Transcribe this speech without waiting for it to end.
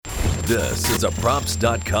This is a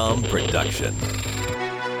Props.com production.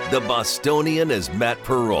 The Bostonian is Matt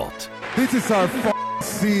Perrault. This is our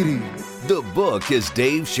city. The Book is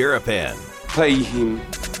Dave Sharapan. Pay him.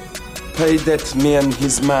 Pay that man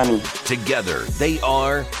his money. Together, they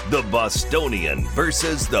are the Bostonian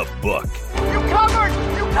versus the Book. You covered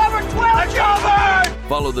 12. I covered.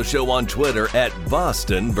 Follow the show on Twitter at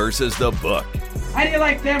Boston versus the Book. How do you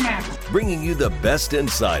like them apples? Bringing you the best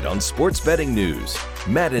insight on sports betting news,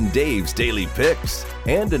 Matt and Dave's daily picks,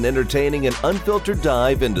 and an entertaining and unfiltered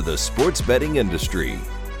dive into the sports betting industry.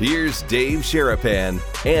 Here's Dave Sharapan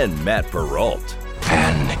and Matt Perrault.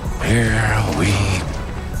 And here we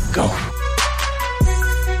go.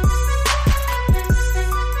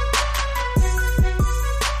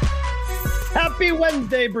 Happy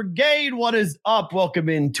Wednesday, Brigade. What is up? Welcome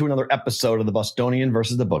into another episode of the Bostonian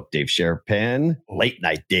versus the Book. Dave Sharapan, late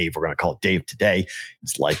night Dave. We're going to call it Dave today.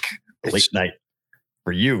 It's like late night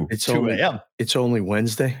for you. It's 2 a.m. It's only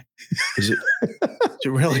Wednesday. Is it? Is it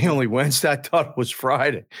really only Wednesday? I thought it was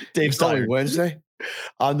Friday. Dave's It's only tired. Wednesday.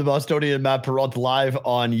 I'm the Bostonian, Matt Perrault, live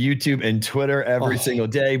on YouTube and Twitter every single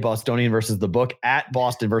day. Bostonian versus the Book at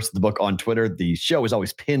Boston versus the Book on Twitter. The show is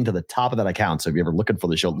always pinned to the top of that account. So if you're ever looking for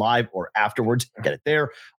the show live or afterwards, get it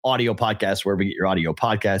there. Audio podcasts, wherever you get your audio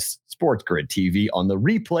podcasts. Sports Grid TV on the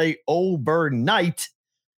replay overnight.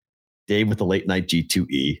 Dave with the late night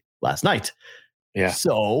G2E last night. Yeah.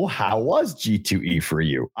 So how was G2E for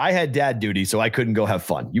you? I had dad duty, so I couldn't go have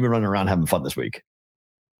fun. You've been running around having fun this week.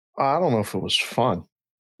 I don't know if it was fun.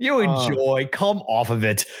 You enjoy. Come off of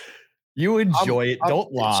it. You enjoy it.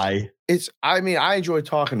 Don't lie. I enjoy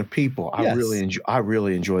talking to people. Yes. I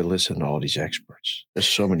really enjoy listening to all these experts. There's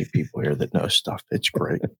so many people here that know stuff. It's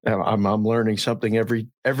great. I'm learning something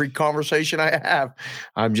every conversation I have.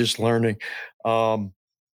 I'm just learning.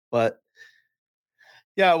 But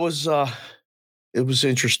yeah, it was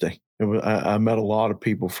interesting. I met a lot of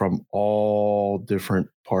people from all different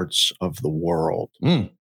parts of the world.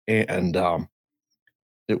 And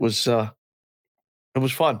it was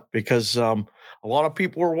fun because a lot of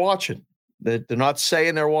people were watching. They're not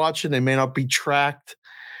saying they're watching. They may not be tracked,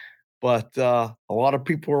 but a lot of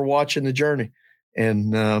people were watching the journey,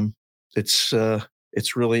 and it's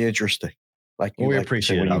really interesting. We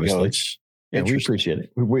appreciate it, obviously. Yeah, we appreciate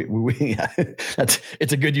it.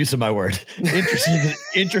 It's a good use of my word.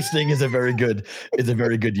 Interesting is a very good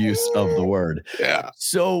use of the word. Yeah.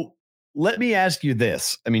 So let me ask you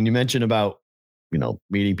this. I mean, you mentioned about,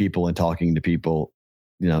 meeting people and talking to people,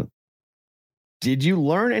 did you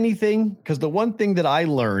learn anything? Because the one thing that I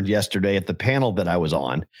learned yesterday at the panel that I was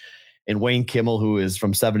on, and Wayne Kimmel, who is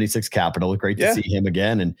from 76 Capital, great to see him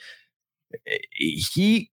again. And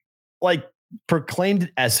he proclaimed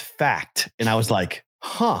it as fact. And I was like,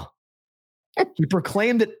 he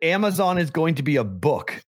proclaimed that Amazon is going to be a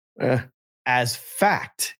book as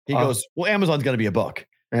fact. He goes, well, Amazon's going to be a book.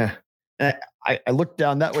 Yeah. And I looked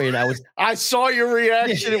down that way and I saw your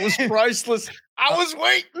reaction. It was priceless. I was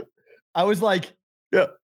waiting. I was like, yeah,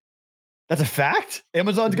 that's a fact.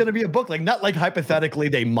 Amazon's going to be a book. Like, not like hypothetically,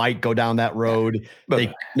 they might go down that road.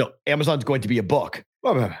 No, Amazon's going to be a book.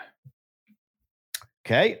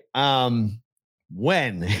 Okay.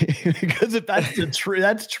 When? Because if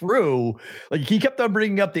that's true. Like, he kept on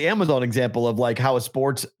bringing up the Amazon example of like how a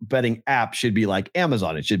sports betting app should be like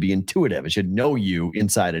Amazon. It should be intuitive. It should know you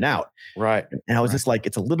inside and out. Right. And I was just like,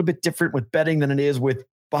 it's a little bit different with betting than it is with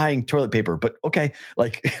buying toilet paper. But okay,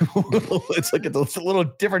 like it's a little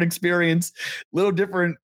different experience, little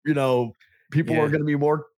different. People are going to be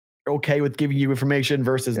more okay with giving you information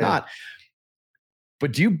versus not.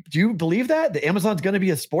 But do you believe that Amazon's going to be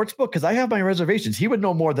a sports book? Because I have my reservations. He would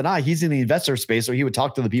know more than I. He's in the investor space, so he would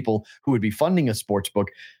talk to the people who would be funding a sports book.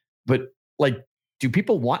 But do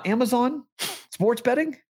people want Amazon sports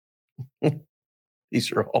betting?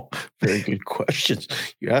 These are all very good questions.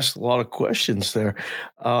 You asked a lot of questions there.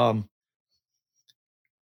 Why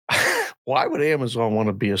would Amazon want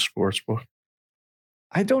to be a sports book?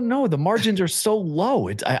 I don't know. The margins are so low.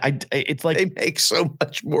 It's like they make so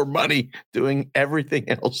much more money doing everything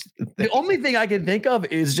else. The only thing I can think of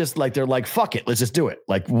is just like they're like, fuck it, let's just do it.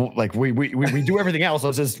 Like we do everything else.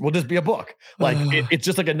 We'll just be a book. Like it's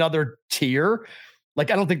just like another tier.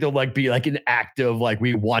 Like I don't think they'll be like an active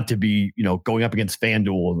we want to be going up against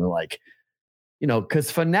FanDuel and they're like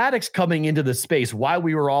because Fanatics coming into the space while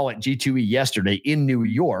we were all at G2E yesterday in New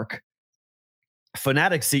York.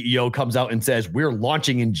 Fanatics CEO comes out and says, we're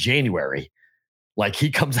launching in January. Like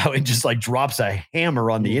he comes out and just drops a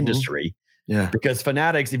hammer on the industry. Yeah. Because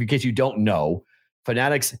Fanatics, in case you don't know,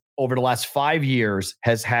 Fanatics over the last 5 years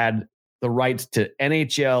has had the rights to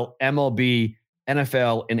NHL, MLB,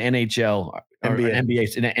 NFL, and NHL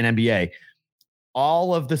NBA.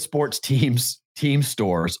 All of the sports team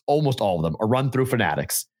stores, almost all of them, are run through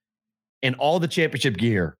Fanatics, and all the championship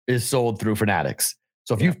gear is sold through Fanatics.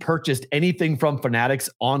 So if you've purchased anything from Fanatics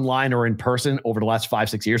online or in person over the last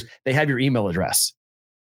 5-6 years, they have your email address.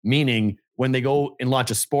 Meaning when they go and launch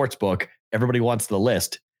a sports book, everybody wants the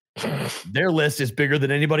list. Their list is bigger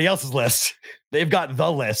than anybody else's list. They've got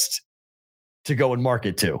the list to go and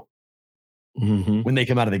market to when they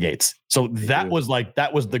come out of the gates. So that was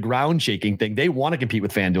the ground shaking thing. They want to compete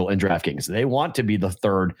with FanDuel and DraftKings. They want to be the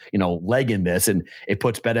third, leg in this. And it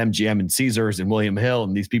puts BetMGM and Caesars and William Hill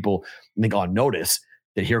and these people, I think, on notice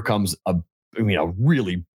that here comes a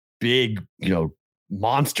really big,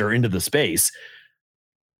 monster into the space.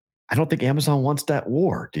 I don't think Amazon wants that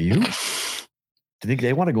war. Do you? Do you think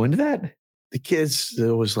they want to go into that? The kids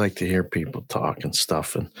always like to hear people talk and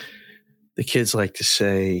stuff. And the kids like to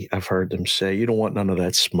say, I've heard them say, you don't want none of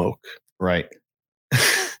that smoke. Right.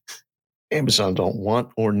 Amazon don't want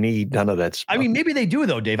or need none of that smoke. I mean, maybe they do,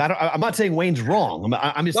 though, Dave. I'm not saying Wayne's wrong.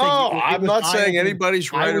 I'm just saying. No, I'm not saying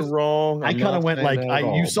anybody's right or wrong. I kind of went like,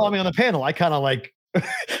 you saw me on the panel. I kind of like, when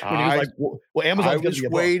he was like, well, Amazon's I was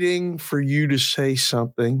waiting for you to say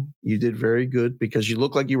something. You did very good because you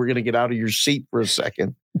looked like you were going to get out of your seat for a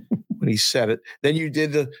second when he said it. Then you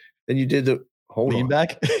did the hold lean on.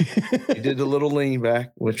 Back. You did the little lean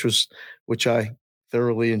back, which I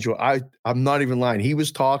thoroughly enjoy. I'm not even lying. He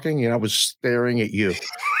was talking and I was staring at you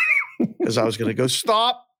because I was going to go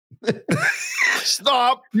stop.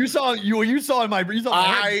 Stop. You saw my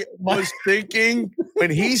I was thinking when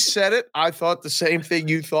he said it, I thought the same thing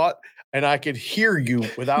you thought, and I could hear you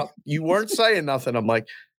without you weren't saying nothing. I'm like,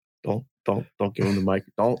 don't give him the mic.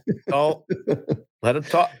 Don't let him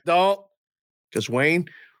talk. Don't. Because Wayne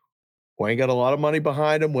got a lot of money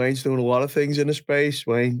behind him. Wayne's doing a lot of things in the space.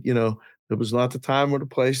 Wayne, it was not the time or the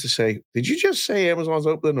place to say, did you just say Amazon's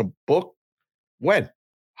opening a book? When?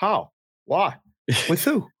 How? Why? With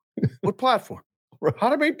who? What platform? How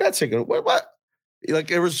to make bets again? What?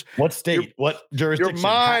 Like it was what state? What jurisdiction? Your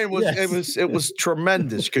mind was it was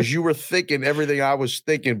tremendous because you were thinking everything I was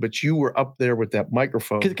thinking, but you were up there with that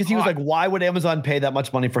microphone. Because he was like, why would Amazon pay that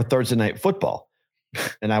much money for Thursday Night Football?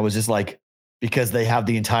 And I was just like, because they have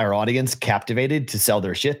the entire audience captivated to sell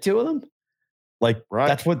their shit to them. Like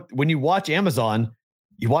that's when you watch Amazon,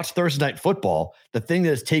 you watch Thursday Night Football. The thing that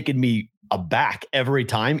has taken me aback every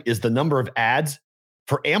time is the number of ads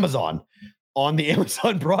for Amazon on the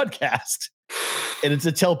Amazon broadcast. And it's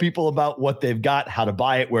to tell people about what they've got, how to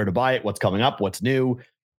buy it, where to buy it, what's coming up, what's new.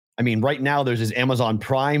 I mean, right now there's this Amazon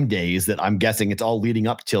Prime days that I'm guessing it's all leading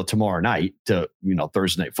up till tomorrow night to,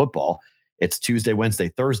 Thursday Night Football. It's Tuesday, Wednesday,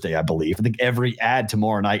 Thursday, I believe. I think every ad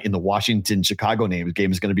tomorrow night in the Washington-Chicago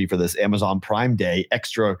game is going to be for this Amazon Prime Day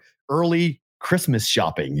extra early Christmas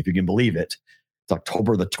shopping, if you can believe it. It's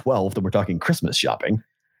October the 12th, and we're talking Christmas shopping.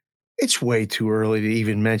 It's way too early to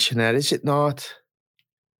even mention that, is it not?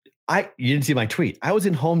 You didn't see my tweet. I was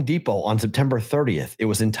in Home Depot on September 30th. It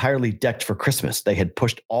was entirely decked for Christmas. They had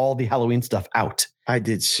pushed all the Halloween stuff out. I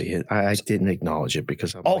did see it. I didn't acknowledge it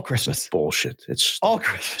because I'm all like, Christmas bullshit. It's all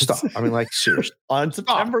Christmas stuff. I mean, like seriously. On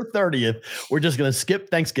September 30th, we're just going to skip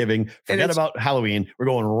Thanksgiving, forget about Halloween. We're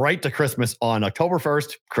going right to Christmas on October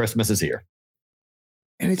 1st. Christmas is here.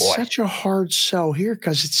 And it's such a hard sell here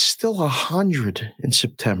because it's still 100 in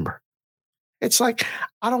September. It's like,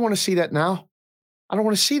 I don't want to see that now. I don't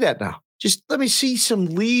want to see that now. Just let me see some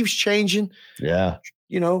leaves changing. Yeah.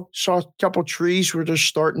 Saw a couple trees where they're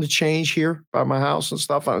starting to change here by my house and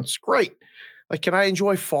stuff. It's great. Like, can I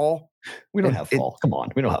enjoy fall? We don't have fall. Come on.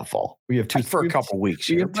 We don't have fall. We have two for a couple weeks.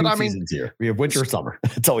 We have two seasons here. We have winter, summer.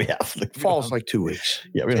 That's all we have. Fall's like 2 weeks.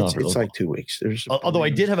 Yeah, it's like 2 weeks. Although I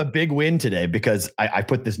did have a big win today because I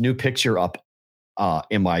put this new picture up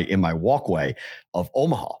in my walkway of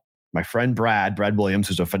Omaha. My friend Brad Williams,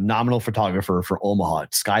 who's a phenomenal photographer for Omaha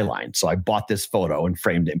Skyline. So I bought this photo and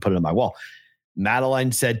framed it and put it on my wall.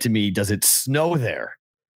 Madeline said to me, does it snow there?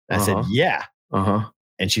 And I said, yeah.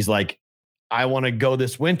 And she's like, I want to go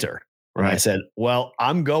this winter. And I said, well,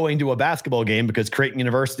 I'm going to a basketball game because Creighton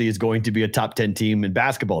University is going to be a top 10 team in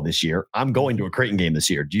basketball this year. I'm going to a Creighton game this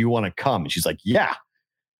year. Do you want to come? And she's like, yeah.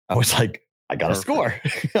 I was like, I got to score.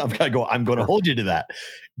 I'm going to hold you to that.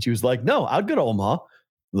 And she was like, no, I'll go to Omaha.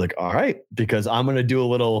 Like, all right, because I'm going to do a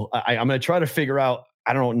little, I'm going to try to figure out,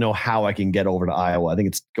 I don't know how I can get over to Iowa. I think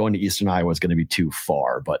it's going to Eastern Iowa is going to be too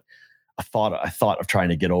far, but I thought of trying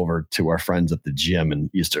to get over to our friends at the gym in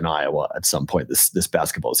Eastern Iowa at some point this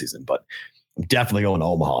basketball season, but I'm definitely going to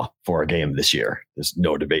Omaha for a game this year. There's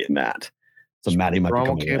no debate in that. So Maddie might be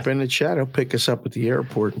coming Camp in the chat. He'll pick us up at the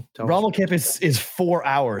airport. Rommel Camp is 4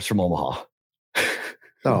 hours from Omaha.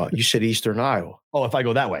 No, you said Eastern Iowa. Oh, if I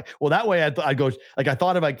go that way. Well, that way I'd go, like, I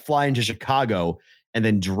thought of like flying to Chicago and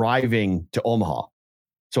then driving to Omaha.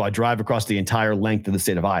 So I drive across the entire length of the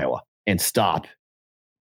state of Iowa and stop,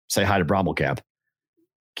 say hi to Brommelkamp,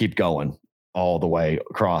 keep going all the way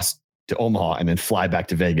across to Omaha, and then fly back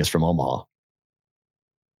to Vegas from Omaha.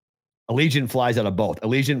 Allegiant flies out of both.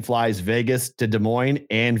 Allegiant flies Vegas to Des Moines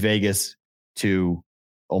and Vegas to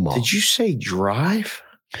Omaha. Did you say drive?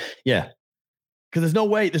 Yeah. Because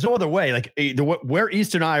there's no other way. Like where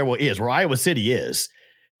Eastern Iowa is, where Iowa City is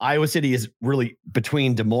really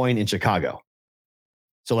between Des Moines and Chicago.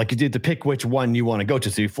 So like you have to pick which one you want to go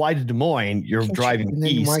to. So you fly to Des Moines, you're driving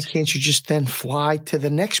east. Why can't you just then fly to the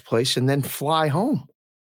next place and then fly home?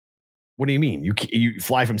 What do you mean? You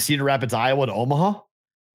fly from Cedar Rapids, Iowa to Omaha?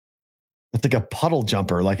 It's like a puddle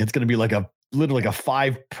jumper. Like it's going to be like literally like a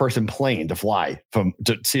 5-person plane to fly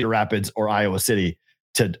to Cedar Rapids or Iowa City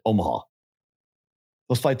to Omaha.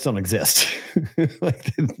 Those flights don't exist.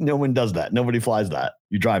 Like no one does that. Nobody flies that.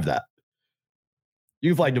 You drive that. You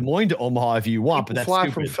can fly Des Moines to Omaha if you want, but that's fly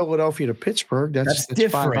stupid. from Philadelphia to Pittsburgh. That's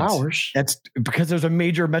different. 5 hours. That's because there's a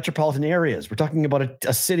major metropolitan areas. We're talking about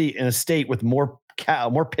a city and a state with more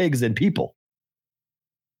pigs than people.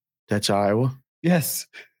 That's Iowa. Yes.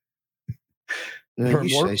 You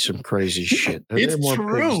say some crazy shit. It's more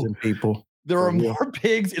true. Pigs than people. There are more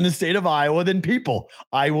pigs in the state of Iowa than people.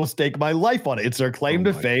 I will stake my life on it. It's their claim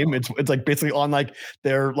to fame. God. It's like basically on like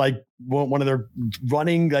their like one of their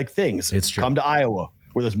running like things. It's true. Come to Iowa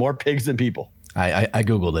where there's more pigs than people. I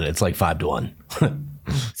Googled it. It's like 5-1.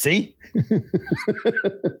 See?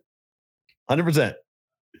 100%.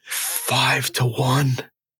 5-1.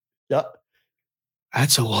 Yep.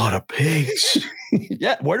 That's a lot of pigs.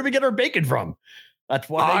 Yeah. Where do we get our bacon from? That's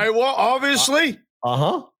why Iowa, obviously.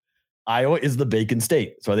 Uh-huh. Iowa is the bacon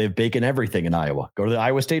state. So they have bacon everything in Iowa. Go to the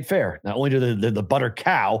Iowa State Fair. Not only do the butter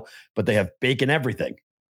cow, but they have bacon everything.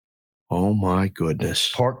 Oh my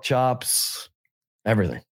goodness. Pork chops,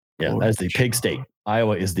 everything. Yeah, that is the pig state.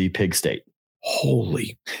 Iowa is the pig state.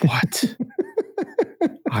 Holy what?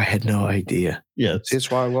 I had no idea. Yes. That's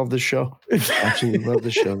why I love this show. Absolutely love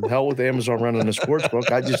this show. The hell with Amazon running a sports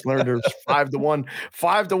book. I just learned there's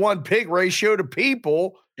 5-to-1 pig ratio to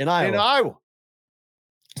people in Iowa.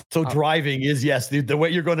 So driving is, yes, the way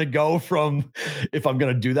you're going to go from, if I'm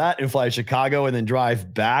going to do that and fly to Chicago and then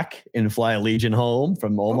drive back and fly Allegiant home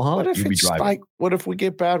from Omaha, you'd be driving. Like, what if we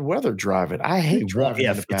get bad weather driving? I hate driving.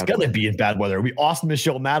 Yeah, it's going to be in bad weather. It'd be awesome to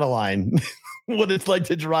show Madeline what it's like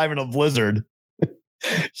to drive in a blizzard.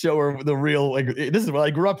 Show her the real, like, this is what I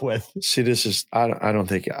grew up with. See, this is, I don't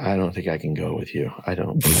think I can go with you. I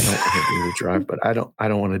don't really drive, but I don't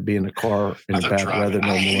want to be in the car in bad weather no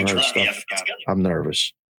more and stuff. I'm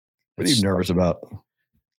nervous. What are you nervous about?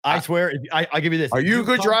 I swear, I'll give you this. Are you a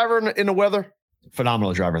good driver in the weather?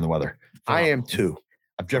 Phenomenal driver in the weather. Phenomenal. I am too.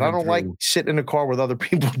 I've driven. I don't like sitting in a car with other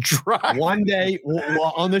people driving. One day,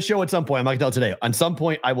 on the show at some point, I'm not going to tell today. On some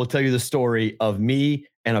point, I will tell you the story of me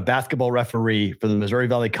and a basketball referee for the Missouri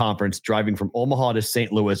Valley Conference driving from Omaha to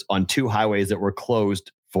St. Louis on 2 highways that were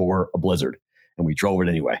closed for a blizzard. And we drove it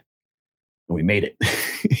anyway. And we made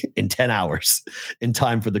it in 10 hours in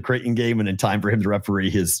time for the Creighton game and in time for him to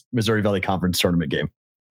referee his Missouri Valley Conference tournament game.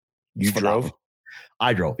 You drove?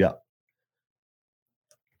 I drove, yeah.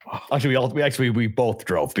 Actually, we both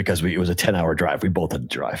drove because it was a 10-hour drive. We both had to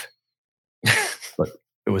drive. But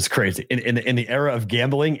it was crazy. In the era of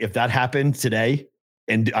gambling, if that happened today,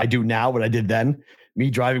 and I do now what I did then, me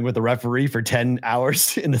driving with a referee for 10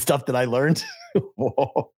 hours in the stuff that I learned.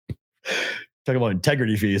 Whoa. Talking about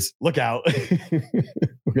integrity fees. Look out.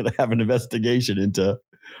 We're going to have an investigation into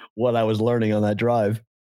what I was learning on that drive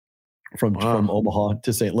from Omaha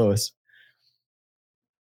to St. Louis.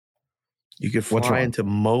 You could fly into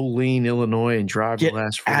Moline, Illinois and drive the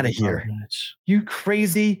last 45 out of here. minutes. You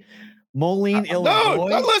crazy. Moline, Illinois.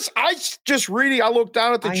 No, listen, I just reading. I looked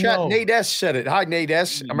down at the chat. Know. Nate S said it. Hi, Nate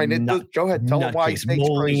S. I mean, go ahead. Tell him why he thinks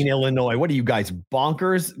Moline, crazy. Illinois. What are you guys,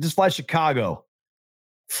 bonkers? Just fly Chicago.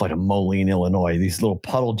 Fly to Moline, Illinois. These little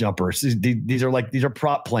puddle jumpers. These are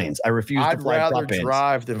prop planes. I refuse to fly prop planes. I'd rather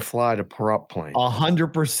drive than fly to prop plane.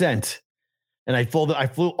 100%. And I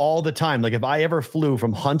flew all the time. Like if I ever flew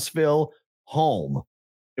from Huntsville home,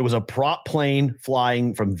 it was a prop plane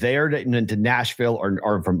flying from there to Nashville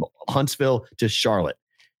or from Huntsville to Charlotte.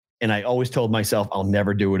 And I always told myself, I'll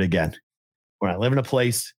never do it again. When I live in a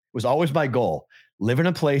place, it was always my goal. Live in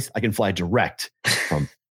a place I can fly direct from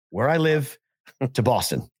where I live to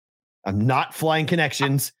Boston. I'm not flying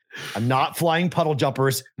connections. I'm not flying puddle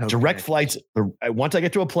jumpers, direct flights. Once I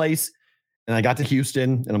get to a place and I got to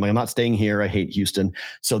Houston and I'm like, I'm not staying here. I hate Houston.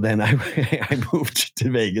 So then I moved to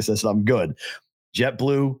Vegas. I said, I'm good.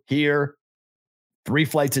 JetBlue here, 3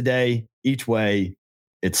 flights a day each way.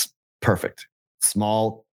 It's perfect.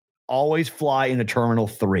 Small. Always fly into Terminal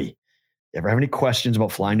 3. Ever have any questions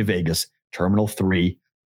about flying to Vegas? Terminal 3,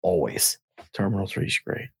 always. Terminal 3 is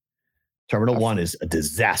great. Terminal 1 is a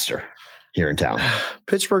disaster here in town.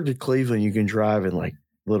 Pittsburgh to Cleveland, you can drive in like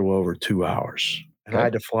a little over 2 hours. And I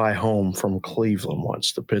had to fly home from Cleveland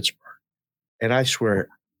once to Pittsburgh. And I swear,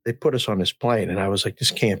 they put us on this plane, and I was like,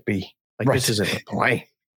 this can't be. Like, This isn't a plane.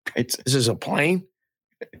 This is a plane?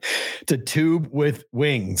 It's a tube with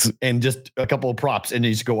wings and just a couple of props, and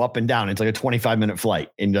you just go up and down. It's like a 25-minute flight.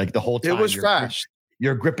 And like the whole time, it was fast.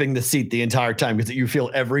 You're gripping the seat the entire time because you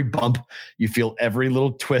feel every bump. You feel every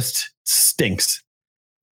little twist. Stinks.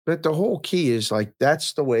 But the whole key is like,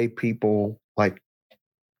 that's the way people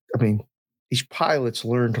these pilots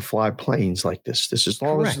learn to fly planes like this. This as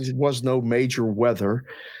long as there was no major weather.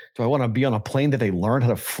 Do I want to be on a plane that they learned how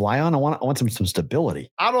to fly on? I want some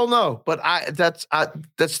stability. I don't know, but that's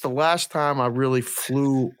the last time I really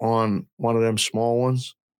flew on one of them small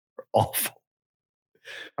ones. Awful.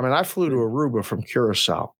 I mean, I flew to Aruba from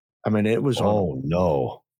Curacao. I mean, it was. Oh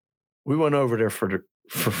no! We went over there for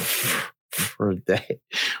a day.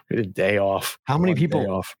 We had a day off. How many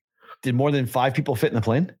people off? Did more than 5 people fit in the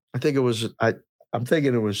plane? I think it was. I'm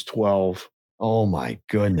thinking it was 12. Oh my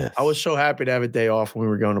goodness! I was so happy to have a day off when we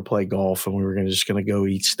were going to play golf and we were just going to go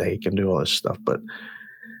eat steak and do all this stuff. But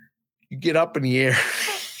you get up in the air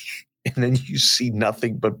and then you see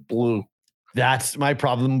nothing but blue. That's my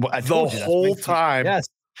problem. The whole time. Yes.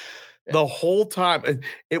 The whole time.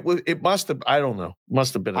 It must have, I don't know.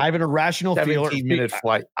 Must have been I have an irrational 17-minute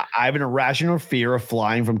flight. I have an irrational fear of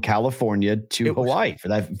flying from California to Hawaii for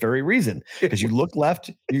that very reason. Because you look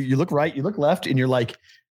left, you look right, you look left, and you're like,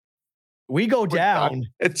 we go down.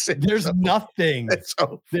 There's nothing.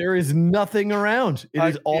 There is nothing around. It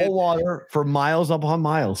is all water for miles upon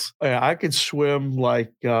miles. I could swim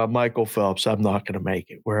like Michael Phelps. I'm not going to make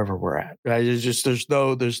it wherever we're at. Right? There's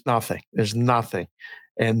nothing. There's nothing.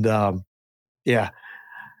 And yeah.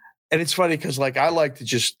 And it's funny because like I like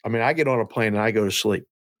to I get on a plane and I go to sleep.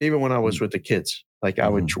 Even when I was with the kids, like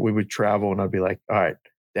we would travel and I'd be like, all right,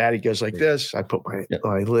 Daddy goes like this. I put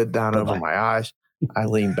my lid down over my eyes. I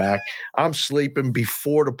lean back. I'm sleeping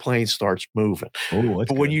before the plane starts moving.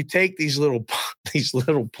 But when you take these little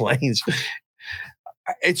planes,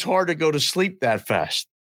 it's hard to go to sleep that fast.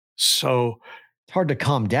 So it's hard to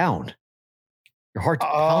calm down. Your heart's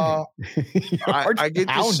pounding. I get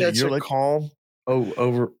this sense of calm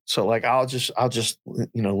over. So like I'll just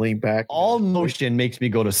lean back. All motion makes me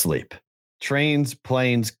go to sleep. Trains,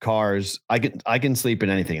 planes, cars. I can sleep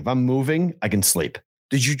in anything. If I'm moving, I can sleep.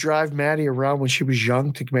 Did you drive Maddie around when she was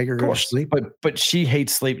young to make her go to sleep? But she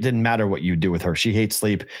hates sleep. It didn't matter what you do with her. She hates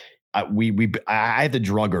sleep. I had to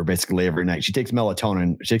drug her basically every night. She takes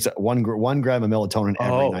melatonin. She takes one gram of melatonin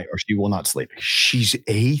every night, or she will not sleep. She's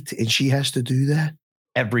 8 and she has to do that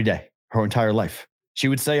every day, her entire life. She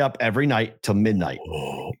would stay up every night till midnight.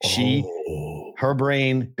 Her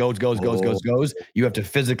brain goes. You have to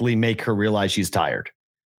physically make her realize she's tired,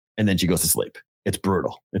 and then she goes to sleep. It's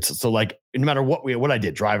brutal. It's so like no matter what I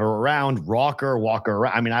did, drive her around, walk her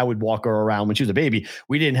around. I mean, I would walk her around when she was a baby.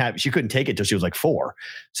 She couldn't take it till she was like 4.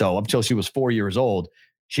 So up till she was 4 years old,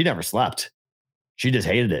 she never slept. She just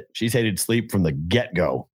hated it. She's hated sleep from the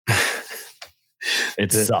get-go.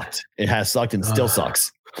 It sucked. It has sucked and still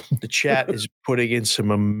sucks. The chat is putting in some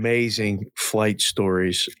amazing flight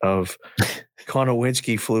stories of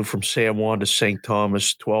Konowinski flew from San Juan to St.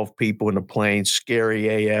 Thomas, 12 people in the plane,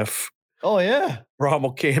 scary AF. Oh, yeah.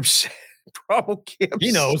 Rommel Camps.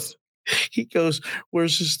 He knows. He goes,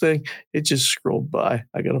 where's this thing? It just scrolled by.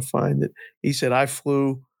 I got to find it. He said, I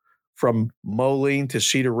flew from Moline to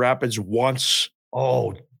Cedar Rapids once.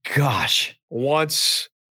 Oh, gosh. Once.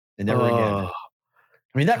 And never again.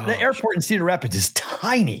 I mean, the airport in Cedar Rapids is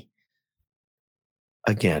tiny.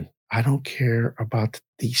 Again, I don't care about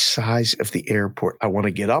the size of the airport. I want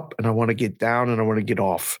to get up and I want to get down and I want to get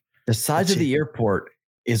off. The size of the airport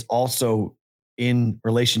is also in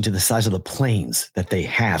relation to the size of the planes that they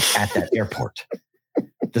have at that airport.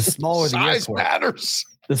 The smaller the airport matters.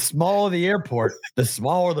 The smaller the airport, the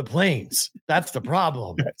smaller the planes. That's the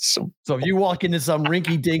problem. So if you walk into some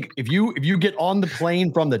rinky dink, if you get on the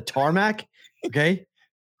plane from the tarmac, okay,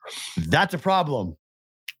 that's a problem.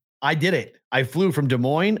 I did it. I flew from Des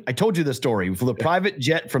Moines. I told you the story. We flew a private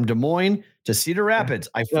jet from Des Moines to Cedar Rapids.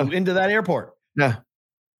 I flew into that airport. Yeah.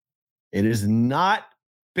 It is not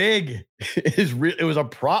big. It was a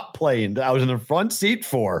prop plane that I was in the front seat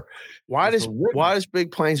for. Why does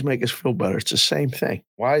big planes make us feel better? It's the same thing.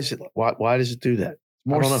 Why does it do that?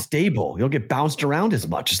 more stable. You'll get bounced around as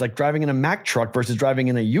much. It's like driving in a Mack truck versus driving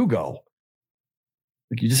in a Yugo.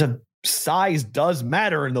 Like you just have size does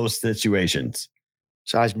matter in those situations.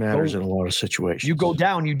 Size matters in a lot of situations. You go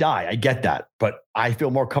down, you die. I get that. But I feel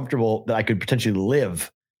more comfortable that I could potentially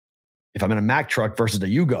live if I'm in a Mack truck versus a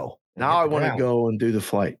Yugo. Now I want to go and do the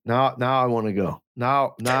flight. Now I want to go.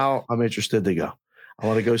 Now I'm interested to go. I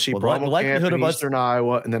want to go see Brummel Camp in Eastern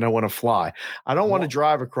Iowa, and then I want to fly. I don't want to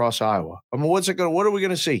drive across Iowa. I mean, what are we going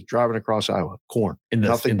to see driving across Iowa? Corn. In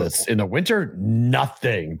the winter,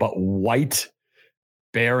 nothing but white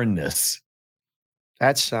barrenness.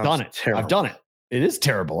 That sounds terrible. I've done it. It is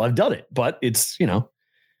terrible. I've done it, but it's,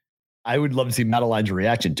 I would love to see Madeline's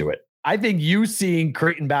reaction to it. I think you seeing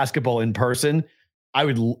Creighton basketball in person, if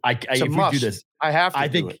we do this, I have to. I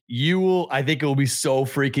think it will be so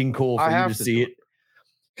freaking cool for you to see it.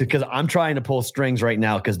 Because I'm trying to pull strings right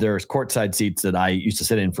now because there's courtside seats that I used to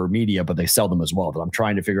sit in for media, but they sell them as well. But I'm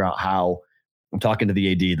trying to figure out how. I'm talking to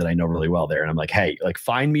the AD that I know really well there. And I'm like, hey,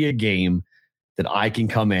 find me a game that I can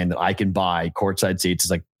come in, that I can buy courtside seats. It's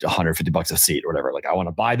like $150 a seat or whatever. Like I want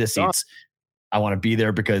to buy the seats. I want to be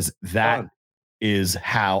there because that is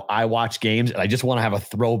how I watch games. And I just want to have a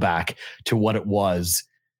throwback to what it was,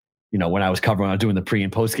 when I was doing the pre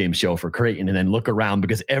and post game show for Creighton, and then look around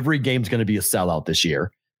because every game's going to be a sellout this year.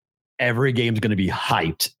 Every game's going to be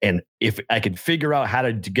hyped. And if I can figure out how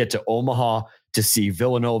to get to Omaha to see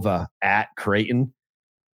Villanova at Creighton,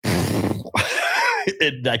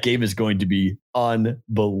 that game is going to be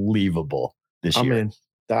unbelievable this year. I mean,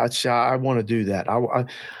 I want to do that.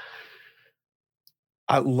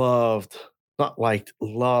 I loved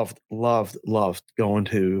going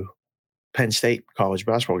to Penn State college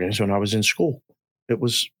basketball games when I was in school. It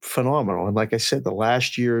was phenomenal. And like I said, the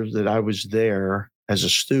last year that I was there as a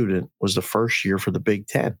student was the first year for the Big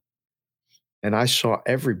Ten. And I saw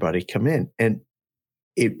everybody come in, and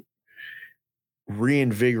it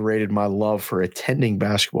reinvigorated my love for attending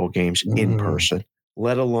basketball games in person,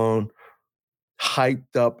 let alone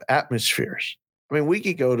hyped up atmospheres. I mean, we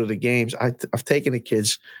could go to the games. I've taken the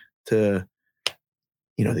kids to,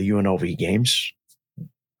 the UNLV games.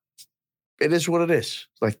 It is what it is.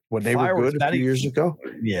 Like when they were good a few years ago.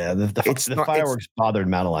 Yeah, the fireworks bothered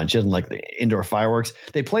Madeline. She doesn't like the indoor fireworks.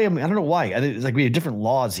 They play them. I don't know why. It's like we have different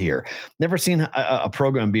laws here. Never seen a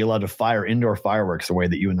program be allowed to fire indoor fireworks the way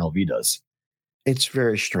that UNLV does. It's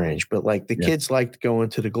very strange, but like the kids like to go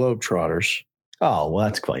into the Globetrotters. Oh, well,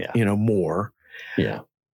 that's cool. Yeah. More. Yeah.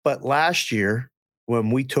 But last year, when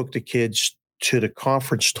we took the kids to the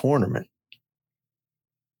conference tournament,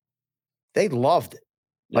 they loved it.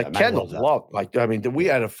 Like Kendall loved. We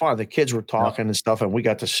had fun. The kids were talking and stuff, and we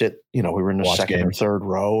got to sit. We were in the second or third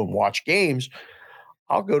row and watch games.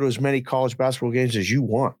 I'll go to as many college basketball games as you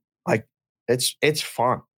want. Like it's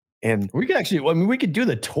fun. And we could actually, we could do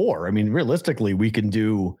the tour. I mean, realistically, we can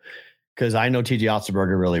do, because I know TJ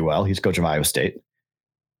Otzelberger really well. He's coach of Iowa State.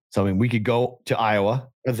 So, we could go to Iowa.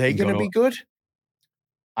 Are they going to be good?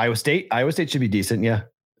 Iowa State should be decent. Yeah.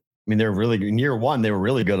 They're really, in year one, they were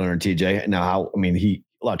really good under TJ. Now,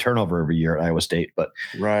 a lot of turnover every year at Iowa State, but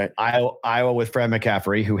right. Iowa with Fred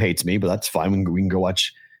McCaffrey, who hates me, but that's fine. We can go to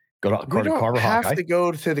Carver Hawkeye. We don't have to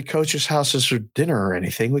go to the coaches' houses for dinner or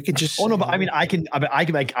anything. We can just. Oh no, but I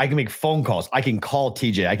can make phone calls. I can call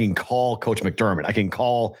TJ. I can call Coach McDermott. I can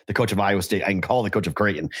call the coach of Iowa State. I can call the coach of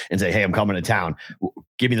Creighton and say, "Hey, I'm coming to town.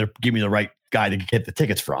 Give me the right guy to get the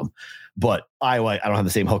tickets from." But Iowa, I don't have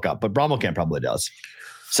the same hookup, but Brummel Camp probably does.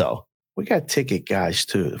 So we got ticket guys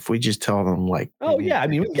too. If we just tell them we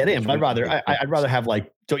can get in. But I'd rather have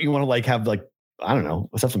don't you want to have I don't know.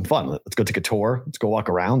 Let's have some fun. Let's go take a tour. Let's go walk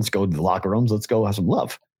around. Let's go to the locker rooms. Let's go have some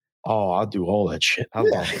love. Oh, I'll do all that shit. I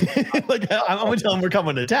love it. I'm going to tell them we're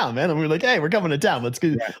coming to town, man. And we're like, hey, we're coming to town. Let's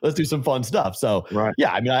do some fun stuff. So, right.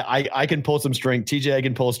 Yeah, I can pull some string. TJ, I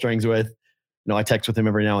can pull strings with. I text with him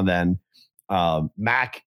every now and then.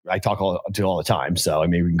 Mac, I talk to all the time. So,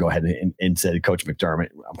 we can go ahead and say to Coach McDermott,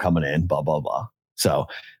 I'm coming in, blah, blah, blah. So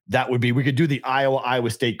that would be, we could do the Iowa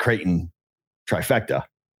State, Creighton trifecta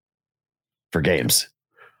for games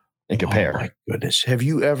and compare. Oh my goodness. Have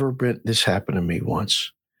you ever this happened to me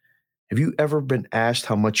once. Have you ever been asked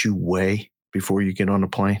how much you weigh before you get on a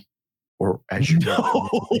plane? Or as you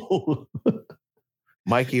No.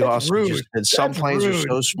 Mikey Austin just said some planes are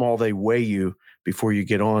so small they weigh you before you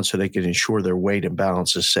get on so they can ensure their weight and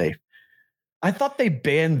balance is safe. I thought they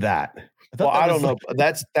banned that. I don't know.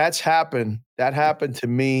 That's happened. That happened to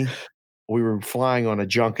me. We were flying on a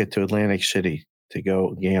junket to Atlantic City to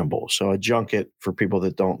go gamble. So a junket, for people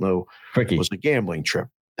that don't know, was a gambling trip.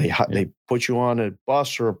 They put you on a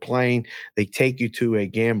bus or a plane. They take you to a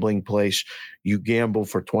gambling place. You gamble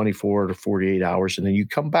for 24 to 48 hours, and then you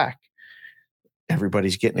come back.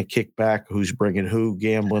 Everybody's getting a kickback. Who's bringing who,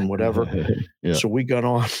 gambling, whatever. Yeah. So we got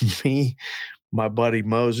on, me, my buddy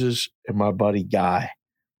Moses, and my buddy Guy.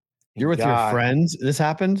 You're with your friends. This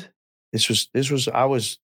happened?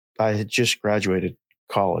 I had just graduated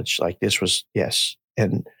college. Like this was, yes.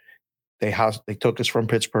 And they took us from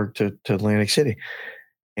Pittsburgh to Atlantic City.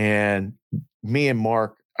 And me and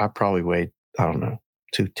Mark, I probably weighed, I don't know,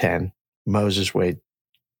 210. Moses weighed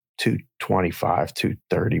 225,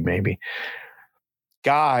 230 maybe.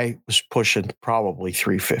 Guy was pushing probably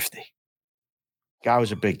 350. Guy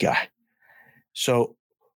was a big guy. So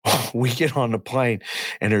we get on the plane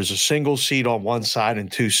and there's a single seat on one side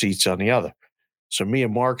and two seats on the other. So me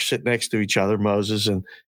and Mark sit next to each other, Moses, and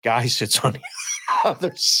Guy sits on the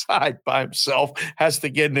other side by himself, has to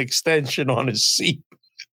get an extension on his seat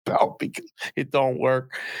belt because it don't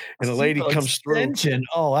work. And the lady comes through.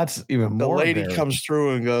 Oh, that's even more. The lady comes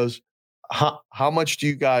through and goes, how much do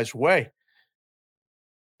you guys weigh?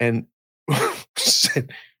 And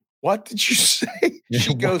said, what did you say?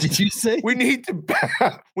 She goes, what did you say? We need to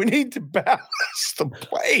balance the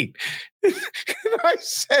plane. And I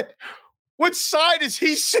said, what side is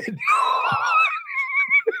he sitting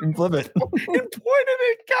on? Flip it. And pointed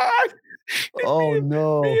at God. And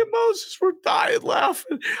me and Moses were dying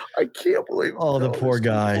laughing. I can't believe it. Oh, the poor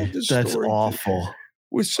guy. That's awful.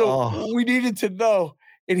 We needed to know.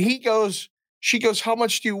 And she goes, how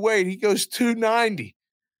much do you weigh? And he goes, 290.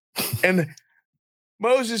 And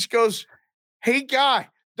Moses goes, hey, Guy,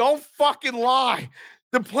 don't fucking lie.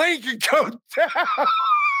 The plane could go down.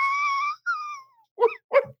 We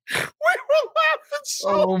were laughing so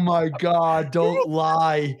Oh, my God. Don't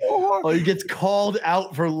lie. hard. Oh, he gets called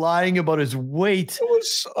out for lying about his weight. It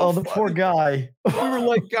was so The poor funny. guy. We were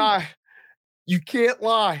like, Guy, you can't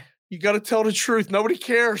lie. You got to tell the truth. Nobody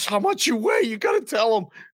cares how much you weigh. You got to tell them.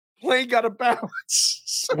 Plane got to balance.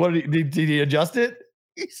 So What did he adjust it?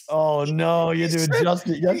 Oh no, you had to adjust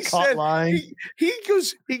it. You got caught lying. He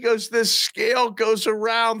goes, this scale goes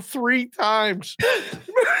around 3 times.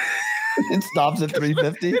 It stops at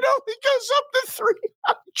 350. It only goes up to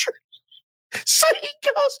 300. So he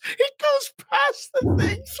goes past the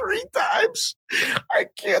thing 3 times. I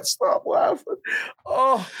can't stop laughing.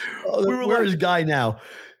 Oh, Where's Guy now?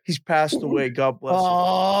 He's passed away. God bless him.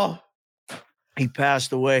 Oh, He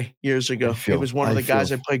passed away years ago. He was one of the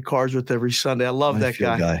guys I played cards with every Sunday. I love that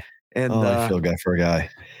guy. And I feel guy for a guy.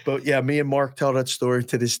 But yeah, me and Mark tell that story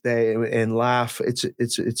to this day and laugh. It's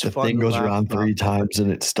The fun. thing goes around 3 times and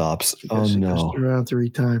it stops. Oh It no! goes around 3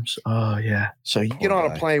 times. Oh yeah. So you get on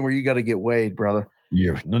a plane where you got to get weighed, brother.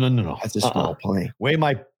 No. That's a small plane. Weigh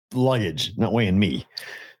my luggage, not weighing me.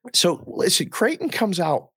 So listen, Creighton comes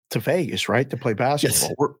out to Vegas, right, to play basketball.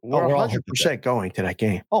 Yes. We're we're all 100% going to that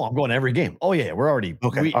game. Oh, I'm going to every game. Oh yeah, we're already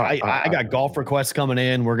Okay. I got golf requests coming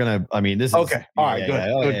in. We're gonna. I mean, this is Okay. All right.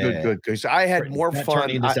 Good. Because I had more fun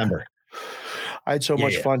in December. I had so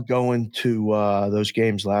much fun going to those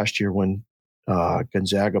games last year when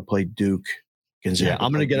Gonzaga played Duke. Gonzaga.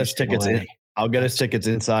 I'm gonna get us tickets. I'll get us tickets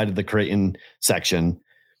inside of the Creighton section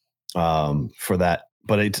for that.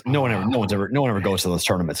 But no one ever goes to those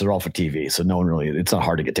tournaments. They're all for TV, so no one really. It's not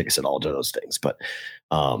hard to get tickets at all to those things. But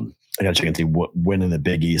I got to check and see what win in the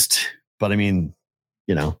Big East. But I mean,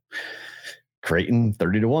 Creighton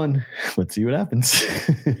 30-1. Let's see what happens.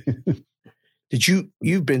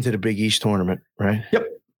 You've been to the Big East tournament, right? Yep.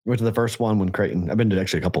 Went to the first one when Creighton. I've been to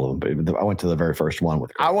actually a couple of them, but I went to the very first one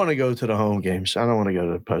with Creighton. I want to go to the home games. I don't want to go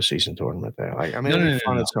to the postseason tournament there. No.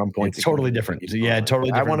 Fun at some point. It's totally different. Yeah, totally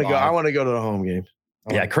different. I want to go to the home game.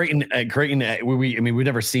 Yeah, Creighton. We've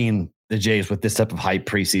never seen the Jays with this type of hype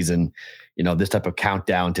preseason. This type of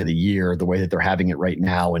countdown to the year, the way that they're having it right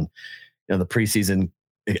now, and the preseason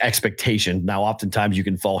expectation. Now, oftentimes you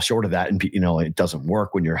can fall short of that, and it doesn't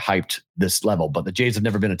work when you're hyped this level. But the Jays have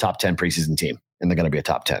never been a top 10 preseason team, and they're going to be a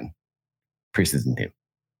top 10 preseason team.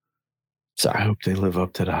 So I hope they live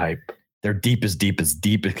up to the hype. They're deep as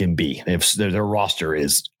it can be. Their roster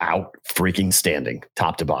is out freaking standing,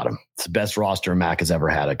 top to bottom. It's the best roster Mac has ever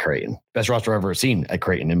had at Creighton. Best roster I've ever seen at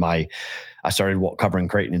Creighton. I started covering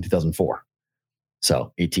Creighton in 2004.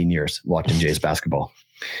 So 18 years watching Jays basketball.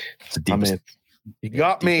 It's the deepest. I'm in. You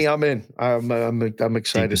got me. I'm in. I'm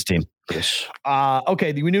excited. Deepest team.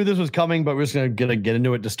 Okay, we knew this was coming, but we're just going to get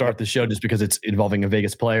into it to start the show just because it's involving a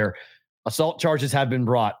Vegas player. Assault charges have been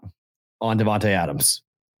brought on Davante Adams.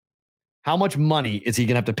 How much money is he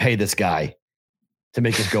going to have to pay this guy to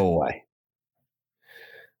make this go away?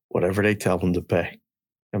 Whatever they tell him to pay.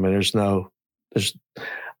 I mean,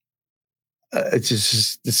 it's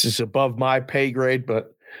just this is above my pay grade.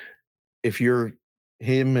 But if you're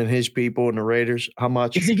him and his people and the Raiders, how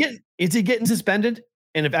much is he getting suspended?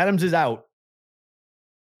 And if Adams is out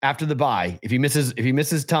after the bye, if he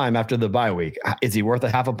misses time after the bye week, is he worth a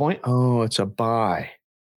half a point? Oh, it's a bye.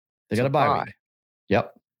 They got a bye week.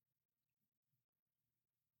 Yep.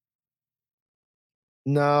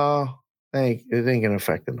 No, it ain't gonna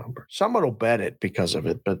affect the number. Someone will bet it because of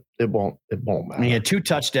it, but it won't matter. And he had 2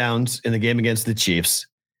 touchdowns in the game against the Chiefs.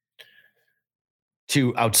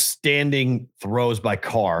 2 outstanding throws by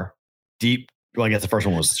Carr. Deep. Well, I guess the first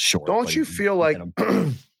one was short. Don't you feel like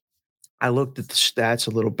I looked at the stats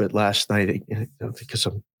a little bit last night because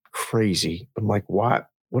I'm crazy. I'm like, what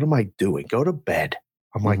am I doing? Go to bed.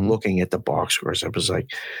 I'm like looking at the box scores. I was like,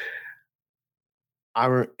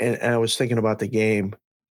 and I was thinking about the game.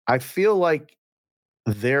 I feel like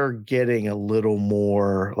they're getting a little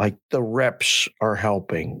more, like the reps are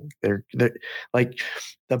helping. They're like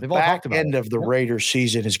the back end of the Raiders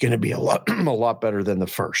season is going to be a lot better than the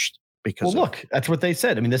first. Because look, that's what they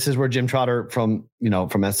said. I mean, this is where Jim Trotter from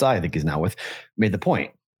SI, I think he's now with, made the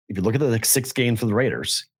point. If you look at the 6 games for the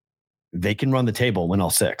Raiders, they can run the table, win all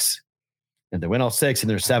 6. And they win all 6 and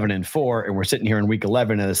they're 7-4, and we're sitting here in week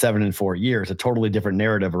 11 in a 7-4 year. It's a totally different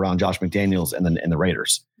narrative around Josh McDaniels and the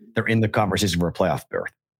Raiders. They're in the conversation for a playoff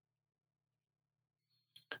berth.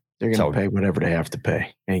 They're going to pay whatever they have to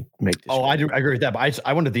pay and make this. I agree with that. But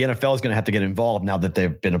I wonder if the NFL is going to have to get involved now that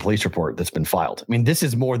there've been a police report that's been filed. I mean, this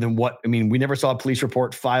is more than we never saw a police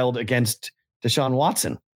report filed against Deshaun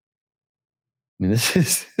Watson. I mean,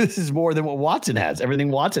 this is more than what Watson has.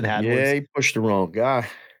 Everything Watson had. Yeah, he pushed the wrong guy.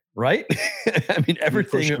 Right? I mean,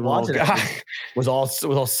 everything that Watson had was all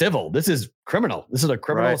civil. This is criminal. This is a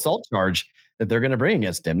criminal assault charge that they're going to bring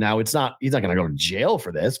against him. Now, he's not going to go to jail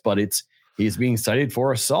for this, but he's being cited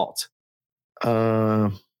for assault.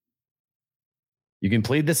 You can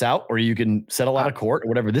plead this out, or you can settle out of court or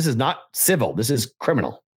whatever. This is not civil. This is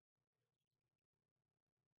criminal.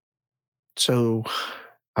 So,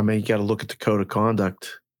 I mean, you got to look at the code of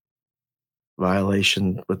conduct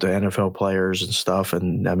violation with the NFL players and stuff.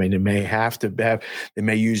 And I mean, they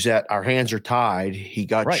may use that. Our hands are tied. He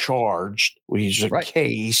got charged. He's a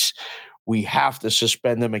case. We have to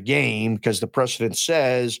suspend them a game because the precedent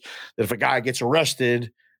says that if a guy gets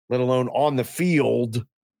arrested, let alone on the field,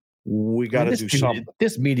 we got to do something.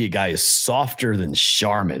 This media guy is softer than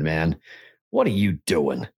Charmin, man. What are you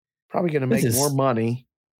doing? Probably going to make more money.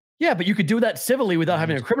 Yeah, but you could do that civilly without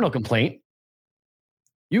having a criminal complaint.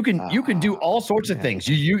 You can do all sorts of things.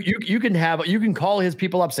 You can call his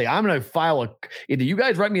people up, say, I'm going to file either you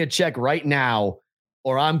guys write me a check right now,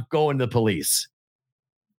 or I'm going to the police.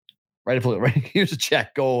 Right, here's a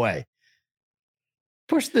check. Go away.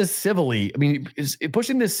 Push this civilly. I mean,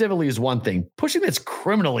 pushing this civilly is one thing. Pushing this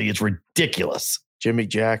criminally is ridiculous. Jimmy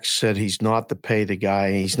Jack said he's not to pay the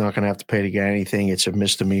guy. He's not going to have to pay the guy anything. It's a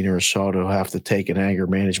misdemeanor assault. He'll have to take an anger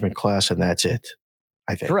management class, and that's it.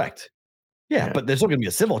 I think. Correct. Yeah, but there's still going to be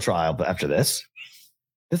a civil trial after this.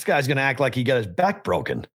 This guy's going to act like he got his back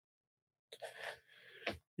broken.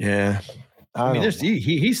 Yeah. I mean,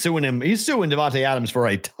 he's suing him. He's suing Davante Adams for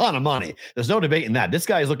a ton of money. There's no debate in that. This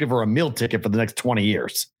guy is looking for a meal ticket for the next 20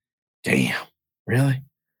 years. Damn. Really?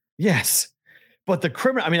 Yes. But the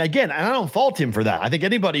criminal, I mean, again, I don't fault him for that. I think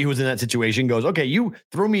anybody who's in that situation goes, okay, you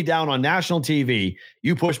threw me down on national TV.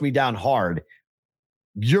 You pushed me down hard.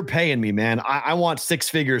 You're paying me, man. I want 6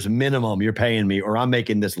 figures minimum. You're paying me, or I'm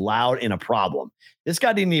making this loud and a problem. This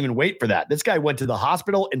guy didn't even wait for that. This guy went to the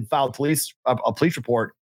hospital and filed a police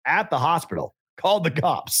report at the hospital, called the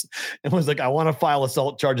cops, and was like, I want to file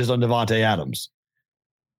assault charges on Davante Adams.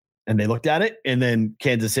 And they looked at it, and then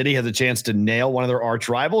Kansas City has a chance to nail one of their arch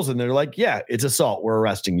rivals, and they're like, yeah, it's assault. We're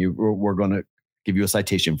arresting you. We're going to give you a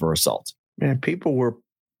citation for assault. Man, people were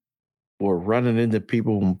running into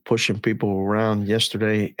people and pushing people around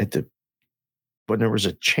yesterday when there was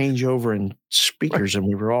a changeover in speakers and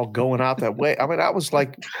we were all going out that way. I mean, it was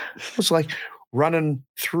like running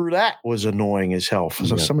through that was annoying as hell.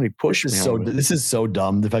 So somebody pushed me. This is so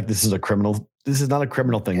dumb. The fact this is not a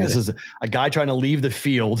criminal thing. This is a guy trying to leave the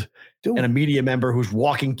field and a media member who's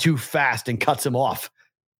walking too fast and cuts him off.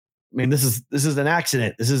 I mean, this is an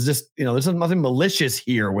accident. This is just, there's nothing malicious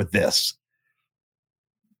here with this.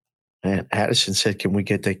 And Addison said, can we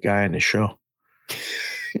get that guy on the show?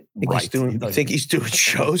 Think he's doing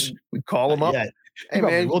shows? We call him up. Yeah. Hey,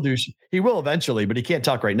 man. He will eventually, but he can't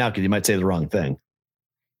talk right now because he might say the wrong thing.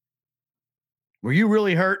 Were you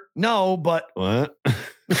really hurt? No, but what?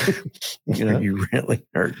 You really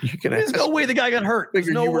hurt? There's no way the guy got hurt.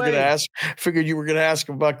 Figured you were going to ask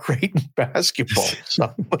him about Creighton basketball.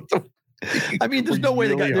 I mean, there's no way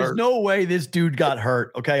there's no way this dude got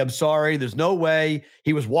hurt. Okay, I'm sorry. There's no way.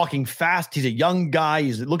 He was walking fast. He's a young guy.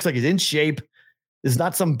 It looks like he's in shape. This is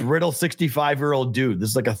not some brittle 65-year-old dude. This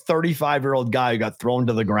is like a 35-year-old guy who got thrown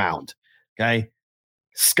to the ground. Okay,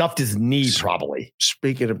 scuffed his knee probably.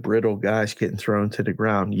 Speaking of brittle guys getting thrown to the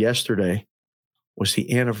ground, yesterday was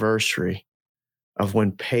the anniversary of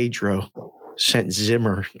when Pedro sent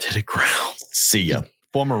Zimmer to the ground. See ya.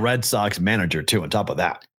 Former Red Sox manager too. On top of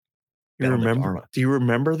that. Do you remember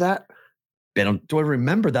that? Do I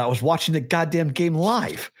remember that? I was watching the goddamn game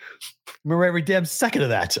live. Remember every damn second of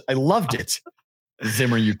that. I loved it.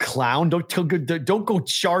 Zimmer, you clown. Don't go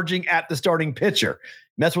charging at the starting pitcher.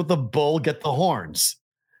 Mess with the bull, get the horns.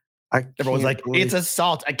 Everyone's like, it's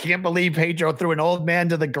assault. I can't believe Pedro threw an old man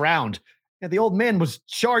to the ground. Yeah, the old man was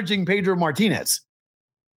charging Pedro Martinez.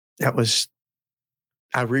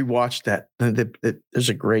 I rewatched that. There's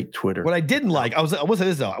a great Twitter. What I didn't like, I will say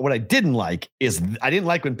this though. What I didn't like is I didn't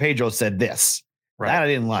like when Pedro said this. Right. That I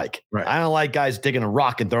didn't like. Right. I don't like guys taking a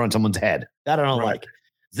rock and throwing someone's head. That I don't like.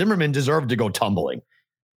 Zimmerman deserved to go tumbling.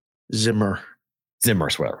 Zimmer,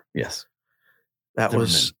 swear. Yes. That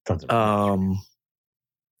was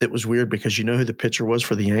it was weird because you know who the pitcher was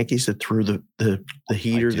for the Yankees that threw the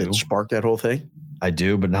heater that sparked that whole thing? I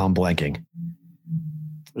do, but now I'm blanking.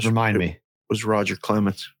 Remind me. Was Roger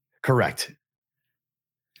Clemens. Correct.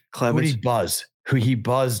 Clemens. Who he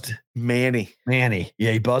buzzed? Manny.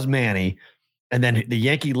 Yeah, he buzzed Manny. And then the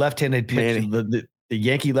Yankee left-handed pitcher, the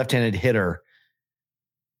Yankee left-handed hitter.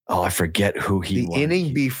 Oh, I forget who he was. The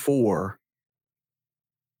inning before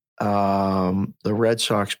the Red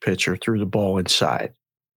Sox pitcher threw the ball inside.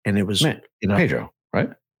 And it was Pedro, right?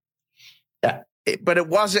 Yeah. But it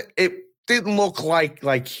wasn't, it didn't look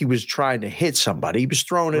like he was trying to hit somebody. He was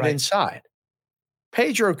throwing it inside.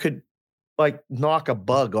 Pedro could knock a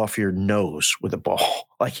bug off your nose with a ball.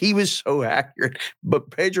 Like he was so accurate, but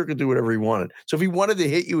Pedro could do whatever he wanted. So if he wanted to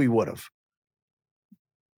hit you, he would have.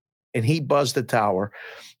 And he buzzed the tower.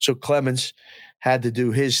 So Clemens had to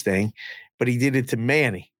do his thing, but he did it to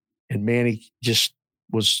Manny. And Manny just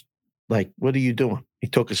was like, what are you doing? He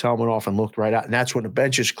took his helmet off and looked right out. And that's when the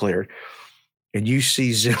benches cleared. And you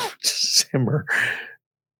see Zimmer.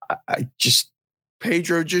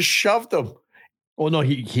 Pedro just shoved him. Well, no,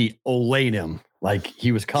 he olayed him. Like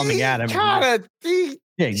he was coming at him. He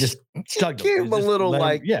just tugged him. Gave him a little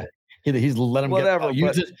he's let him whatever. He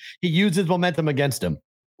used his momentum against him.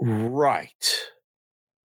 Right.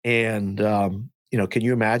 And, can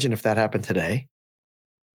you imagine if that happened today?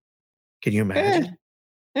 Can you imagine?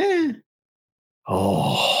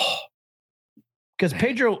 Oh. Because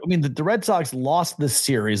Pedro, I mean, the Red Sox lost the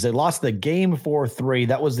series. They lost the game 4-3.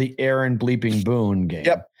 That was the Aaron bleeping Boone game.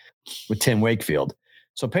 Yep. With Tim Wakefield.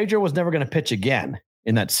 So Pedro was never going to pitch again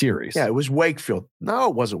in that series. Yeah, it was Wakefield. No,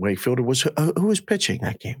 it wasn't Wakefield. It was who was pitching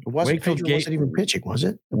that game? It wasn't Wakefield. Wasn't even pitching, was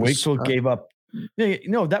it? Wakefield gave up.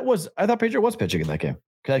 No, I thought Pedro was pitching in that game.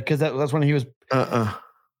 Because that's when he was. I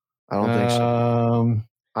don't think so.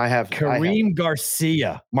 I have Kareem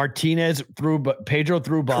Garcia. Martinez Pedro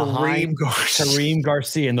threw behind Kareem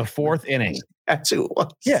Garcia in the fourth inning. That's who it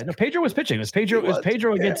was. Yeah, no, Pedro was pitching. It was Pedro against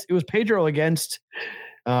Clemens. It was Pedro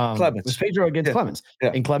against Clemens.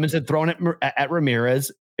 Yeah. And Clemens had thrown it at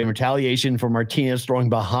Ramirez in retaliation for Martinez throwing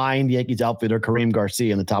behind Yankees outfielder Kareem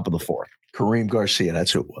Garcia in the top of the fourth. Kareem Garcia,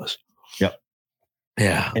 that's who it was. Yep.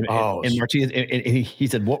 Yeah. And Martinez, and he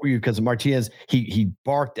said, what were you, because Martinez, he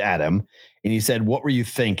barked at him and he said, what were you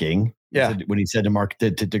thinking? Yeah. When he said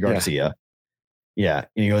to Garcia. Yeah.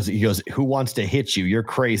 And he goes, who wants to hit you? You're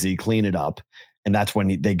crazy. Clean it up. And that's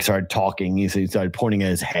when they started talking. He started pointing at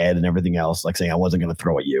his head and everything else, like saying, I wasn't going to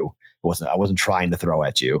throw at you. I wasn't trying to throw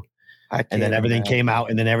at you. And then everything came out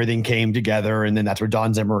and then everything came together. And then that's where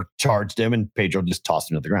Don Zimmer charged him and Pedro just tossed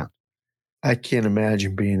him to the ground. I can't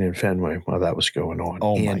imagine being in Fenway while that was going on.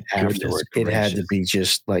 Oh, my goodness. It had to be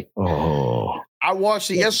just like, I watched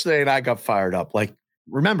it yesterday and I got fired up. Like,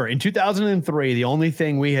 remember, in 2003, the only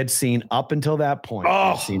thing we had seen up until that point, we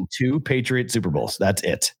had seen 2 Patriot Super Bowls. That's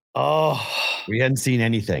it. We hadn't seen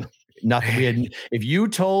anything. Nothing. We hadn't. If you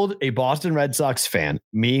told a Boston Red Sox fan,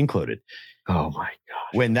 me included, oh my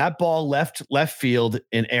God, when that ball left field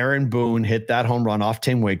and Aaron Boone hit that home run off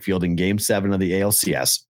Tim Wakefield in Game 7 of the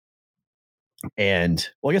ALCS, and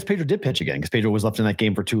I guess Pedro did pitch again because Pedro was left in that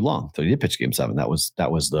game for too long, so he did pitch Game 7. That was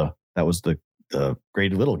the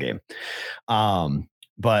Grady Little game,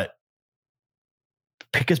 but.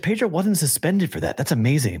 Because Pedro wasn't suspended for that. That's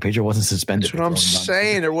amazing. Pedro wasn't suspended. That's what I'm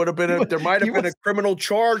saying. There might have been a criminal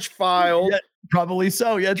charge filed. Probably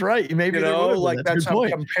so. Yeah, that's right. Maybe You know, like that's how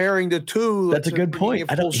comparing the two. That's a good point.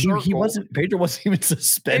 I don't. Pedro wasn't even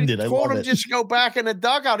suspended. I told him just go back in the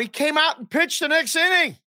dugout. He came out and pitched the next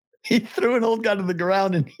inning. He threw an old guy to the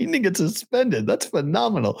ground and he didn't get suspended. That's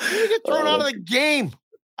phenomenal. He get thrown out of the game.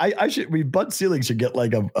 Bud Selig should get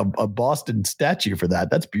like a Boston statue for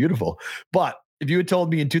that. That's beautiful. But if you had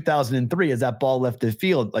told me in 2003, as that ball left the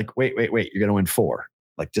field, like, wait, you're going to win 4.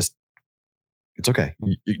 Like, just, it's okay.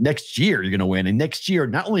 Next year, you're going to win. And next year,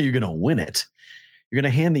 not only are you going to win it, you're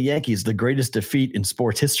going to hand the Yankees the greatest defeat in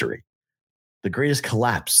sports history, the greatest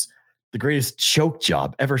collapse, the greatest choke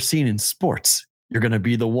job ever seen in sports. You're going to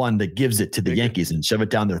be the one that gives it to the Yankees and shove it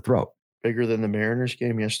down their throat. Bigger than the Mariners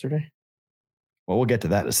game yesterday? Well, we'll get to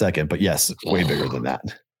that in a second, but yes, way bigger than that.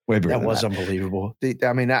 Way bigger. That was unbelievable.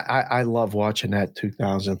 I mean, I love watching that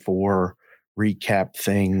 2004 recap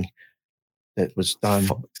thing that was done.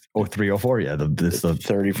 0304, yeah. The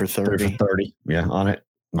 30 for 30. 30 for 30. Yeah, on it.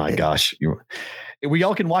 My gosh. We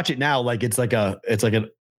all can watch it now like it's like an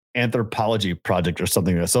anthropology project or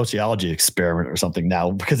something, a sociology experiment or something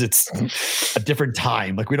now, because it's a different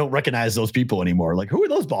time. Like, we don't recognize those people anymore. Like, who are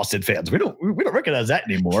those Boston fans? We don't recognize that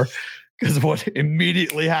anymore, because of what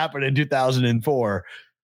immediately happened in 2004.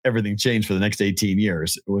 Everything changed for the next 18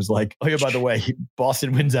 years. It was like, oh yeah, by the way,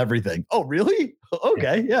 Boston wins everything. Oh, really?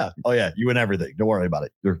 Okay, yeah. Oh yeah, you win everything. Don't worry about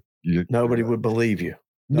it. Nobody would believe you.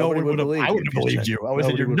 Nobody would believe you. I wouldn't have believed you. I would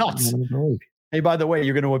say you're nuts. Hey, by the way,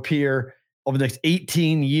 you're going to appear over the next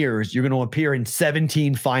 18 years. You're going to appear in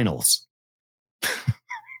 17 finals.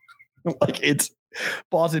 Like, it's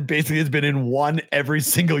Boston basically has been in one every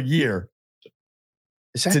single year.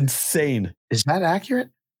 It's insane. Is that accurate?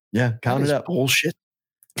 Yeah, count it up. Bullshit.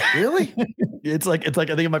 Really? It's like I think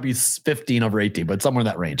it might be 15 over 18, but somewhere in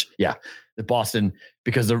that range. Yeah, the Boston,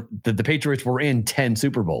 because the Patriots were in 10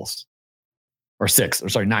 Super Bowls, or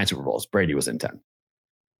 9 Super Bowls. Brady was in 10,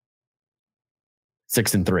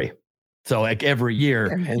 6 and 3. So like every year,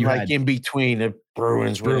 and like in between, the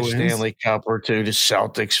Bruins win a Stanley Cup or 2, the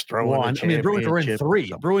Celtics throw one. I mean, the Bruins were in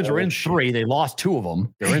 3. Bruins were in 3. They lost 2 of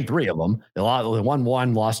them. They're in 3 of them. They won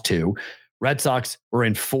 1, lost 2. Red Sox were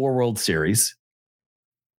in 4 World Series.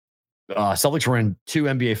 Celtics were in 2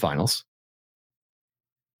 NBA Finals.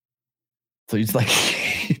 So it's like,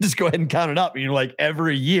 you just go ahead and count it up. And you're like,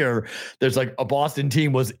 every year there's like a Boston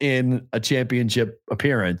team was in a championship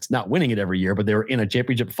appearance, not winning it every year, but they were in a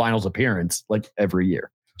championship finals appearance like every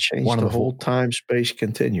year. Change the whole time space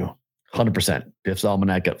continuum. 100%. Biff's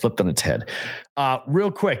almanac got flipped on its head.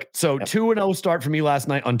 Real quick. So 2-0 start for me last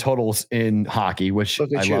night on totals in hockey, which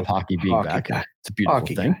I love hockey being back. Guy. It's a beautiful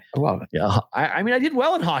thing. I love it. Yeah. I mean, I did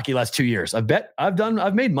well in hockey last 2 years.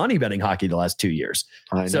 I've made money betting hockey the last 2 years.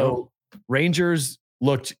 I know. So Rangers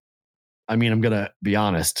looked, I mean, I'm going to be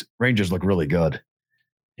honest. Rangers look really good.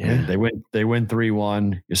 Yeah. And they win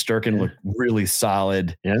 3-1. Shesterkin looked really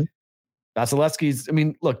solid. Yeah. Vasilevsky's, I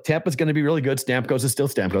mean, look, Tampa's going to be really good. Stamkos is still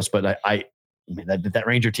Stamkos, but I mean, that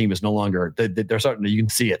Ranger team is no longer, they're starting to, you can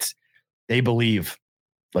see it. They believe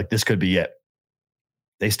like this could be it.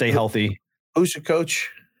 They stay healthy. Who's the coach?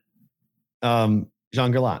 Jean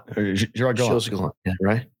Gallant. Gerard Gallant. Gallant. Yeah,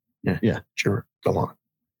 right? Yeah. Sure. Gallant.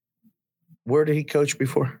 Where did he coach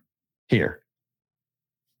before? Here.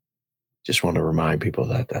 Just want to remind people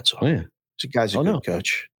that. That's all. Oh, yeah. This guy's a good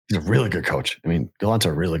coach. He's a really good coach. I mean, Gallant's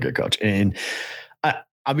a really good coach. And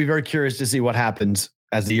I'll be very curious to see what happens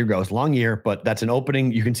as the year goes. Long year, but that's an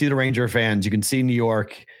opening. You can see the Ranger fans. You can see New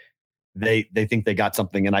York. They think they got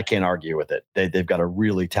something, and I can't argue with it. They've got a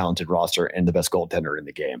really talented roster and the best goaltender in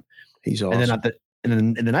the game. He's awesome. And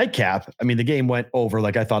then in the nightcap, I mean, the game went over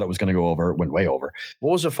like I thought it was going to go over. It went way over.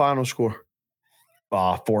 What was the final score?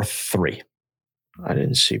 4-3. I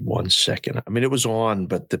didn't see 1 second. I mean, it was on,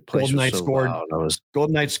 but the place Golden Knights was so scored. loud.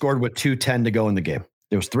 Golden Knights scored with 2:10 to go in the game.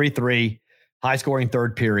 It was 3-3, high scoring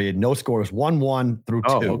third period. No scores, 1-1 through 2.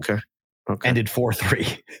 Oh, okay. Ended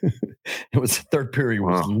 4-3. It was third period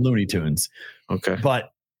was Looney Tunes. Okay.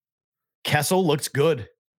 But Kessel looks good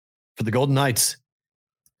for the Golden Knights.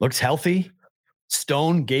 Looks healthy.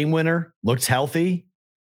 Stone, game winner, looks healthy.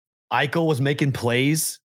 Eichel was making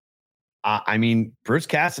plays. I mean, Bruce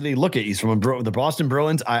Cassidy, he's from the Boston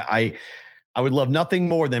Bruins. I would love nothing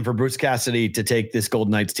more than for Bruce Cassidy to take this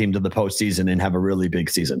Golden Knights team to the postseason and have a really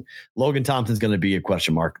big season. Logan Thompson's going to be a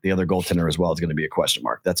question mark. The other goaltender as well is going to be a question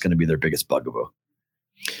mark. That's going to be their biggest bugaboo.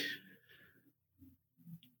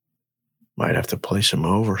 Might have to play some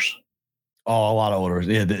overs. Oh, a lot of overs.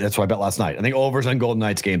 Yeah, that's what I bet last night. I think overs on Golden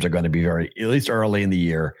Knights games are going to be at least early in the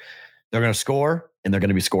year. They're going to score, and they're going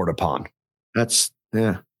to be scored upon.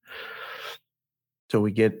 So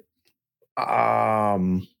we get, I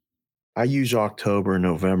use October and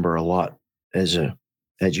November a lot as a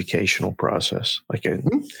educational process. Like,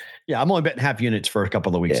 Yeah, I'm only betting half units for a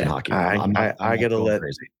couple of weeks in hockey. I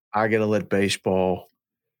gotta let baseball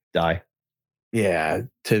die. Yeah,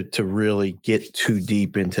 to really get too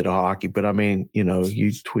deep into the hockey. But I mean, you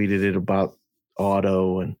tweeted it about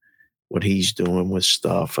Otto and what he's doing with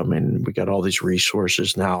stuff. I mean, we got all these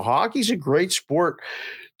resources now. Hockey's a great sport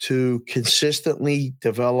to consistently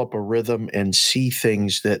develop a rhythm and see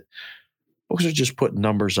things that folks are just putting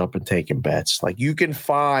numbers up and taking bets. Like, you can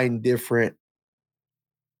find different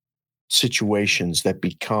situations that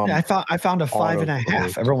become. Yeah, I found a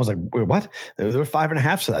 5.5. Everyone was like, wait, what? There were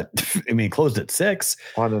 5.5. So that, I mean, it closed at 6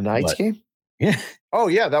 on the Knights game. Yeah. Oh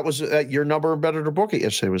yeah, that was your number better to book it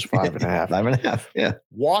yesterday was 5.5. 5.5. Yeah.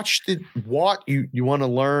 Watched it. What you want to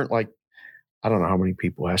learn? Like, I don't know how many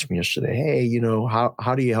people asked me yesterday, hey,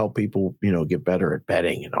 how do you help people, get better at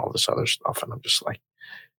betting and all this other stuff? And I'm just like,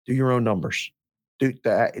 do your own numbers.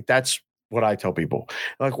 That's what I tell people.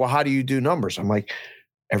 Like, well, how do you do numbers? I'm like,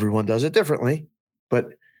 everyone does it differently.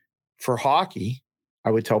 But for hockey,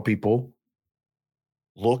 I would tell people,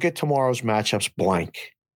 look at tomorrow's matchups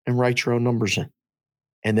blank and write your own numbers in.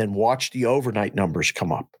 And then watch the overnight numbers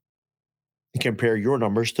come up and compare your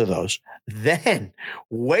numbers to those. Then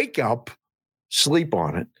wake up, sleep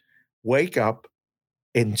on it, wake up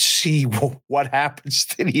and see what happens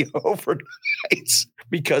to the overnights,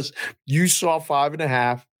 because you saw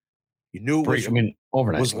 5.5. You knew it was,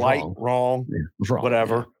 overnight was light, wrong,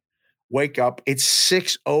 whatever. Yeah. Wake up. It's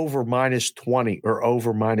 6 over -20 or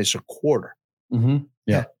over -25. Mm-hmm.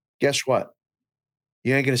 Yeah. Guess what?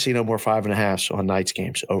 You ain't going to see no more 5.5s on Knights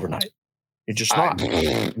games overnight. You're just not.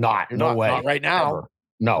 No way. Not right now. Ever.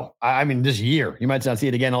 No. I mean, this year. You might not see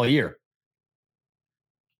it again all year.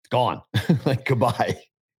 It's gone. Like, goodbye.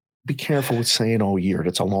 Be careful with saying all year.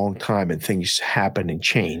 That's a long time, and things happen and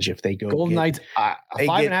change if they go. Golden Knights,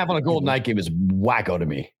 5.5 on a Golden Knight game is wacko to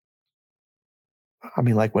me. I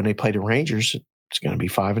mean, like when they play the Rangers, it's going to be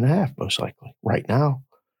 5.5 most likely right now.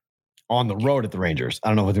 On the road at the Rangers. I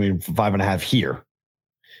don't know if it's going to be 5.5 here.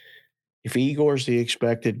 If Igor's the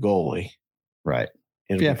expected goalie, right?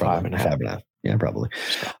 It'll be 5.5. Yeah, probably.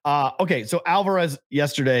 Okay, so Alvarez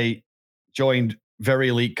yesterday joined very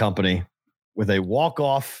elite company with a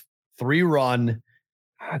walk-off 3-run,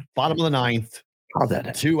 bottom of the 9th,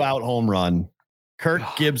 2-out home run. Kirk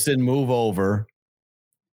Gibson move over.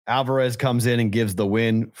 Alvarez comes in and gives the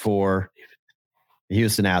win for the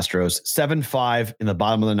Houston Astros. 7-5 in the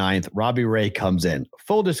bottom of the 9th. Robbie Ray comes in.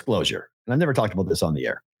 Full disclosure, and I've never talked about this on the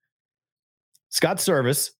air. Scott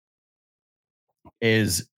Service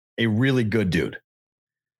is a really good dude.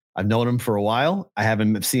 I've known him for a while. I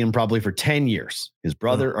haven't seen him probably for 10 years. His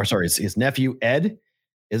brother, his nephew, Ed,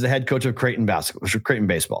 is the head coach of Creighton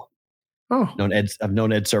baseball. I've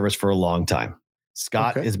known Ed Service for a long time.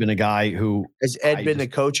 Scott has been a guy who... Has Ed been the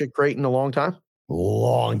coach at Creighton a long time?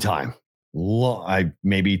 Long time.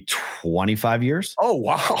 Maybe 25 years. Oh,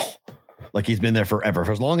 wow. Like, he's been there forever.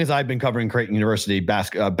 For as long as I've been covering Creighton University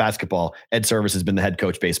basketball, Ed Service has been the head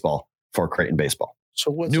coach baseball for Creighton baseball.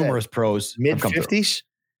 So what's numerous pros. Mid-50s?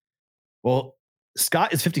 Well,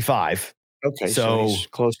 Scott is 55. Okay, so he's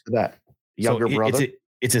close to that. Younger brother?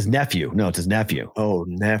 It's his nephew. No, it's his nephew. Oh,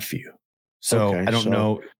 nephew. So I don't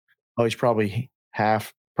know. Oh, he's probably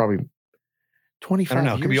probably 25. I don't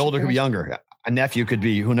know. Could be older, could be younger. A nephew could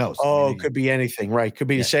be, who knows? Oh, could be anything, right? Could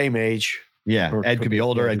be the same age. Yeah, Ed could be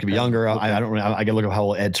older. Ed could be younger. Okay. I don't know. I can look up how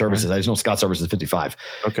old Ed Service is. I just know Scott Service is 55.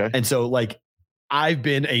 Okay. And so, like, I've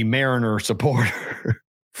been a Mariner supporter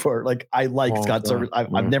for, like, I like Scott Service.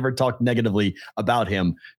 I've never talked negatively about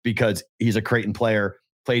him because he's a Creighton player,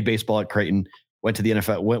 played baseball at Creighton, went to the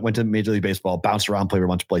NFL, went to Major League Baseball, bounced around, played a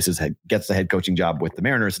bunch of places, gets the head coaching job with the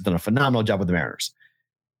Mariners, has done a phenomenal job with the Mariners.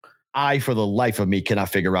 I, for the life of me, cannot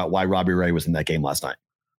figure out why Robbie Ray was in that game last night.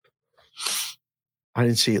 I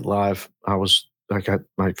didn't see it live.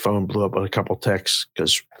 My phone blew up with a couple texts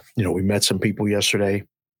because, we met some people yesterday.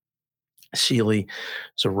 Sealy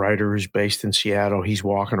is a writer who's based in Seattle. He's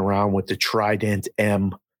walking around with the Trident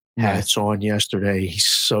M hats on yesterday. He's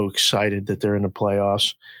so excited that they're in the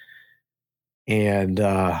playoffs. And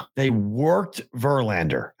they worked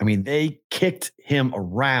Verlander. I mean, they kicked him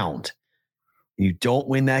around. You don't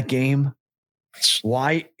win that game.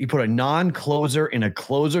 Why? You put a non-closer in a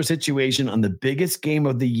closer situation on the biggest game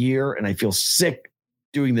of the year, and I feel sick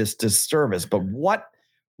doing this disservice. But what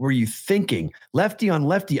were you thinking? Lefty on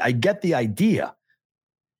lefty, I get the idea.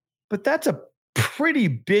 But that's a pretty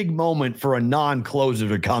big moment for a non-closer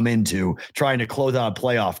to come into trying to close out a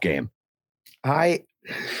playoff game. I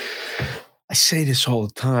say this all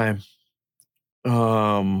the time.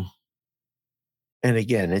 And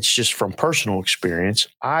again, it's just from personal experience.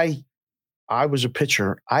 I I was a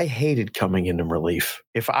pitcher, I hated coming in relief.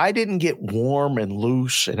 If I didn't get warm and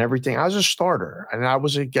loose and everything, I was a starter. And I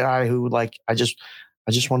was a guy who I just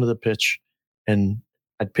wanted to pitch, and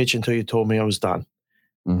I'd pitch until you told me I was done.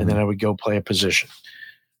 And then I would go play a position.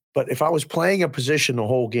 But if I was playing a position the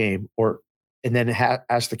whole game and then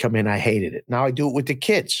asked to come in, I hated it. Now I do it with the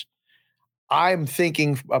kids. I'm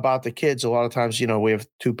thinking about the kids. A lot of times, we have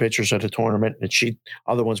 2 pitchers at a tournament and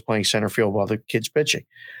other one's playing center field while the kid's pitching.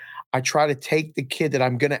 I try to take the kid that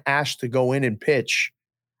I'm going to ask to go in and pitch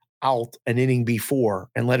out an inning before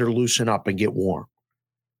and let her loosen up and get warm.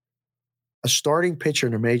 A starting pitcher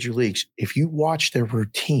in the major leagues, if you watch their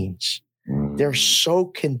routines, they're so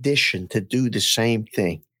conditioned to do the same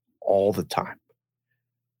thing all the time.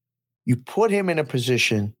 You put him in a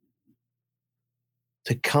position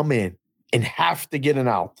to come in and have to get an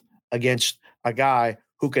out against a guy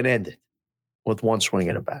who can end it with one swing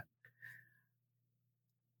and a bat.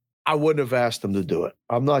 I wouldn't have asked him to do it.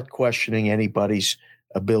 I'm not questioning anybody's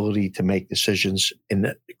ability to make decisions in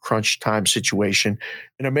the crunch time situation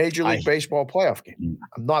in a Major League Baseball playoff game.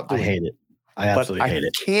 I'm not doing I hate it. I absolutely hate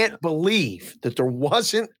it. I can't believe that there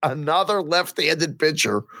wasn't another left-handed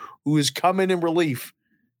pitcher who is coming in relief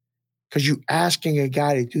because you're asking a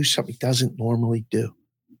guy to do something he doesn't normally do.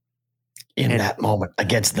 In that moment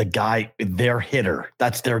against the guy, their hitter,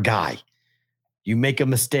 that's their guy. You make a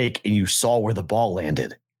mistake and you saw where the ball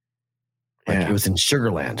landed. It was in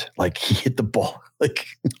Sugarland. Like he hit the ball.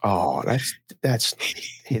 That's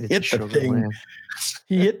he hit the thing.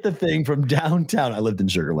 He hit the thing from downtown. I lived in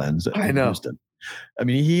Sugarland. I know. Houston. I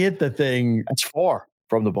mean, he hit the thing. That's far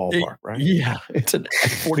from the ballpark, right? Yeah, it's a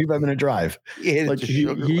 45-minute drive. He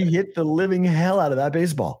hit the living hell out of that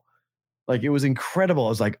baseball. Like it was incredible. I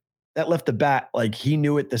was like, that left the bat. Like he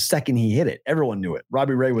knew it the second he hit it. Everyone knew it.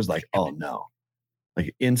 Robbie Ray was like, "Oh no."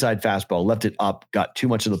 Like inside fastball, left it up, got too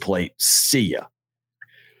much of the plate. See ya.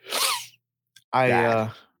 And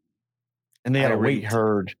they had wait.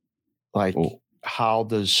 Heard how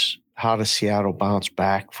does Seattle bounce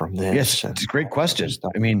back from this? Yes, it's a great question.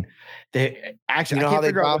 I mean, they actually, how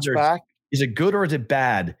they bounce back? Is it good or is it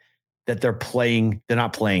bad that they're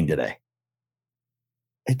not playing today?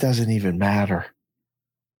 It doesn't even matter.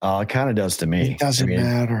 It kind of does to me. It doesn't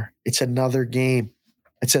matter. It's another game.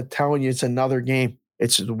 Telling you, it's another game.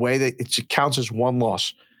 It's the way that it counts as one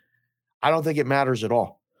loss. I don't think it matters at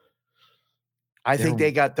all. I think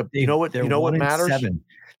they got the. You know what matters? 7.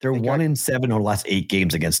 They're 1-7 over the last 8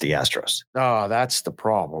 games against the Astros. Oh, that's the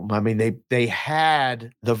problem. I mean, they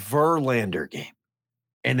had the Verlander game,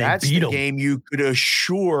 and that's beat the them. game you could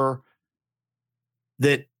assure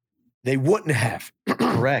that they wouldn't have.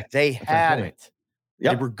 Correct. They had it.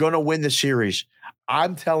 Yep. They were going to win the series.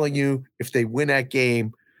 I'm telling you, if they win that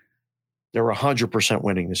game, they're 100%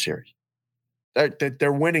 winning the series.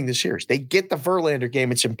 They're winning the series. They get the Verlander game.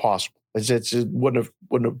 It's impossible. It wouldn't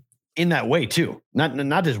have in that way too. Not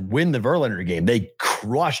just win the Verlander game. They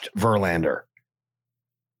crushed Verlander.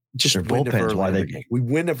 Just win the Verlander game. We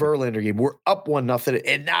win the Verlander game. We're up 1-0,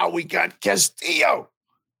 and now we got Castillo.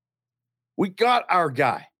 We got our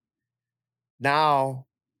guy. Now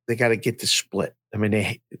they got to get the split. I mean,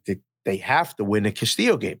 they have to win the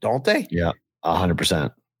Castillo game, don't they? Yeah,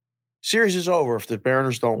 100%. Series is over if the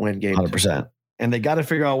Mariners don't win game 100%. And they got to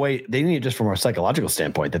figure out a way. They need it just from a psychological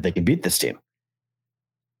standpoint that they can beat this team.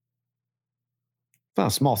 It's not a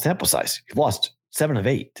small sample size. You've lost 7 of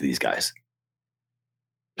 8 to these guys.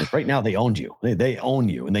 Like right now, they owned you. They own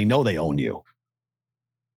you, and they know they own you.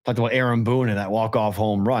 Talked about Aaron Boone and that walk-off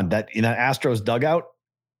home run. That in that Astros dugout,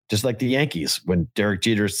 just like the Yankees, when Derek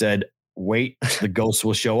Jeter said, "Wait, the ghosts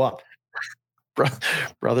will show up."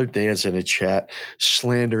 Brother Dan's in a chat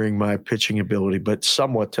slandering my pitching ability, but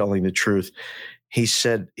somewhat telling the truth. He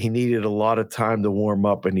said he needed a lot of time to warm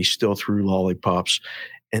up, and he still threw lollipops.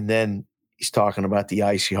 And then he's talking about the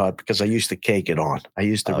icy hot because I used to cake it on. I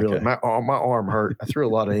used to really my arm hurt. I threw a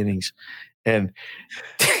lot of innings, and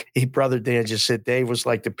Brother Dan just said Dave was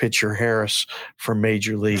like the pitcher Harris from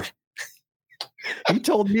Major League. He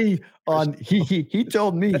told me he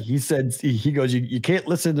told me, he said, he goes, you can't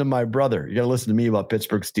listen to my brother. You got to listen to me about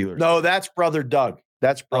Pittsburgh Steelers. No, that's Brother Doug.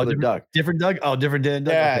 That's Brother Doug. Different Doug? Oh, different Dan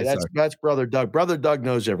Doug? Yeah, okay, that's Brother Doug. Brother Doug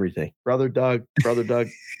knows everything. Brother Doug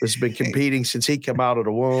has been competing since he came out of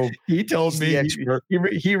the womb. He told me,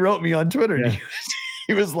 he wrote me on Twitter. Yeah.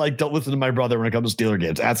 He was like, don't listen to my brother when it comes to Steeler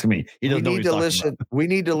games. Ask me. He doesn't know what he's talking about. We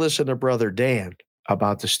need to listen to Brother Dan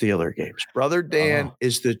about the Steeler games. Brother Dan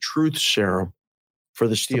is the truth serum for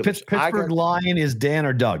the Steelers. So Pittsburgh Lion is Dan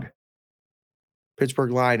or Doug?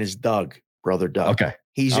 Pittsburgh Lion is Doug, Brother Doug. Okay.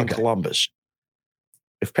 He's in Columbus.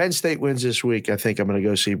 If Penn State wins this week, I think I'm going to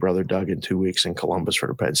go see Brother Doug in 2 weeks in Columbus for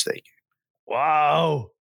the Penn State game. Wow.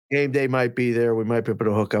 Game day might be there. We might be able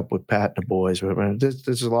to hook up with Pat and the boys. But man,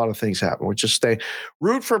 there's a lot of things happening. We're just staying.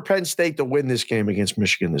 Root for Penn State to win this game against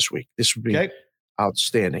Michigan this week. This would be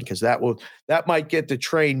outstanding because that might get the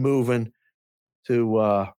train moving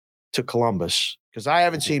to Columbus. Because I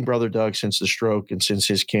haven't seen Brother Doug since the stroke and since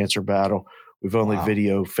his cancer battle. We've only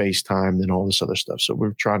video FaceTimed and all this other stuff. So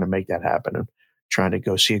we're trying to make that happen and trying to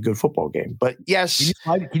go see a good football game. But yes.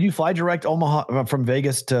 Can you fly direct Omaha from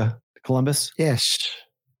Vegas to Columbus? Yes.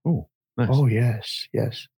 Oh, nice. Oh, yes.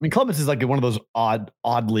 Yes. I mean, Columbus is like one of those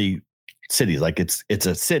oddly cities. Like it's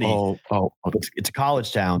a city. It's a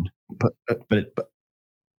college town. But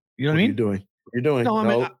you know what I mean? You're doing. No, I'm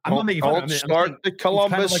not making fun. Start the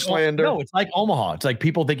Columbus slander. No, it's like Omaha. It's like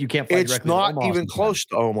people think you can't fly directly to Omaha. It's not even close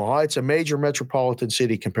to Omaha. It's a major metropolitan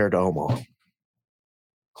city compared to Omaha.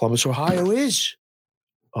 Columbus, Ohio is.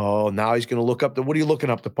 Oh, now he's going to look up what are you looking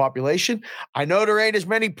up? The population? I know there ain't as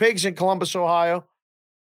many pigs in Columbus, Ohio.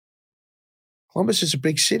 Columbus is a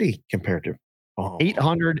big city compared to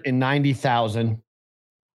 890,000.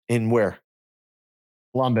 In where?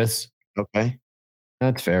 Columbus. Okay.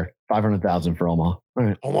 That's fair. 500,000 for Omaha. All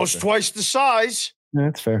right. Almost twice the size. Yeah,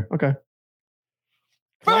 that's fair. Okay.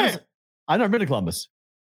 Columbus, I've never been to Columbus.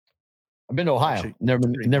 I've been to Ohio. Actually, never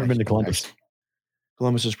been to Columbus. Nice.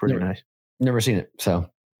 Columbus is pretty nice. Never seen it. So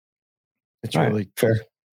it's really fair.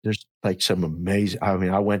 There's like some amazing. I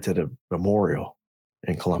mean, I went to the memorial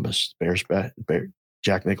in Columbus,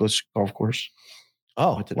 Jack Nicklaus golf course.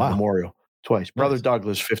 Oh, went to the memorial twice. Nice. Brother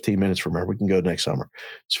Douglas, 15 minutes from here. We can go next summer.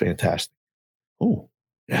 It's fantastic. Oh,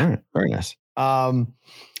 yeah, right. Very nice.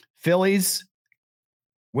 Phillies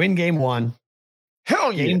win game 1.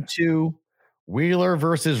 Hell yeah. Game 2, Wheeler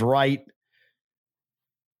versus Wright.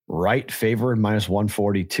 Wright favored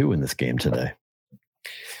 -142 in this game today.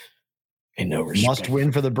 In no respect. Must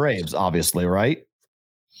win for the Braves, obviously, right?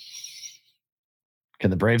 Can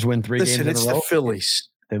the Braves win 3 games in a row? It's the Phillies.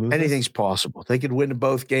 Anything's possible. They could win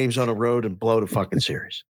both games on a road and blow the fucking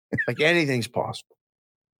series. Like anything's possible.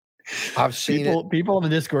 I've seen people on the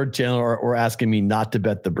Discord channel are asking me not to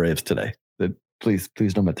bet the Braves today. Please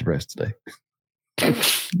don't bet the Braves today.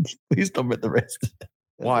 Please don't bet the Braves today.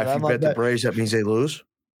 Why? If you bet the Braves, that means they lose?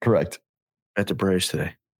 Correct. Bet the Braves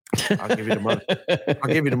today. I'll give you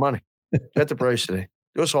the money. Bet the Braves today.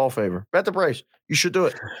 Do us all a favor. Bet the Braves. You should do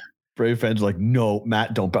it. Brave fans are like, no,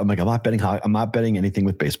 Matt, don't bet. I'm like, I'm not betting anything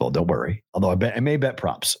with baseball. Don't worry. Although I may bet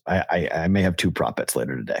props. I may have 2 prop bets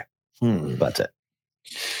later today. That's it.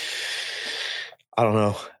 I don't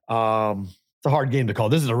know. It's a hard game to call.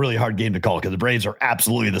 This is a really hard game to call because the Braves are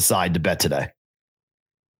absolutely the side to bet today.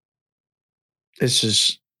 This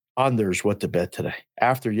is unders what to bet today.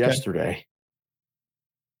 After yesterday,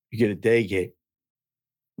 you get a day game.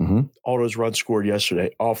 Mm-hmm. All those runs scored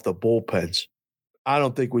yesterday off the bullpens. I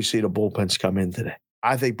don't think we see the bullpens come in today.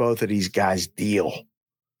 I think both of these guys deal.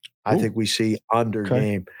 I think we see under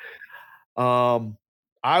game.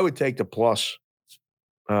 I would take the plus.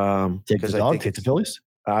 Take the dog, take the Phillies?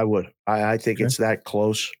 I would. I think it's that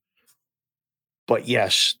close. But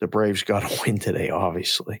yes, the Braves got to win today,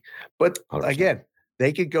 obviously. But 100%. Again,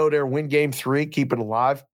 they could go there, win game 3, keep it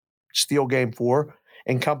alive, steal game 4,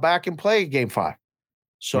 and come back and play game 5.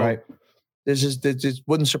 So this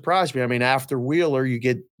wouldn't surprise me. I mean, after Wheeler, you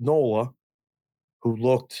get Nola, who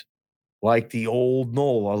looked like the old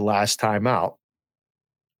Nola last time out.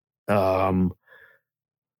 Then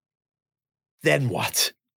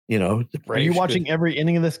what? You know, the Braves. Are you watching every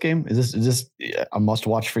inning of this game? Is this a must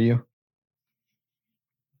watch for you?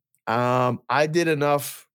 I did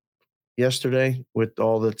enough yesterday with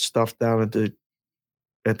all that stuff down at the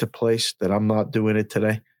place that I'm not doing it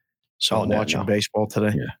today. So I'm watching baseball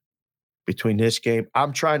today. Yeah. Between this game,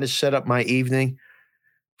 I'm trying to set up my evening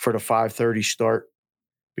for the 5:30 start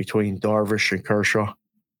between Darvish and Kershaw,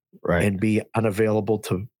 and be unavailable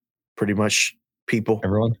to pretty much people.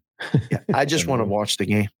 Everyone. Yeah, I just want to watch the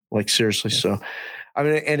game. Like seriously. Yeah. So, I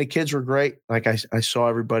mean, and the kids were great. Like I saw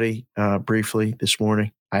everybody briefly this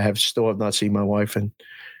morning. I still have not seen my wife in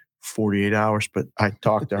 48 hours, but I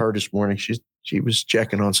talked to her this morning. She was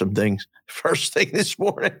checking on some things first thing this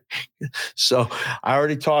morning. So I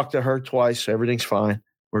already talked to her twice. Everything's fine.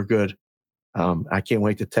 We're good. I can't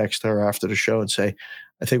wait to text her after the show and say,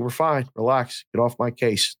 I think we're fine. Relax. Get off my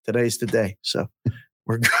case. Today's the day. So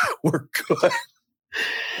we're good. We're good.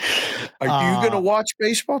 Are you going to watch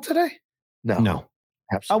baseball today? No.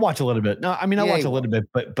 Absolutely. I watch a little bit. No, I mean, I watch a little bit,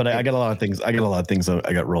 but I got a lot of things. I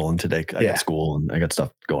got rolling today. I got school and I got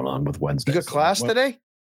stuff going on with Wednesday. You got class today?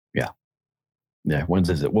 Yeah. Yeah.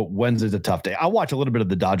 Wednesday's a tough day. I watch a little bit of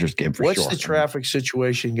the Dodgers game for sure. What's the traffic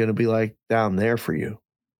situation going to be like down there for you?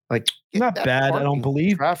 Like not bad, I don't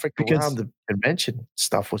believe. Traffic because around the convention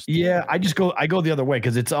stuff was. Yeah, I go the other way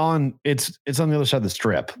because it's on the other side of the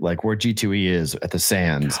strip, like where G2E is at the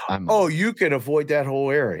Sands. You can avoid that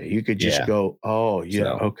whole area. You could just go. Oh, yeah. So,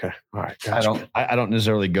 okay. All right. Gotcha. I don't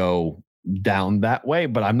necessarily go down that way,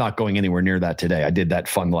 but I'm not going anywhere near that today. I did that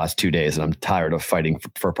fun the last 2 days, and I'm tired of fighting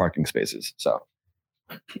for parking spaces. So.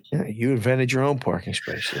 Yeah, you invented your own parking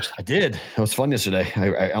space. Yesterday. I did. It was fun yesterday.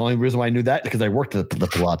 I only reason why I knew that because I worked at the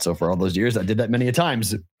Palazzo for all those years. I did that many a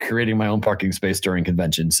times, creating my own parking space during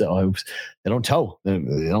conventions. So they don't tow. They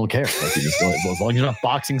don't care. Like you just go, as long as you're not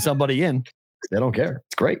boxing somebody in, they don't care.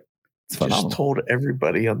 It's great. It's phenomenal. Just told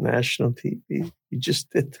everybody on national TV. You just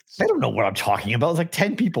did. They don't know what I'm talking about. It's like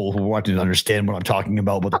 10 people who want to understand what I'm talking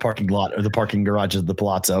about the parking lot or the parking garages of the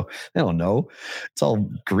Palazzo. They don't know. It's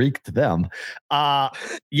all Greek to them.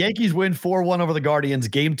 Yankees win 4-1 over the Guardians.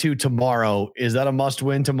 Game 2 tomorrow. Is that a must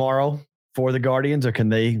win tomorrow for the Guardians, or can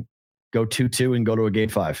they go 2-2 and go to a Game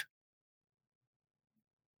 5?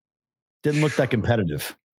 Didn't look that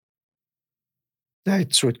competitive.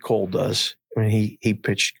 That's what Cole does. I mean, he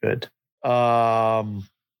pitched good. I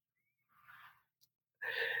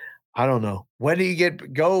don't know. When do you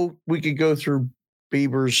we could go through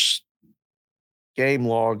Bieber's game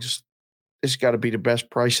logs. It's got to be the best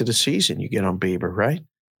price of the season you get on Bieber, right?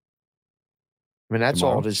 I mean, that's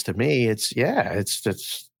all it is to me. It's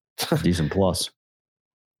decent plus.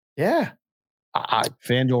 Yeah.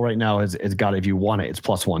 FanDuel right now has got, if you want it, it's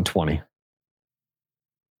plus 120.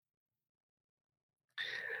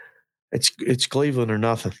 It's Cleveland or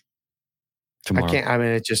nothing. Tomorrow. I can't. I mean,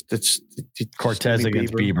 it's Cortez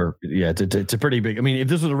against Bieber. Yeah, it's a pretty big. I mean, if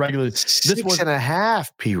this was a regular, this was 6.5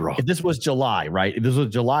 P-roll. If this was July, right? If this was a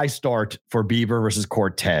July start for Bieber versus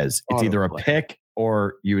Cortez, it's either a pick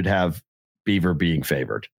or you would have Bieber being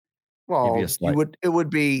favored. Well, it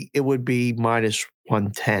would be minus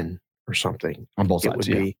 110 or something on both sides.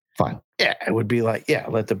 It would be fine. Yeah, it would be like,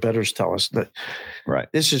 let the bettors tell us that. Right.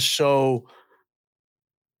 This is so.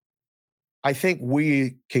 I think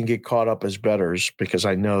we can get caught up as bettors because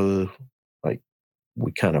I know, like,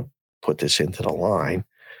 we kind of put this into the line. It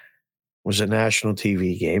was a national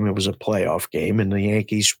TV game. It was a playoff game, and the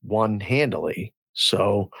Yankees won handily.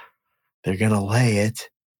 So they're going to lay it.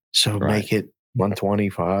 So make it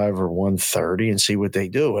 125 or 130 and see what they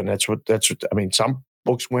do. And that's what I mean. Some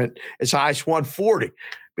books went as high as 140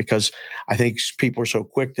 because I think people are so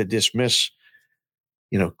quick to dismiss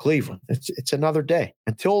Cleveland. It's another day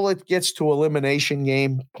until it gets to elimination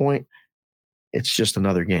game point. It's just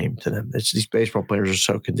another game to them. These baseball players are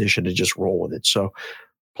so conditioned to just roll with it. So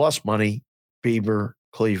plus money, Bieber,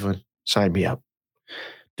 Cleveland, sign me up.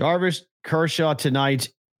 Darvish, Kershaw tonight,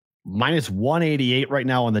 minus 188 right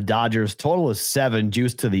now on the Dodgers. Total is 7,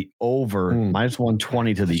 juice to the over, minus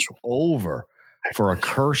 120 to the over for a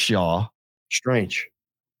Kershaw. Strange.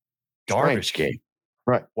 Darvish game.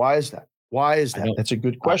 Right. Why is that? That's a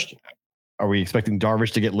good question. Are we expecting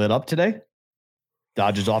Darvish to get lit up today?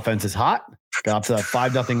 Dodgers offense is hot. Got up to that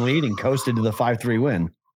 5-0 lead and coasted to the 5-3 win.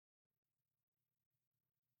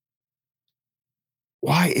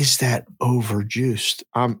 Why is that overjuiced?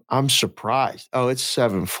 I'm surprised. Oh, it's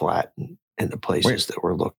 7 flat in the places that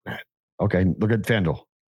we're looking at. Okay, look at FanDuel.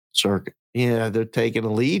 Circuit. Yeah, they're taking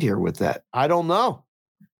a lead here with that. I don't know.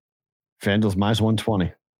 FanDuel's minus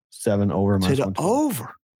 120. 7 over minus 120.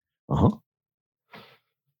 Over. Uh-huh.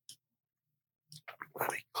 Let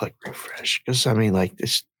me click refresh. Because, I mean, like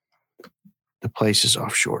this, the places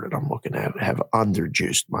offshore that I'm looking at have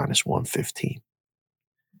underjuiced minus 115.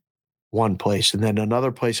 One place. And then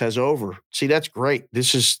another place has over. See, that's great. The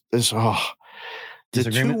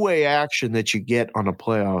two-way action that you get on the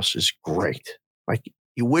playoffs is great. Like,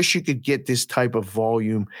 you wish you could get this type of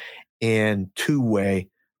volume and two-way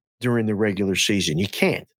during the regular season. You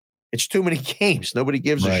can't. It's too many games. Nobody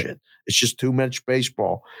gives a shit. It's just too much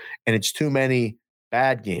baseball, and it's too many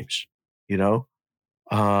bad games.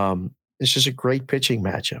 This is a great pitching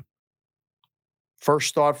matchup.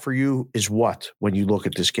 First thought for you is what when you look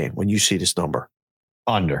at this game, when you see this number?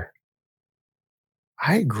 Under.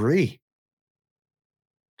 I agree.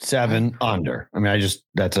 7 under. I mean, it's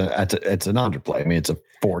an underplay. I mean, it's a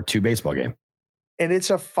 4-2 baseball game. And it's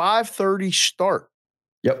a 5:30 start.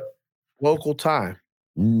 Yep. Local time.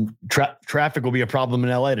 Traffic will be a problem in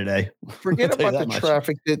LA today. Forget about the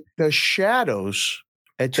traffic. The shadows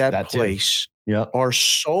at that place are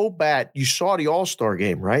so bad. You saw the All-Star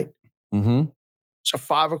game, right? Mm-hmm. It's a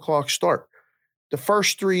 5:00 start. The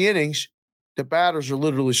first 3 innings, the batters are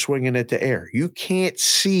literally swinging at the air. You can't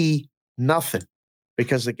see nothing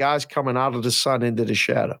because the guy's coming out of the sun into the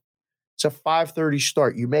shadow. It's a 5:30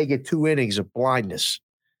 start. You may get 2 innings of blindness.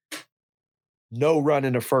 No run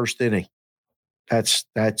in the first inning. That's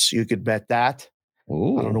you could bet that.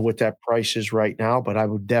 Ooh. I don't know what that price is right now, but I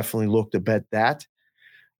would definitely look to bet that.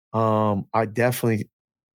 I definitely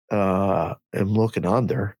am looking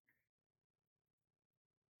under.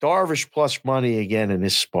 Darvish plus money again in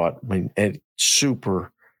this spot. I mean, at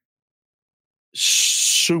super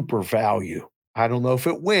value. I don't know if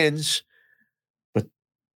it wins, but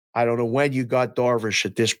I don't know when you got Darvish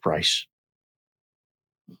at this price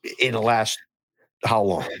in the last how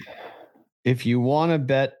long? If you want to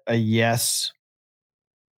bet a yes,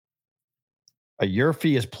 a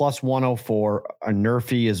Yurfee is plus 104, a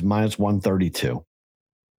Nerfie is minus 132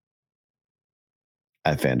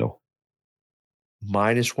 at FanDuel.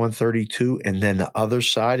 Minus 132, and then the other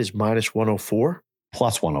side is minus 104?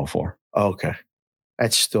 Plus 104. Okay.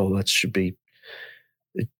 That should be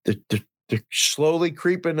they're slowly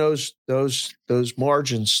creeping those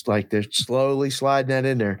margins, like they're slowly sliding that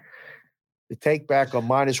in there. The take back on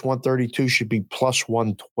minus 132 should be plus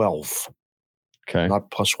 112. Okay.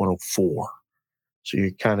 Not plus 104. So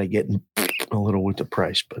you're kind of getting a little with the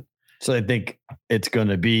price, but so I think it's going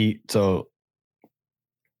to be so.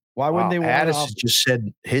 Why wouldn't they want Addison just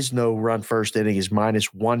said his no run first inning is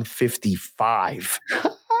minus 155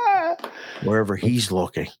 wherever he's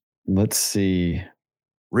looking. Let's see.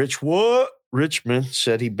 Richmond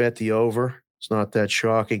said he bet the over. It's not that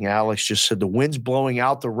shocking. Alex just said the wind's blowing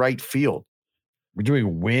out the right field. We're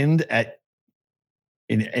doing wind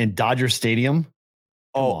in Dodger Stadium.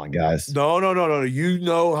 Come on, guys. No. You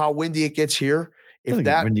know how windy it gets here. If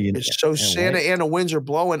that is so Santa Ana winds are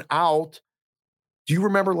blowing out. Do you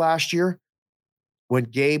remember last year when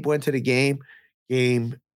Gabe went to the game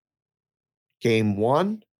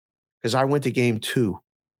one? Because I went to game 2.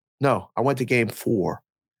 No, I went to game 4.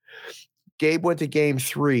 Gabe went to game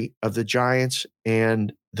 3 of the Giants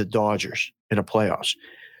and the Dodgers in the playoffs.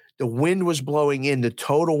 The wind was blowing in. The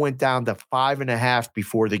total went down to 5.5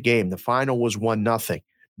 before the game. The final was 1-0.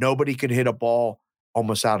 Nobody could hit a ball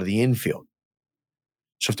almost out of the infield.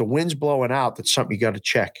 So if the wind's blowing out, that's something you got to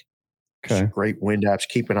check. Okay. Great wind apps.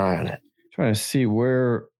 Keep an eye on it. Trying to see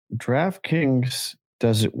where DraftKings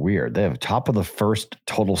does it weird. They have top of the first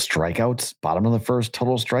total strikeouts, bottom of the first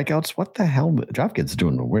total strikeouts. What the hell? DraftKings is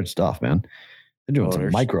doing weird stuff, man. They're doing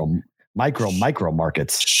some micro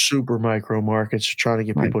markets. Super micro markets. Trying to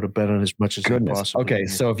get people to bet on as much as they possibly can. Okay,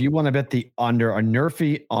 so if you want to bet the under, a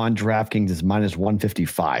Nerfie on DraftKings is minus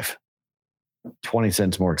 155. 20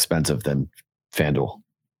 cents more expensive than FanDuel.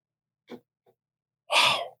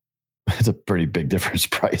 Wow. It's a pretty big difference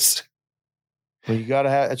price. Well,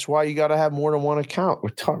 that's why you gotta have more than one account.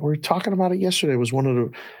 We were talking about it yesterday. It was one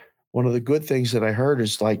of the good things that I heard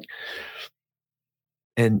is like,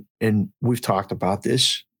 and we've talked about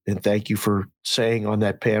this, and thank you for saying on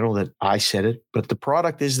that panel that I said it, but the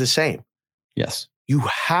product is the same. Yes. You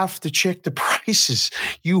have to check the prices.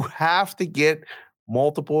 You have to get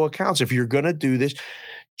multiple accounts if you're gonna do this,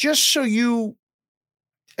 just so you.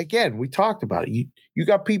 Again, we talked about it. You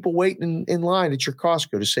got people waiting in line at your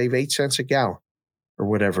Costco to save 8 cents a gallon or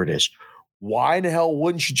whatever it is. Why in the hell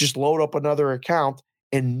wouldn't you just load up another account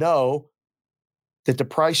and know that the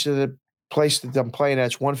price of the place that I'm playing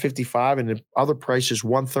at is $155 and the other price is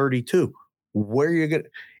 $132? Where are you going to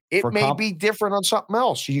 – it may be different on something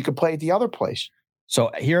else, so you can play at the other place. So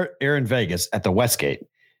here in Vegas at the Westgate,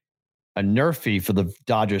 a Nerfie for the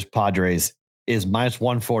Dodgers Padres is minus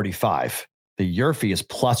 145. The Yurfee is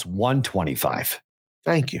plus 125.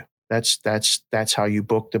 Thank you. That's how you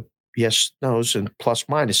book the yes, no's, and plus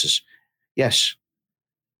minuses. Yes.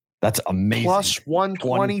 That's amazing. Plus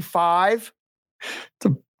 125. It's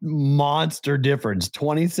a monster difference.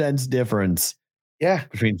 20 cents difference. Yeah.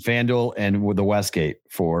 Between FanDuel and with the Westgate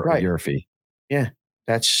for a Yurfee. Yeah.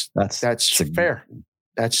 That's fair.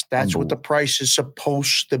 That's what the price is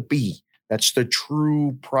supposed to be. That's the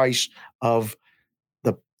true price of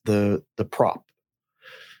the prop.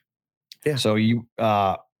 Yeah. So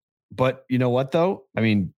but you know what though? I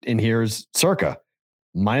mean, and here's Circa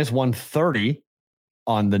minus 130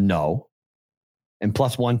 on the no and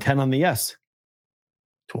plus 110 on the yes.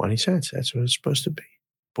 20 cents. That's what it's supposed to be.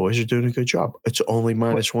 Boys are doing a good job. It's only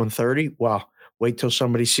minus 130. Wow. Wait till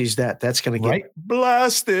somebody sees that. That's going to get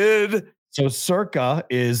blasted. So Circa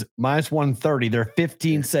is minus 130. They're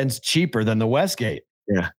 15 cents cheaper than the Westgate.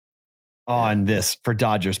 Yeah. On this for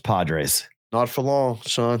Dodgers Padres. Not for long,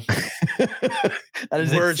 son.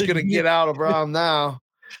 Word's going to get out of Brown now.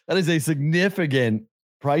 That is a significant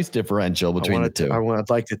price differential between the two. I'd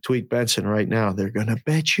like to tweet Benson right now. They're going to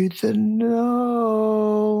bet you the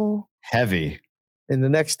no. Heavy. In the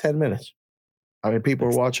next 10 minutes. I mean, people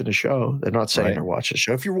are watching the show. They're not saying they're watching the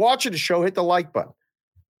show. If you're watching the show, hit the like button.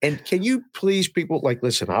 And can you please, people, like,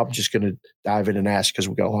 listen, I'm just going to dive in and ask because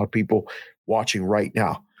we got a lot of people watching right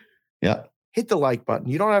now. Yeah. Hit the like button.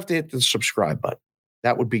 You don't have to hit the subscribe button.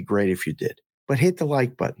 That would be great if you did. But hit the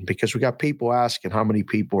like button because we got people asking how many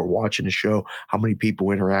people are watching the show, how many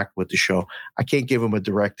people interact with the show. I can't give them a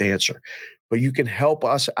direct answer. But you can help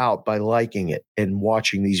us out by liking it and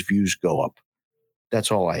watching these views go up.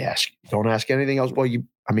 That's all I ask. Don't ask anything else. Well,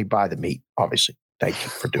 buy the meat, obviously. Thank you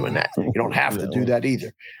for doing that. You don't have to do that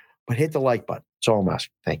either. But hit the like button. That's all I'm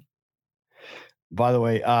asking. Thank you. By the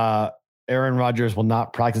way, Aaron Rodgers will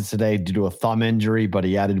not practice today due to a thumb injury, but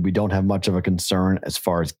he added, we don't have much of a concern as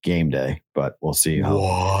far as game day, but we'll see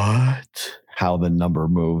how the number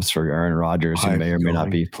moves for Aaron Rodgers, who may or may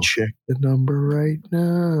not be. Check the number right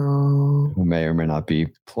now. Who may or may not be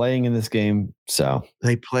playing in this game. So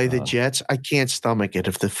they play the Jets. I can't stomach it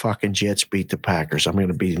if the fucking Jets beat the Packers. I'm going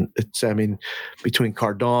to be, between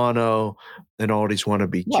Cardano and all these want to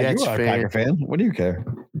be Jets fans. Packer fan. What do you care?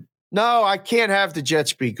 No, I can't have the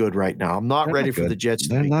Jets be good right now. I'm not ready for the Jets to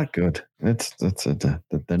be. They're not good. They're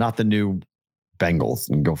not the new Bengals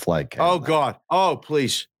and go flag. Oh, God. Oh,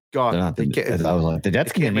 please. God. They're not the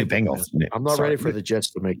Jets can't be Bengals. I'm not ready for the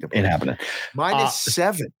Jets to make the play. Ain't happening. Minus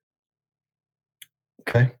 7.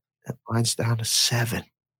 Okay. That line's down to 7.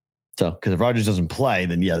 So, because if Rodgers doesn't play,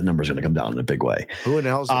 then the number's going to come down in a big way. Who in the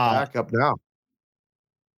hell's the backup now?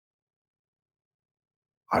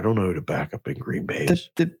 I don't know who the backup in Green Bay is.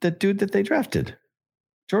 The dude that they drafted,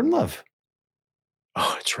 Jordan Love.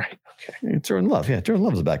 Oh, that's right. Okay. It's Jordan Love. Yeah, Jordan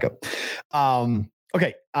Love's a backup.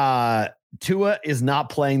 Okay. Tua is not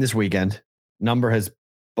playing this weekend. Number has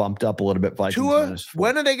bumped up a little bit. Tua,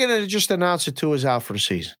 when are they going to just announce that Tua's out for the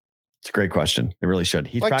season? It's a great question. They really should.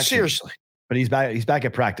 He's practicing, seriously. But he's back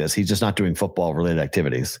at practice. He's just not doing football-related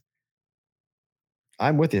activities.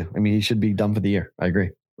 I'm with you. I mean, he should be done for the year. I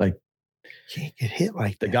agree. Can't get hit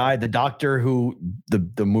like the guy, the doctor who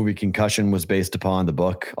the movie Concussion was based upon, the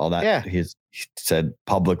book, all that. Yeah. He said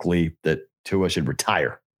publicly that Tua should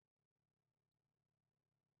retire.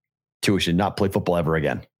 Tua should not play football ever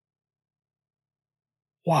again.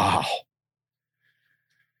 Wow.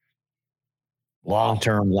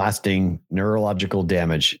 Long-term, lasting neurological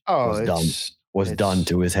damage was done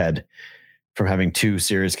to his head from having 2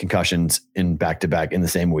 serious concussions in back-to-back in the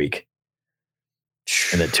same week.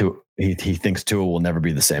 And that he thinks Tua will never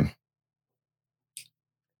be the same.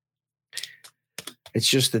 It's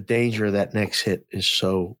just the danger of that next hit is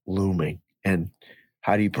so looming. And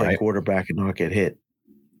how do you play quarterback and not get hit?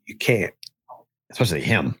 You can't. Especially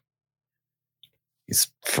him. He's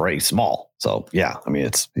very small. So, yeah, I mean,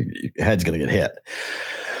 your head's going to get hit.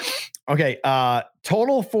 Okay,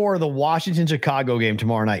 total for the Washington-Chicago game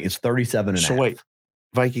tomorrow night is 37.5. So, wait.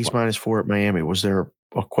 Vikings -4 at Miami. Was there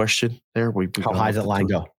a question there? How high does that line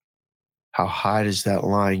go? How high does that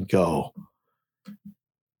line go?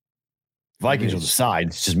 Vikings on the side.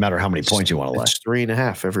 It's just a matter of how many points you want to lay. It's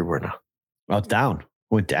 3.5 everywhere now. Well, it's down.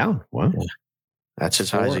 Went down. Wow. Yeah. That's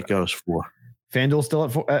as high as it goes. 4. FanDuel's still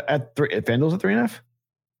at 4 at 3. FanDuel's at 3.5.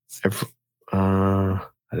 I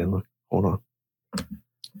didn't look. Hold on.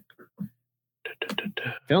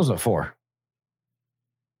 FanDuel's at 4.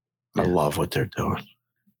 I love what they're doing.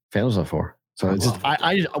 FanDuel's at 4. So it's just,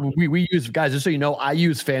 we use, guys, just so you know, I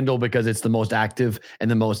use FanDuel because it's the most active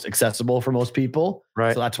and the most accessible for most people.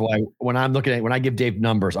 Right. So that's why when I give Dave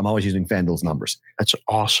numbers, I'm always using FanDuel's numbers. That's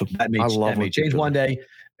awesome. I love it. Change one day,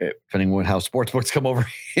 depending on how sportsbooks come over.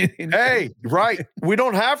 Hey, right. We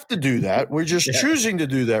don't have to do that. We're just choosing to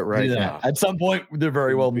do that now. At some point, there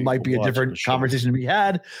very well might be a different conversation to be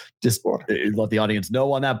had. Just let the audience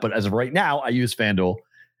know on that. But as of right now, I use FanDuel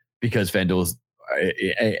because FanDuel is,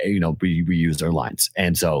 we use their lines.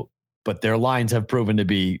 And so, but their lines have proven to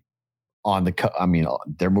be on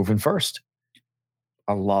they're moving first.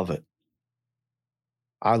 I love it.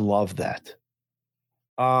 I love that.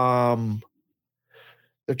 They're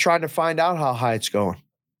trying to find out how high it's going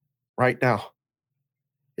right now.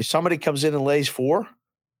 If somebody comes in and lays 4,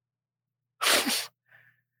 this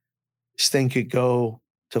thing could go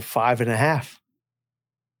to 5.5.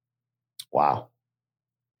 Wow.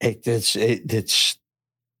 I think it's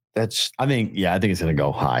going to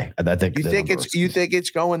go high. I think you think it's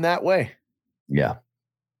going that way. Yeah.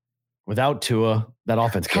 Without Tua, that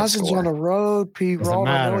offense can't Cousins score. On the road, Pete.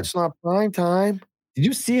 I know it's not prime time. Did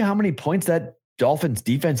you see how many points that Dolphins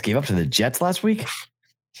defense gave up to the Jets last week?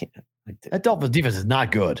 That Dolphins defense is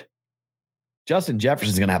not good. Justin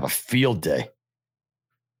Jefferson's going to have a field day.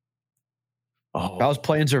 Oh, if I was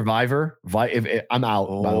playing Survivor, I'm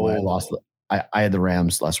out. By the way, I lost. I had the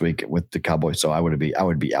Rams last week with the Cowboys, so I would be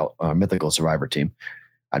out. Mythical Survivor team,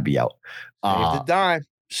 I'd be out.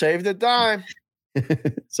 Save the dime.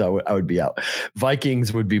 So I would be out.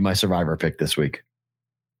 Vikings would be my survivor pick this week.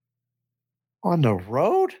 On the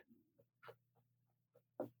road?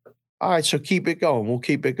 All right, so keep it going. We'll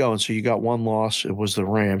keep it going. So you got one loss. It was the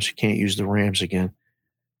Rams. You can't use the Rams again.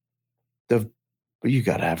 But you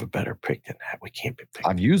got to have a better pick than that. We can't be picking.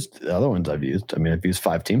 I've used the other ones I've used. I mean, I've used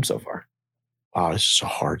 5 teams so far. Wow, this is a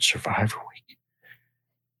hard survivor week.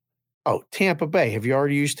 Oh, Tampa Bay. Have you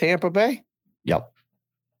already used Tampa Bay? Yep.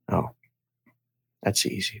 Oh, that's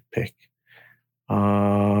an easy pick.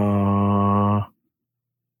 Damn,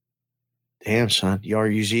 son. You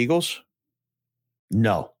already use Eagles?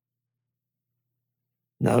 No.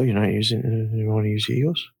 No, you're not using. You want to use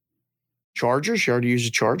Eagles? Chargers? You already used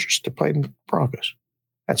the Chargers to play the Broncos.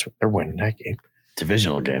 That's what they're winning that game.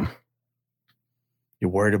 Divisional game.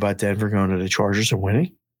 You're worried about Denver going to the Chargers and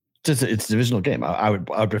winning? It's a divisional game. I would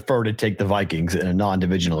prefer to take the Vikings in a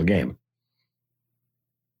non-divisional game.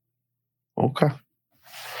 Okay.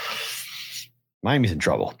 Miami's in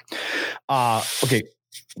trouble. Okay.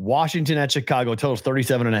 Washington at Chicago totals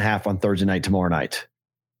 37.5 on Thursday night, tomorrow night.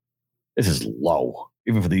 This is low.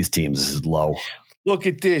 Even for these teams, this is low. Look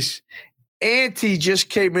at this. Auntie just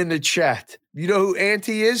came in the chat. You know who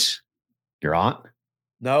Auntie is? Your aunt?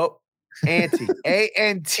 No. Auntie.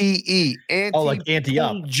 A-N-T-E. Auntie. Oh, like Ante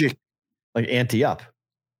Up. Like Ante Up.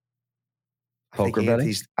 Poker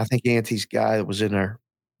betting? I think Auntie's guy that was in there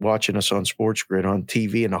watching us on Sports Grid on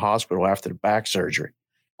TV in the hospital after the back surgery.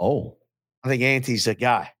 Oh. I think Auntie's the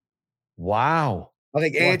guy. Wow. I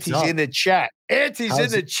think Auntie's in the chat. Auntie's in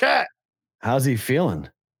the chat. How's he feeling?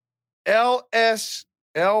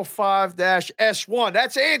 LSL5-S1.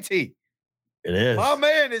 That's Auntie. It is. My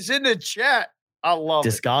man is in the chat. I love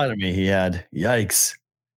Discotomy he had. Yikes.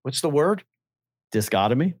 What's the word?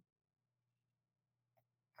 Discotomy.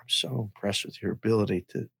 I'm so impressed with your ability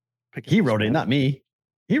to pick. He wrote it, not me.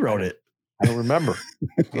 He wrote it. I don't remember.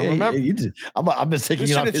 I don't remember. I'm just taking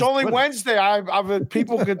it off. It's only Wednesday. I've had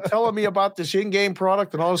people telling me about this in-game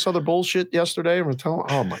product and all this other bullshit yesterday. And we're telling,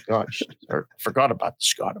 oh my gosh, I forgot about the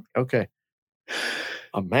Scott. Okay.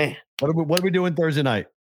 Oh man. What are we doing Thursday night?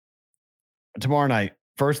 Tomorrow night.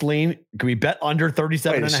 First lean. Can we bet under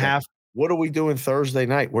 37.5? What are we doing Thursday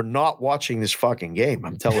night? We're not watching this fucking game.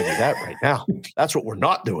 I'm telling you that right now. That's what we're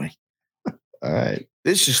not doing. All right.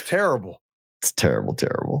 This is terrible. It's terrible,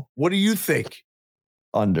 terrible. What do you think?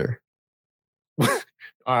 Under. All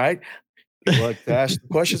right. You like to ask the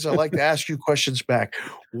questions. I like to ask you questions back.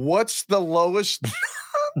 What's the lowest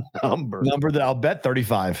number? Number that I'll bet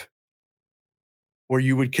 35. Where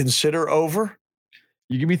you would consider over?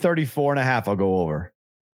 You give me 34.5, I'll go over.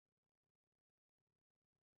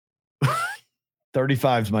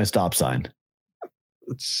 35 is my stop sign.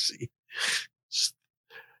 Let's see. It's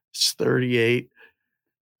 38.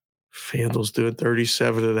 FanDuel's doing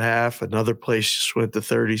 37.5. Another place just went to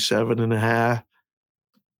 37.5.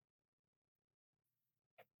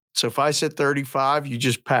 So if I said 35, you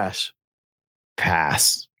just pass.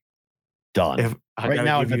 Pass. Done. Right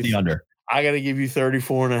now, it's at the under. I got to give you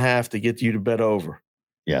 34.5 to get you to bet over.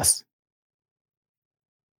 Yes.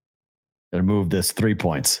 Gotta move this 3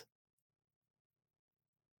 points.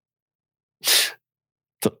 It's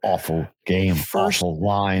an awful game. Awful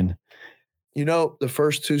line. You know, the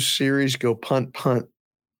first 2 series go punt.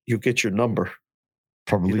 You get your number.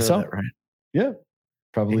 Probably so. That, right? Yeah.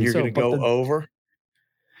 Probably and you're going to go over.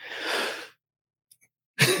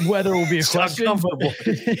 Weather will be a question.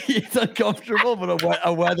 It's uncomfortable, but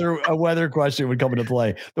a weather question would come into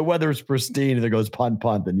play. The weather is pristine and it goes punt,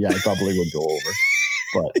 then yeah, I probably would go over.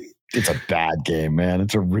 But it's a bad game, man.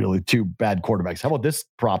 It's a really 2 bad quarterbacks. How about this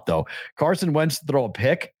prop though? Carson Wentz to throw a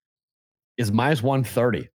pick is minus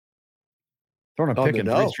 130. Throwing a pick in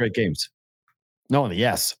 3 straight games. No, in the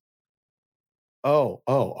yes. Oh.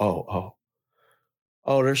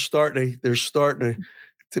 They're starting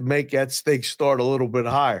to make that stake start a little bit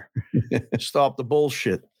higher. Stop the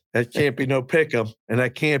bullshit. That can't be no pick 'em, and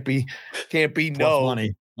that can't be plus no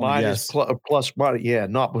money. Minus plus money. Yeah,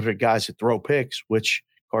 not with the guys that throw picks, which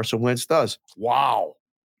Carson Wentz does. Wow,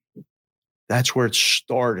 that's where it's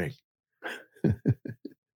starting.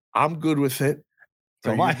 I'm good with it.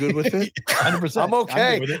 Are you good with it? 100%. I'm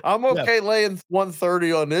okay. I'm okay laying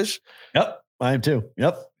 130 on this. Yep, I am too.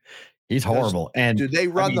 Yep. He's horrible. And do they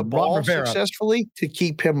run the ball successfully to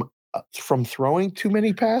keep him from throwing too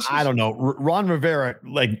many passes? I don't know. Ron Rivera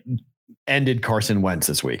ended Carson Wentz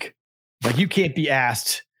this week. You can't be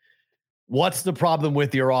asked, what's the problem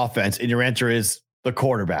with your offense? And your answer is the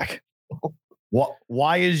quarterback.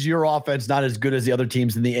 Why is your offense not as good as the other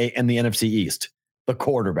teams in the NFC East? The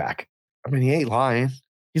quarterback. I mean, he ain't lying.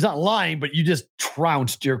 He's not lying, but you just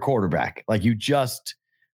trounced your quarterback. You just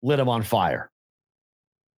lit him on fire.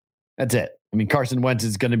 That's it. I mean, Carson Wentz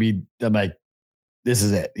is going to be, I'm like, this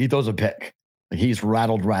is it. He throws a pick. Like, he's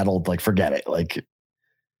rattled, like, forget it. Like,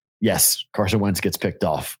 yes, Carson Wentz gets picked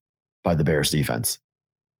off by the Bears defense.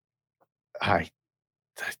 I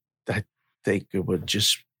think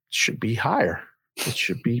it should be higher. It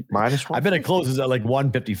should be -1. I bet it closes at like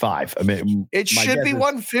 155. I mean, it should be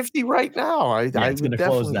 150 right now. I it's going to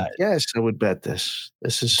close that. Yes, I would bet this.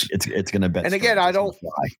 This is it's going to bet. And again,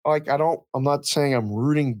 I'm not saying I'm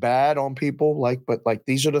rooting bad on people, but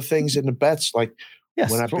these are the things in the bets. Like,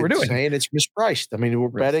 yes, when I've been saying it's mispriced. I mean, we're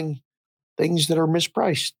betting things that are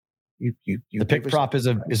mispriced. The pick prop is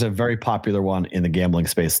a very popular one in the gambling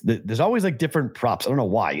space. There's always like different props. I don't know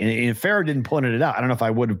why. And Farrah didn't point it out. I don't know if I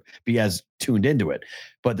would be as tuned into it,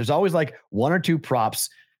 but there's always like one or two props,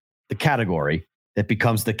 the category that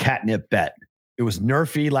becomes the catnip bet. It was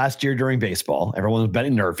Nerfy last year during baseball. Everyone was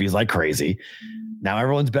betting Nerfies like crazy. Now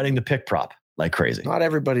everyone's betting the pick prop like crazy. Not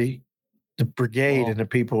everybody, the brigade and the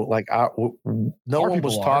people no one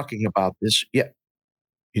was talking about this. Yeah.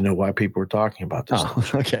 You know why people were talking about this.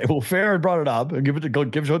 Oh, okay. Well, Farrah brought it up. Give it to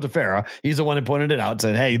Farrah. He's the one who pointed it out and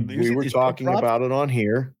said, hey, we were talking about it on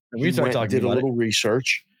here. And we started talking did about a little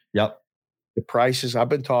research. Yep. The prices, I've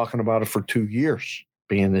been talking about it for 2 years,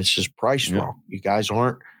 being this is priced wrong. You guys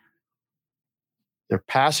they're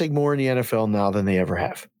passing more in the NFL now than they ever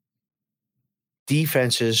have.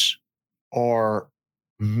 Defenses are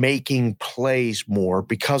making plays more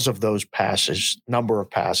because of those number of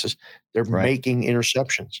passes. They're making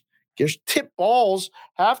interceptions. There's tip balls.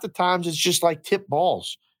 Half the times it's just like tip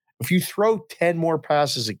balls. If you throw 10 more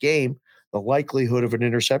passes a game, the likelihood of an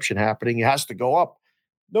interception happening has to go up.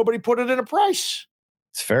 Nobody put it in a price.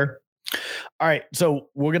 It's fair. All right. So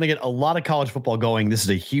we're going to get a lot of college football going. This is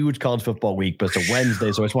a huge college football week, but it's a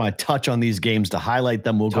Wednesday. So I just want to touch on these games to highlight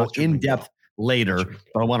them. We'll go in depth later,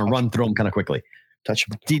 but I want to run through them kind of quickly.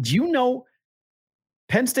 Did you know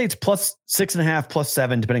Penn State's plus 6.5, plus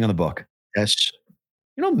 7, depending on the book? Yes.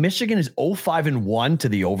 You know, Michigan is 0-5-1 to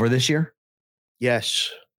the over this year.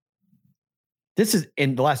 Yes. This is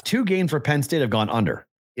in the last 2 games where Penn State have gone under.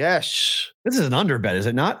 Yes. This is an under bet, is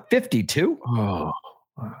it not? 52. Oh,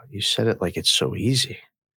 you said it like it's so easy.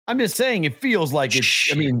 I'm just saying it feels like it's,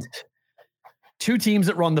 I mean, 2 teams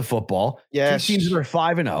that run the football. Yes. 2 teams that are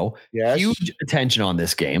 5-0. Yes. Huge attention on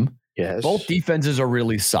this game. Yes. Both defenses are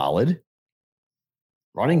really solid.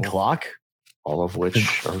 Running clock. All of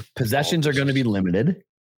which possessions are going to be limited.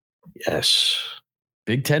 Yes.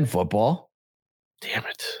 Big Ten football. Damn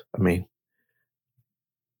it. I mean,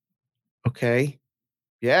 okay.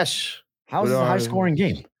 Yes. How is this a high scoring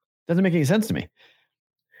game? Doesn't make any sense to me.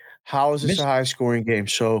 How is this a high scoring game?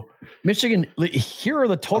 So Michigan, here are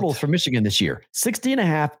the totals for Michigan this year.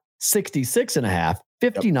 60.5, 66.5,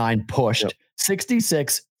 59 pushed,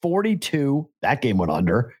 66, 42. That game went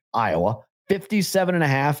under Iowa,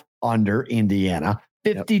 57.5 under Indiana,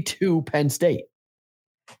 52 Penn State.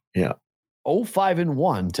 Yeah.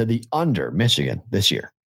 0-5-1 to the under Michigan this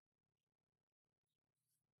year.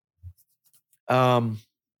 Not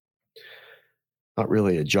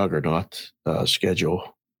really a juggernaut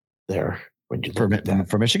schedule there when you look at that.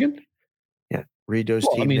 For Michigan. Yeah, read those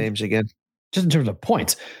team names again. Just in terms of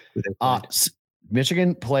points,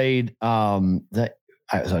 Michigan played Iowa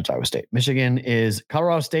State. Michigan is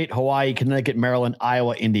Colorado State, Hawaii, Connecticut, Maryland,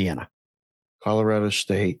 Iowa, Indiana. Colorado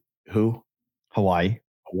State, who? Hawaii,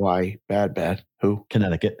 bad. Who?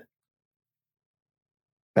 Connecticut,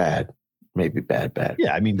 bad. Maybe bad.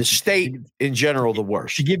 Yeah, I mean the state in general, the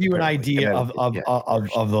worst. To give you an idea of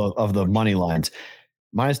the money lines,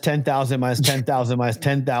 minus 10,000, minus 10,000, minus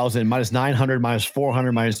 10,000, minus 900, minus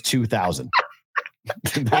 400, minus 2,000.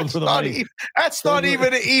 That's not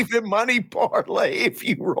even an even money parlay if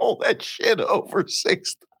you roll that shit over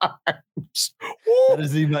 6 times. That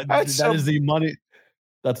is the money.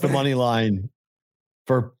 That's the money line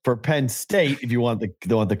for Penn State. If you want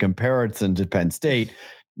the comparison to Penn State.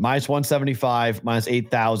 Minus 175, minus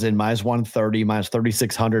 8,000, minus 130, minus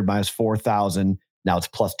 3,600, minus 4,000. Now it's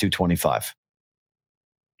plus 225.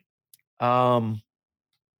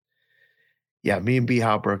 Yeah, me and B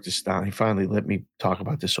Howe broke this down. He finally let me talk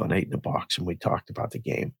about this on 8 in the Box, and we talked about the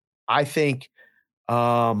game. I think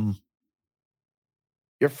your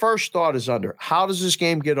first thought is under. How does this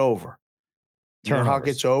game get over? You know how it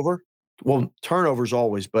gets over? Well, turnovers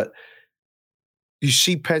always, but you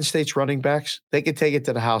see Penn State's running backs, they can take it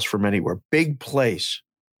to the house from anywhere. Big plays.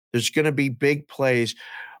 There's going to be big plays.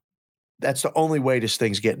 That's the only way this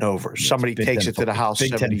thing's getting over. Somebody takes it to the house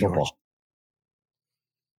 70 yards.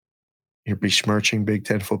 You're besmirching Big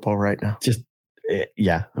Ten football right now?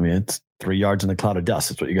 Yeah. I mean, it's 3 yards in the cloud of dust.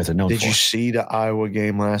 That's what you guys are known for. Did you see the Iowa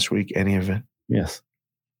game last week? Any of it? Yes.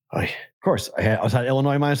 Of course. I was at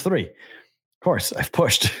Illinois -3. Of course, I've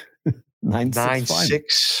pushed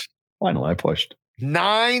 9-6 final. I pushed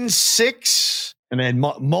 9-6, and they had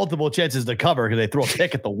multiple chances to cover because they threw a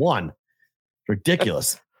pick at the 1.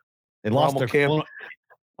 Ridiculous. They lost their camp.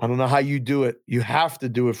 I don't know how you do it. You have to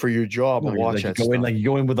do it for your job and watch that stuff. You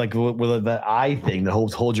go in with that eye thing that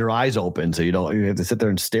hold your eyes open, so you have to sit there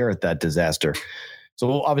and stare at that disaster.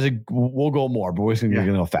 So obviously we'll go more, but we're going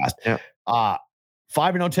to go fast. Yeah.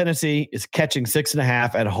 5-0 Tennessee is catching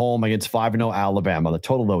 6.5 at home against 5-0 Alabama. The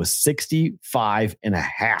total though is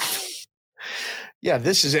 65.5. Yeah,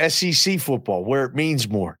 this is SEC football where it means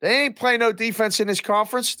more. They ain't playing no defense in this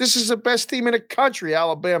conference. This is the best team in the country,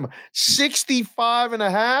 Alabama.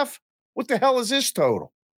 65.5. What the hell is this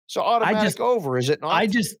total? So automatic over, is it not? I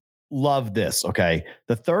just love this. Okay.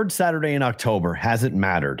 The third Saturday in October hasn't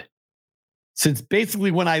mattered since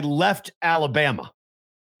basically when I left Alabama.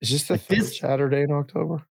 Is this the third Saturday in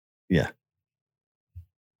October? Yeah.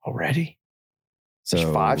 Already? So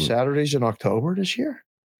there's 5 Saturdays in October this year?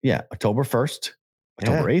 Yeah. October 1st,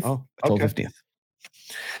 October 8th, October 15th.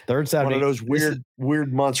 Third Saturday. One of those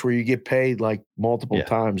weird months where you get paid like multiple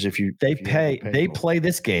times if you they play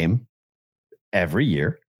this game every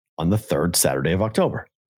year on the third Saturday of October.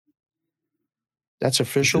 That's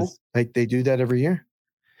official? They do that every year?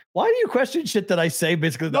 Why do you question shit that I say?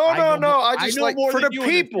 Basically, no. I just like for the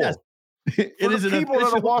people. It is the people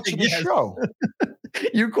that are watching the show.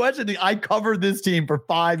 You questioning? I covered this team for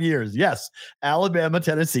 5 years. Yes, Alabama,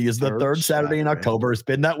 Tennessee is the third Saturday in October. It's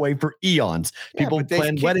been that way for eons. People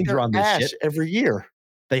plan weddings around this shit every year.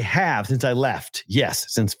 They have since I left. Yes,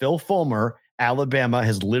 since Phil Fulmer, Alabama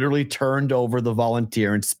has literally turned over the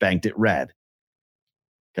Volunteer and spanked it red.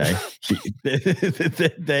 Okay,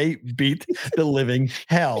 they beat the living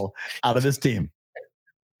hell out of this team.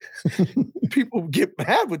 People get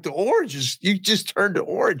mad with the oranges. You just turned the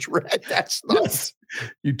orange red. That's nuts.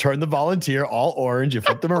 You turn the Volunteer all orange, you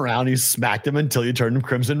flip them around, you smack them until you turn them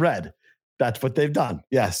crimson red. That's what they've done.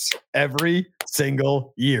 Yes. Every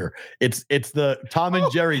single year. It's the Tom and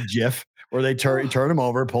Jerry gif where they turn him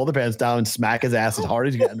over, pull the pants down, and smack his ass as hard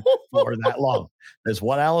as you can for that long. That's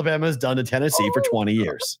what Alabama has done to Tennessee for 20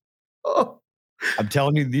 years. I'm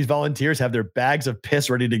telling you, these Volunteers have their bags of piss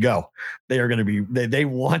ready to go. They are going to be, they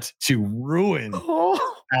want to ruin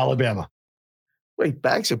Alabama. Wait,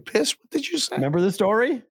 bags of piss? What did you say? Remember the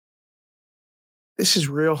story? This is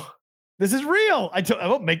real. This is real. I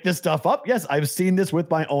won't make this stuff up. Yes, I've seen this with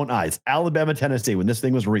my own eyes. Alabama, Tennessee, when this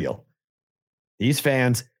thing was real. These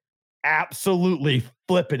fans absolutely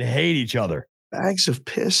flip and hate each other. Bags of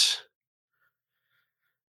piss?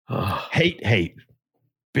 Hate.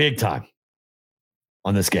 Big time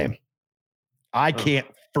on this game. I can't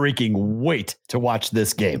freaking wait to watch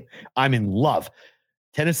this game. I'm in love.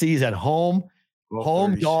 Tennessee's at home.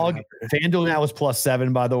 Home dog. FanDuel now is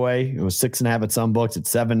 +7, by the way. It was 6.5 at some books.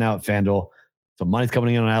 It's 7 now at FanDuel. So money's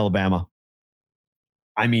coming in on Alabama.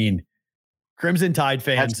 I mean, Crimson Tide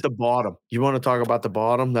fans. That's the bottom. You want to talk about the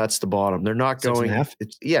bottom? That's the bottom. They're not going. 6.5?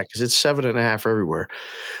 Because it's 7.5 everywhere.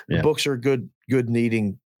 The books are good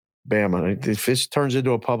needing Bama. If this turns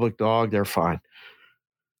into a public dog, they're fine.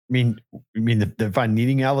 You mean they're fine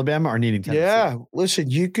needing Alabama or needing Tennessee? Yeah.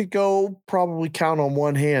 Listen, you could go probably count on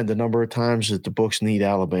one hand the number of times that the books need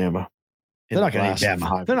Alabama. They're not going to need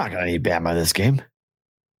Bama. They're not going to need Bama this game.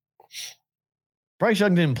 Bryce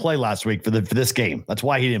Young didn't play last week for this game. That's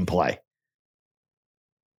why he didn't play.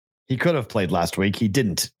 He could have played last week. He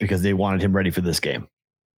didn't because they wanted him ready for this game.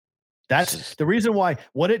 That's the reason why.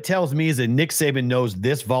 What it tells me is that Nick Saban knows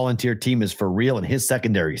this Volunteer team is for real and his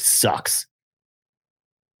secondary sucks.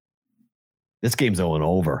 This game's going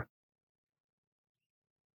over.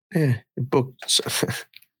 The book.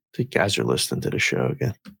 The guys are listening to the show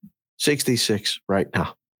again. 66 right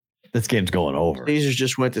now. This game's going over. Caesars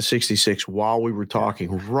just went to 66 while we were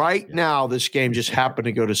talking. Right now, this game just happened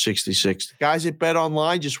to go to 66. The guys at Bet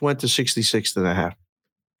Online just went to 66.5.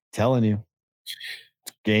 Telling you.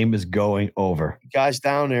 Game is going over. Guys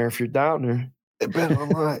down there, if you're down there, at Bet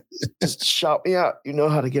Online, just shout me out. You know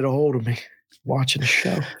how to get a hold of me. Watching the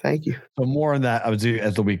show. Thank you. So more on that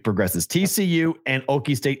as the week progresses. TCU and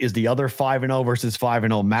Okie State is the other 5-0 versus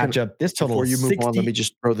 5-0 matchup. This total before you is move 60. on, let me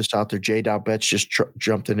just throw this out there. J-Dow Bets just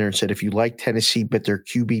jumped in there and said, if you like Tennessee, bet their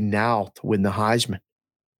QB now to win the Heisman.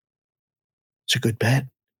 It's a good bet.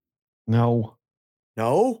 No.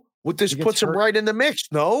 What this puts them right in the mix.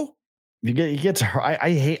 No. He gets hurt.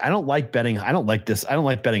 I don't like betting. I don't like this. I don't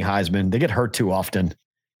like betting Heisman. They get hurt too often.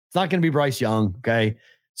 It's not going to be Bryce Young. Okay.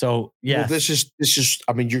 So yeah, well, this is.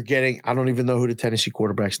 I mean, you're getting. I don't even know who the Tennessee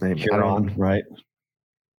quarterback's name is. Right?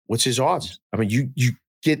 What's his odds? I mean,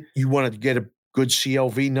 you want to get a good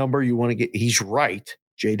CLV number you want to get? He's right.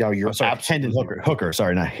 J-Dow, you're Hendon Hooker.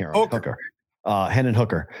 Sorry, not Heron. Hooker. Hendon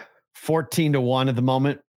Hooker. 14-1 at the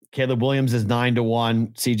moment. Caleb Williams is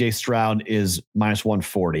 9-1. CJ Stroud is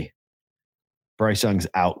 -140. Bryce Young's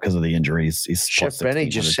out because of the injuries. He's Chef Benny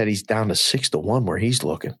just said he's down to 6-1 where he's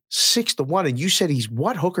looking. 6-1. And you said he's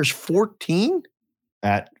what? Hooker's 14?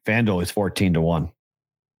 At FanDuel, he's 14-1.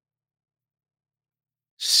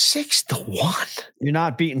 6-1. You're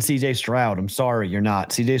not beating CJ Stroud. I'm sorry, you're not.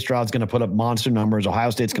 CJ Stroud's going to put up monster numbers. Ohio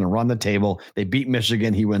State's going to run the table. They beat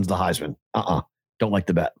Michigan. He wins the Heisman. Don't like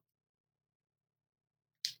the bet.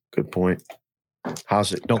 Good point.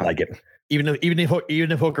 How's it? Don't like it. Even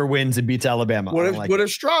if Hooker wins and beats Alabama. What if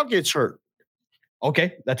Stroud gets hurt?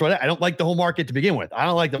 Okay, that's what I don't like the whole market to begin with. I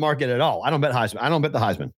don't like the market at all. I don't bet Heisman. I don't bet the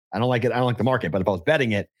Heisman. I don't like it. I don't like the market. But if I was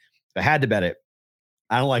betting it, if I had to bet it,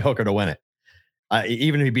 I don't like Hooker to win it.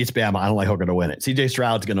 Even if he beats Bama, I don't like Hooker to win it. CJ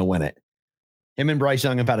Stroud's going to win it. Him and Bryce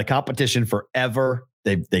Young have had a competition forever.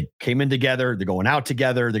 They came in together. They're going out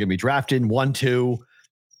together. They're going to be drafted 1-2.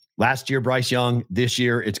 Last year, Bryce Young. This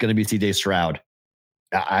year, it's going to be CJ Stroud.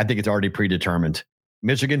 I think it's already predetermined.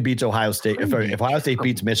 Michigan beats Ohio State. If Ohio State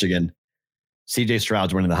beats Michigan, CJ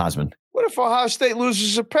Stroud's winning the Heisman. What if Ohio State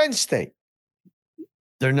loses to Penn State?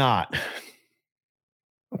 They're not.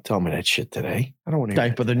 Don't tell me that shit today. I don't want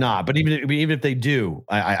to. But they're not. But even if they do,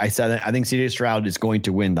 I said I think CJ Stroud is going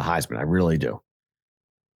to win the Heisman. I really do.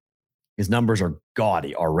 His numbers are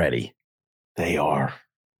gaudy already. They are.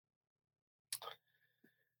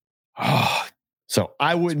 Oh. So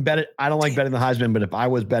I wouldn't bet it. I don't like betting the Heisman, but if I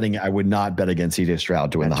was betting it, I would not bet against CJ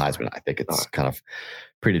Stroud to win the Heisman. I think it's kind of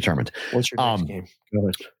predetermined. What's your next game?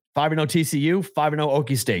 5-0 TCU, 5-0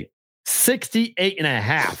 Okie State.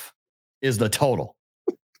 68.5 is the total.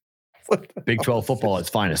 Big 12 football at its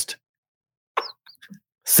finest.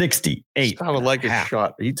 68. Sounded like a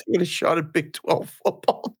shot. Are you taking a shot at Big 12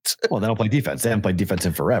 football? Well, they don't play defense. They haven't played defense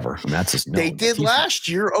in forever. I mean, that's just they did last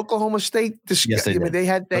year. Oklahoma State. Yes, they did. I mean, they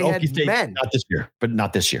had State, men. Not this year, but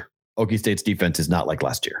not this year. Okie State's defense is not like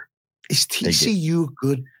last year. Is TCU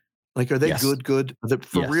good? Like, are they good? Are they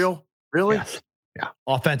for real? Really? Yes. Yeah.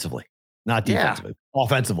 Offensively, not defensively. Yeah.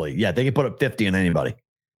 Offensively, yeah, they can put up 50 on anybody.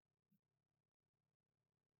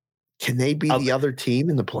 Can they be the other team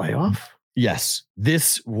in the playoff? Yes.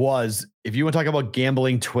 This was, if you want to talk about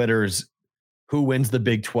gambling Twitter's who wins the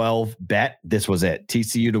Big 12 bet, this was it.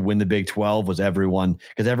 TCU to win the Big 12 was everyone,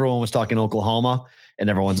 because everyone was talking Oklahoma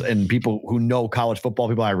and people who know college football,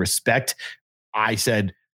 people I respect. I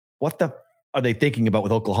said, what the are they thinking about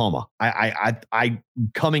with Oklahoma? I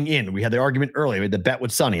coming in, we had the argument earlier, the bet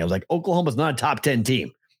with Sonny. I was like, Oklahoma's not a top 10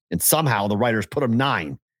 team. And somehow the writers put them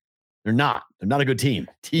 9. They're not a good team.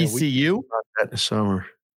 TCU. That in the summer.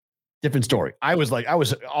 Different story. I was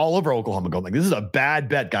all over Oklahoma going like, this is a bad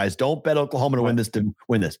bet, guys. Don't bet Oklahoma to win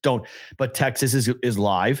this. Don't. But Texas is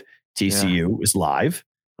live. TCU is live.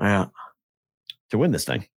 Yeah. To win this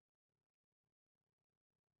thing.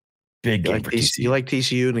 Big game for TCU. You like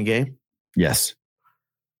TCU in the game? Yes.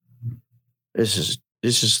 This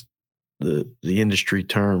is the industry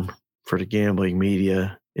term for the gambling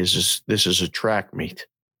media. This is a track meet.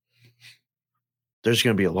 There's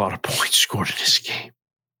going to be a lot of points scored in this game.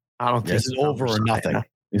 I don't think this is over or nothing.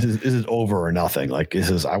 This is over or nothing. Like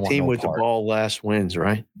this is, I want team no with part. The ball last wins,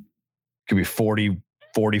 right? Could be 40,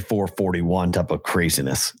 44, 41 type of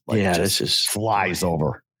craziness. Like this is flies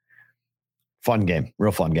over. Fun game,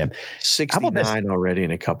 real fun game. 69 already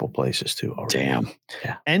in a couple places too. Already. Damn.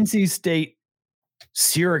 Yeah. NC State,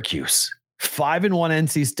 Syracuse. 5-1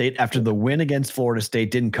 NC State after the win against Florida State.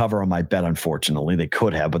 Didn't cover on my bet, unfortunately. They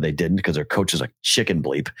could have, but they didn't because their coach is a chicken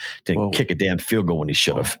bleep. Didn't kick a damn field goal when he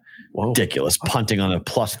should have. Ridiculous. Punting on a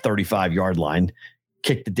plus 35-yard line.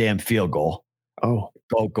 Kick the damn field goal.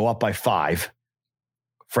 Go up by 5.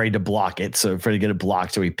 Afraid to block it. So afraid to get it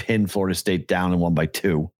blocked. So he pinned Florida State down and won by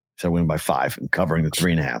 2. So win by 5 and covering the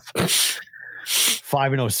 3.5.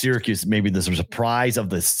 5-0 Syracuse. Maybe this was a surprise of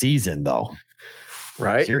the season, though.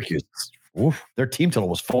 Right. Syracuse. Oof, their team total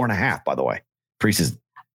was 4.5, by the way. Preseason.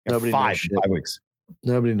 Nobody 5 weeks.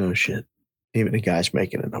 Nobody knows shit. Even the guys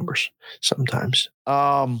making the numbers sometimes.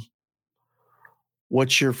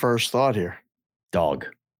 What's your first thought here? Dog.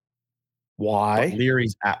 Why? But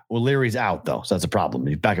Leary's out. Well, Leary's out, though. So that's a problem.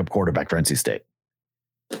 He's backup quarterback for NC State.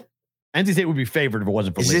 NC State would be favored if it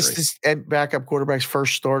wasn't for Leary. Is this backup quarterback's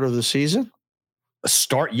first start of the season? A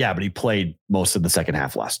start? Yeah, but he played most of the second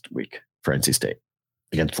half last week for NC State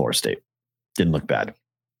against Florida State. Didn't look bad.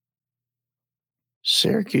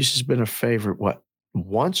 Syracuse has been a favorite,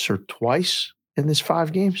 once or twice in this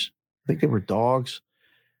 5 games? I think they were dogs.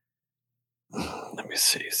 Let me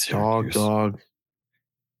see. Syracuse. Dog.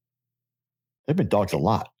 They've been dogs a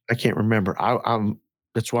lot. I can't remember.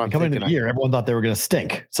 That's why I'm coming thinking into the year. Everyone thought they were going to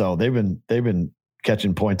stink, so they've been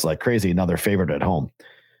catching points like crazy. Now they're favored at home.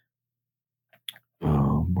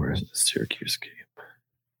 Where is the Syracuse game?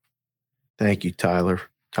 Thank you, Tyler.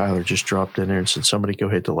 Tyler just dropped in there and said, "Somebody go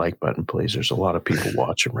hit the like button, please." There's a lot of people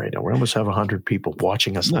watching right now. We almost have 100 people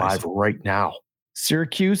watching us live right now.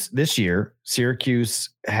 Syracuse this year. They're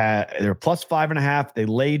plus 5.5. They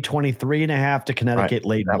laid 23.5 to Connecticut.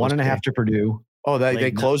 Laid 1.5 to Purdue. Oh,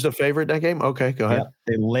 they closed a favorite that game? Okay, go ahead. Yep.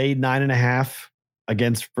 They laid 9.5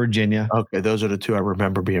 against Virginia. Okay, those are the two I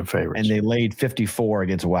remember being favorites. And they laid 54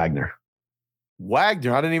 against Wagner.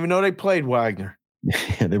 Wagner? I didn't even know they played Wagner.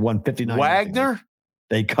 They won 59. Wagner?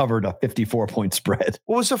 They covered a 54-point spread.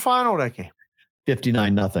 What was the final of that game?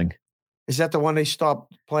 59-0. Is that the one they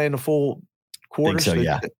stopped playing the full quarters? So,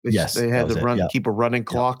 yeah. Yes. They had to keep a running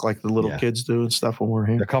clock like the little kids do and stuff when we're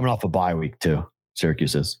here. They're coming off a bye week, too.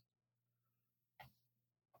 Syracuse is.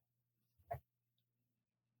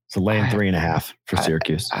 So laying 3.5 for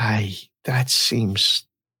Syracuse. That seems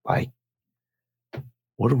like,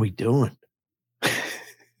 what are we doing?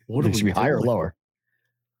 What should be higher or lower?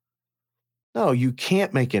 No, you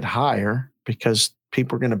can't make it higher because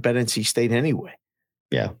people are going to bet NC State anyway.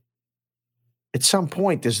 Yeah. At some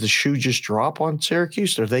point, does the shoe just drop on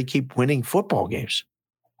Syracuse, or they keep winning football games?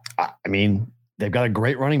 I mean, they've got a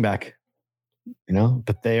great running back,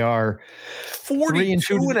 but they are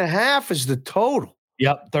 42.5 is the total.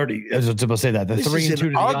 Yep, 30. I was about to say that. The this 3-2 is to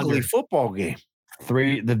an the ugly under. Football game.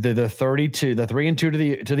 The 32, the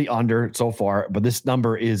 3-2 to the under so far, but this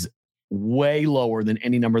number is way lower than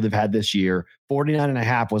any number they've had this year.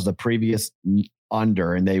 49.5 was the previous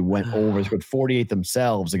under, and they went over with 48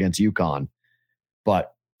 themselves against UConn.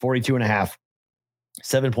 But 42.5,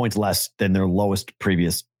 7 points less than their lowest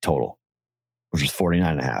previous total, which was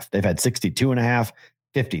 49.5. They've had 62.5,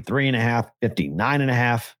 53.5,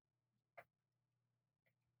 59.5.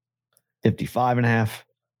 55.5.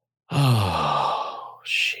 Oh,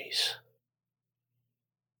 jeez.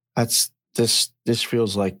 This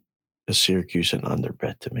feels like a Syracuse and under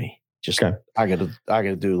bet to me. Just okay. I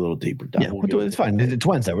gotta do a little deeper dive. Yeah, it's fine. It's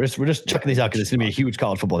Wednesday. We're just checking these out because it's gonna be a huge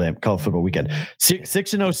college football weekend.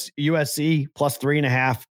 6-0 USC plus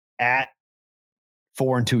 3.5 at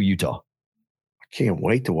 4-2 Utah. I can't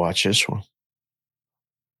wait to watch this one.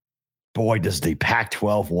 Boy, does the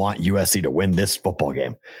Pac-12 want USC to win this football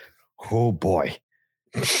game. Oh boy.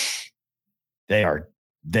 The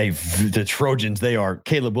Trojans, they are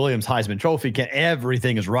Caleb Williams, Heisman Trophy.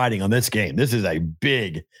 Everything is riding on this game. This is a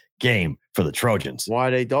big game for the Trojans. Why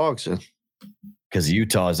are they dogs? Because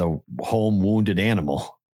Utah is a home wounded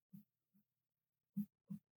animal.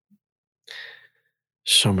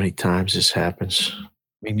 So many times this happens. I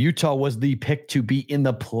mean, Utah was the pick to be in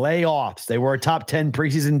the playoffs. They were a top 10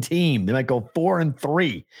 preseason team. They might go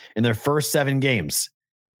 4-3 in their first 7 games.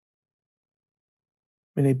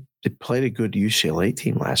 I mean, they played a good UCLA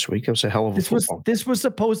team last week. It was a hell of a football. This was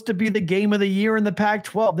supposed to be the game of the year in the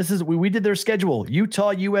Pac-12. We did their schedule.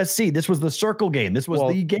 Utah, USC. This was the circle game. This was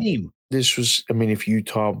the game. This was, I mean, if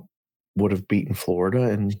Utah would have beaten Florida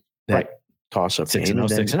and that toss-up game,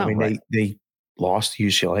 6-0, they lost to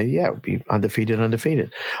UCLA. Yeah, it would be undefeated.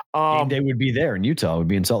 Game day would be there in Utah. It would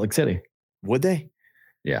be in Salt Lake City. Would they?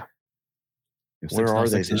 Yeah. Where are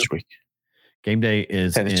they this week? Game day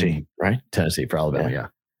is Tennessee, right? Tennessee for Alabama, yeah.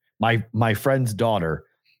 My friend's daughter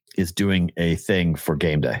is doing a thing for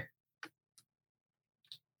game day.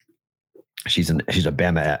 She's a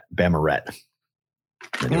Bama-rette.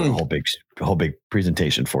 They're doing a whole big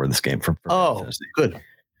presentation for this game for Tennessee. Good.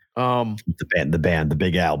 The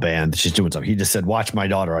Big Al band. She's doing something. He just said, "Watch my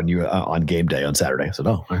daughter on game day on Saturday." I said,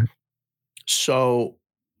 "Oh." All right. So,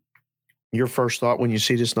 your first thought when you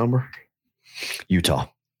see this number? Utah.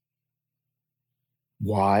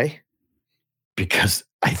 Why? Because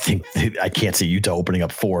I think I can't see Utah opening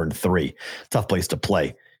up 4-3. Tough place to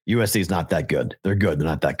play. USC is not that good. They're good. They're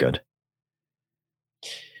not that good.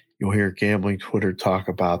 You'll hear gambling Twitter talk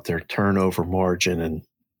about their turnover margin and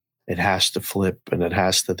it has to flip and it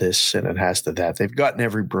has to this and it has to that. They've gotten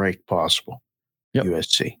every break possible. Yep.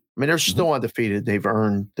 USC. I mean, they're still undefeated. They've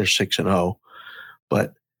earned their 6-0,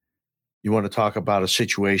 but you want to talk about a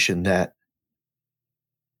situation that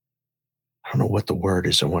I don't know what the word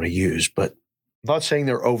is I want to use, but I'm not saying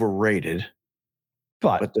they're overrated.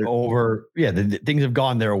 But they're things have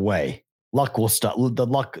gone their way. Luck will stop. The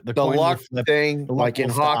luck thing, like in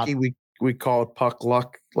hockey, we call it puck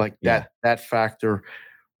luck. Like that factor,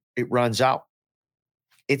 it runs out.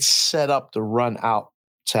 It's set up to run out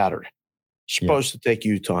Saturday. Supposed to take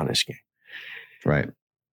Utah in this game. Right.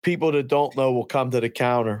 People that don't know will come to the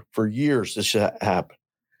counter for years. This happened.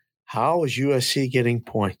 How is USC getting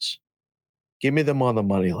points? Give me them on the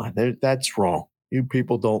money line. That's wrong. You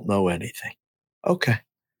people don't know anything. Okay.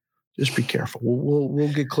 Just be careful.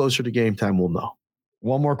 We'll get closer to game time. We'll know.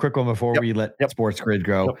 One more quick one before we let Sports Grid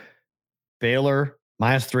go. Yep. Baylor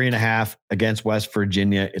 -3.5 against West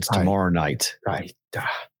Virginia. It's tomorrow night. Right.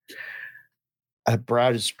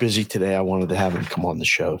 Brad is busy today. I wanted to have him come on the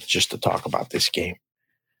show just to talk about this game.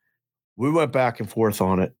 We went back and forth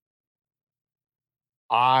on it.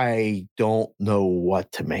 I don't know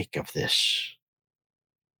what to make of this.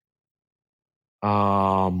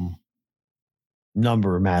 Number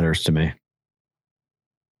matters to me.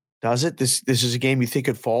 Does it? This is a game you think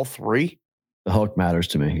could fall 3? The hook matters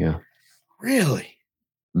to me, yeah. Really?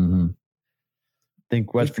 Mm-hmm. I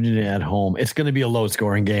think West Virginia at home. It's going to be a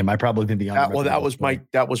low-scoring game. I probably think the under. That was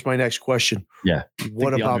my next question. Yeah.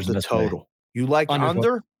 What about the total? You like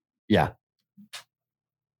under? Yeah.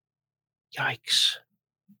 Yikes.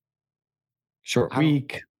 Short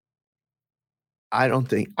week. I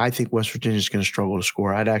think West Virginia is going to struggle to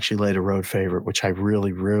score. I'd actually lay the road favorite, which I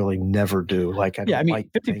really, really never do.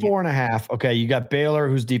 54.5. Okay, you got Baylor,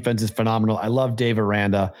 whose defense is phenomenal. I love Dave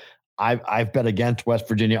Aranda. I've bet against West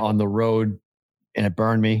Virginia on the road, and it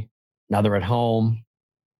burned me. Now they're at home.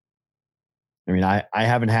 I mean, I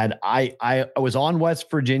haven't had. I was on West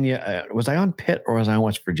Virginia. Was I on Pitt or was I on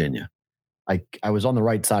West Virginia? I was on the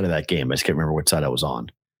right side of that game. I just can't remember which side I was on.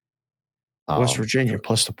 West Virginia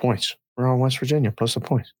plus the points. We're on West Virginia plus the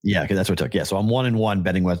points. Yeah, because that's what it took. Yeah, so I'm 1-1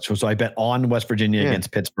 betting West. So I bet on West Virginia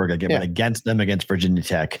against Pittsburgh. I bet against them against Virginia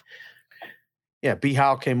Tech. Yeah, B.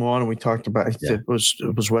 Howe came on and we talked about it. Yeah. It was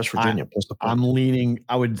West Virginia plus the points. I'm leaning.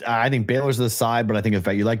 I think Baylor's the side, but I think if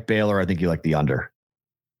you like Baylor, I think you like the under.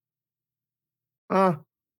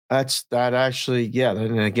 That's actually. Yeah,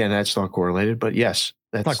 and again, that's not correlated, but yes,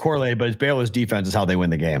 that's not correlated. But it's Baylor's defense is how they win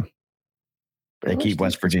the game. They keep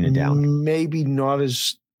West Virginia down. Maybe not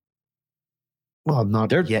as well,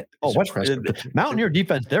 not yet. Mountaineer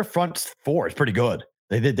defense, their front four is pretty good.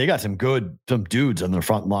 They got some dudes on the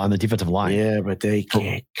front line, on the defensive line. Yeah, but they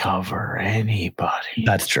can't cover anybody.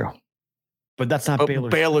 That's true. But that's not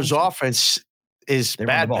Baylor's offense is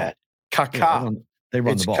bad. Kaka. They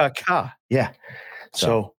run the ball. Kaka. Yeah.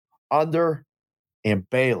 So under and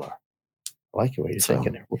Baylor. I like the way you're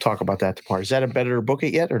thinking there. We'll talk about that tomorrow. Is that a better book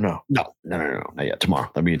it yet or no? No, not yet.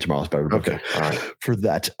 Tomorrow. That'll be tomorrow's better book. Okay. All right. For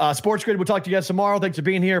that. Sports Grid, we'll talk to you guys tomorrow. Thanks for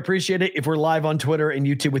being here. Appreciate it. If we're live on Twitter and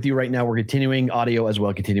YouTube with you right now, we're continuing audio as well.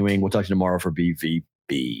 We'll talk to you tomorrow for BVB.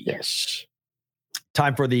 Yes.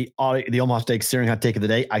 Time for the Omaha Steaks Searing Hot Take of the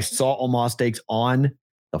Day. I saw Omaha Steaks on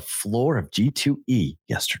the floor of G2E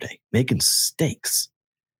yesterday, making steaks.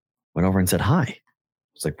 Went over and said hi. I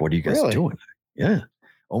was like, what are you guys doing? Yeah.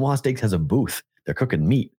 Omaha Steaks has a booth. They're cooking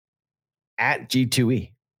meat at G2E.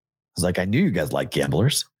 I was like, I knew you guys like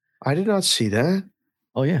gamblers. I did not see that.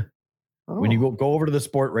 Oh, yeah. Oh. When you go over to the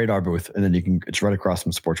Sport Radar booth, and then it's right across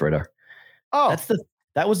from Sports Radar. Oh.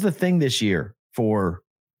 That was the thing this year for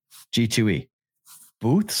G2E.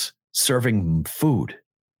 Booths serving food.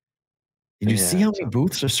 Did you see how many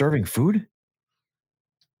booths are serving food?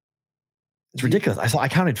 It's ridiculous. I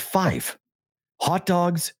counted 5. Hot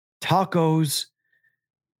dogs, tacos,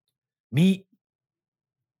 meat.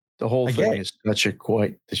 The whole thing is such a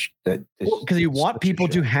because you want people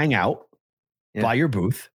to hang out by your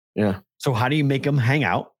booth. Yeah. So how do you make them hang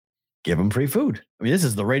out? Give them free food. I mean, this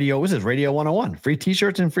is Radio 101. Free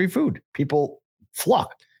t-shirts and free food. People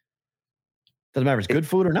flock. Doesn't matter if it's good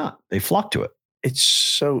food or not. They flock to it. It's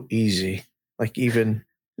so easy. Like even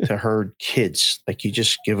to herd kids, like you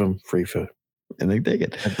just give them free food. And they take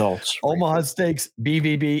it. Adults. Omaha Steaks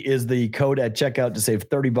BVB is the code at checkout to save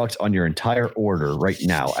 $30 on your entire order right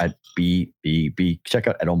now at BVB.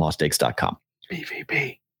 Checkout at omahasteaks.com.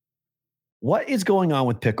 BVB. What is going on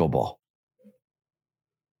with pickleball?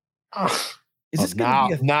 Is this now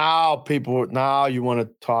you want to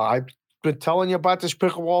talk? I've been telling you about this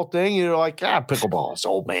pickleball thing. You're like, pickleball. It's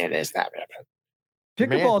old man. Is that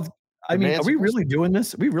pickleball? I mean, are we really doing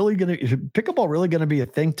this? Is pickleball really going to be a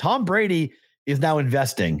thing? Tom Brady is now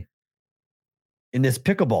investing in this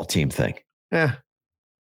pickleball team thing. Yeah.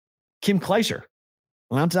 Kim Kleiser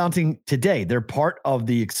announcing today they're part of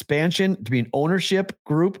the expansion to be an ownership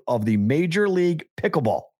group of the Major League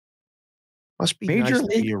Pickleball. Must be nice to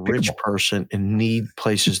be a rich person and need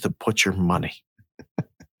places to put your money.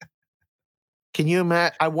 Can you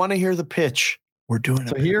imagine? I want to hear the pitch. We're doing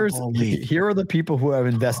so. Here are the people who have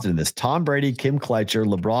invested in this: Tom Brady, Kim Kleiser,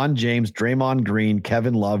 LeBron James, Draymond Green,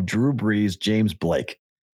 Kevin Love, Drew Brees, James Blake.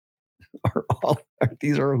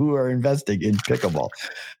 These are who are investing in pickleball.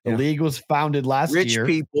 The league was founded last year. Rich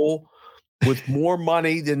people with more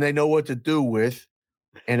money than they know what to do with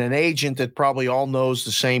and an agent that probably all knows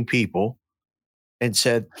the same people and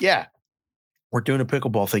said, yeah, we're doing a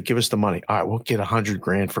pickleball thing. Give us the money. All right, we'll get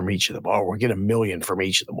 $100,000 from each of them. Oh, we'll get $1 million from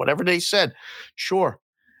each of them. Whatever they said. Sure.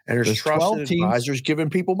 And there's trusted advisors giving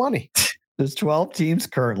people money. There's 12 teams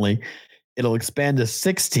currently. It'll expand to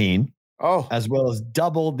 16. Oh. As well as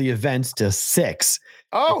double the events to 6.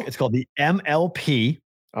 Oh. It's called the MLP.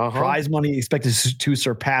 Prize money expected to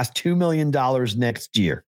surpass $2 million next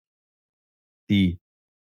year. The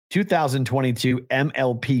 2022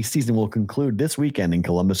 MLP season will conclude this weekend in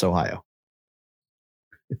Columbus, Ohio.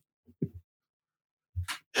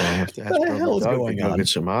 I have to ask what the hell is going on? Get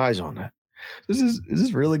some eyes on that. Is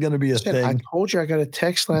this really going to be a thing? I told you I got a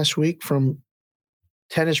text last week from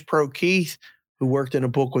tennis pro Keith, who worked in a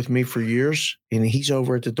book with me for years, and he's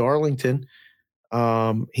over at the Darlington.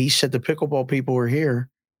 He said the pickleball people are here.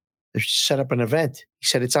 They set up an event. He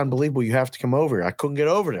said it's unbelievable. You have to come over. I couldn't get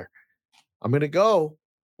over there. I'm going to go.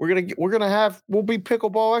 We'll be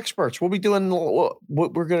pickleball experts. We'll be doing what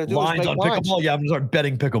we're going to do. Lines on pickleball. Yeah, I'm going to start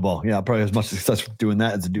betting pickleball. Yeah, probably as much success doing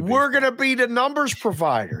that as to do. We're going to be the numbers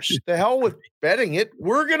providers. The hell with betting it.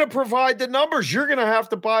 We're going to provide the numbers. You're going to have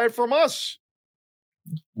to buy it from us.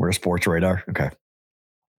 We're a Sports Radar. Okay.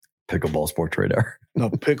 Pickleball Sports Radar.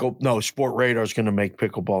 No, Sport Radar is going to make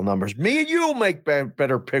pickleball numbers. Me and you will make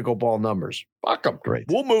better pickleball numbers. Fuck them. Great.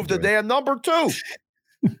 We'll move the damn number too.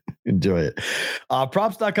 Enjoy it.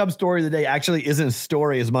 Props.com story of the day actually isn't a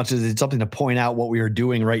story as much as it's something to point out what we are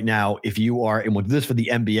doing right now. If you are, and we'll do this for the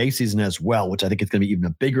NBA season as well, which I think is going to be even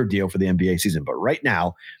a bigger deal for the NBA season. But right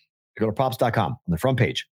now, go to props.com on the front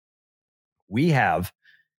page. We have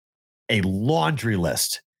a laundry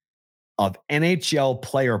list of NHL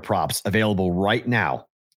player props available right now,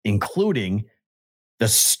 including the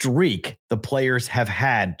streak the players have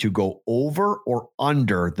had to go over or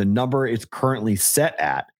under the number it's currently set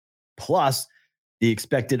at, plus the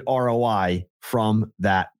expected ROI from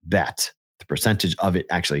that bet, the percentage of it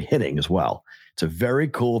actually hitting as well. It's a very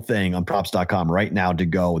cool thing on props.com right now to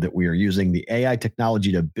go that we are using the AI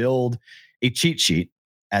technology to build a cheat sheet,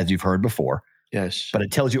 as you've heard before. Yes. But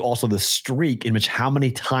it tells you also the streak in which how many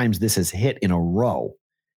times this has hit in a row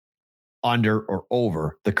under or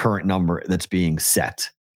over the current number that's being set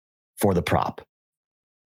for the prop.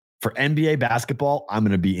 For NBA basketball, I'm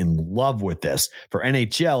going to be in love with this. For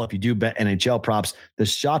NHL, if you do bet NHL props, the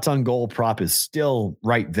shots on goal prop is still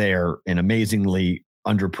right there and amazingly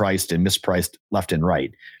underpriced and mispriced left and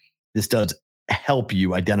right. This does help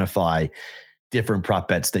you identify different prop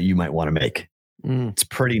bets that you might want to make. It's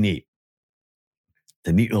pretty neat.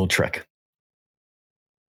 The neat little trick.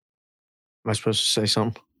 Am I supposed to say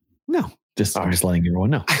something? No. I'm just letting everyone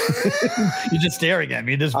know. You're just staring at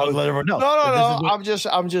me. Just want to let everyone know. No.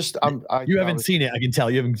 You haven't seen it. I can tell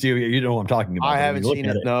you haven't seen it. You know what I'm talking about. I haven't seen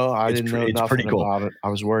it. No, I didn't know nothing pretty cool about it. I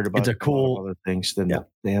was worried about other things than the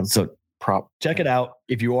damn prop. Check it out.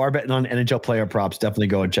 If you are betting on NHL player props, definitely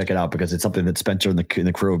go and check it out because it's something that Spencer and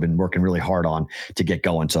the crew have been working really hard on to get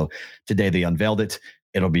going. So today they unveiled it.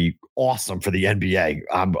 It'll be awesome for the NBA.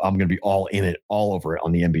 I'm going to be all in it, all over it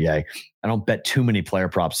on the NBA. I don't bet too many player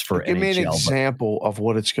props for Give NHL. Give me an example of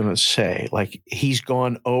what it's going to say. Like he's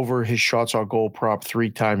gone over his shots on goal prop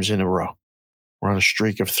 3 times in a row. We're on a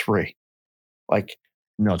streak of 3. Like,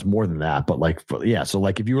 no, it's more than that. But so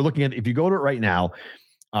like if you were looking at, if you go to it right now,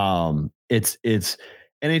 it's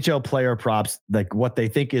NHL player props, like what they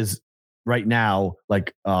think is right now,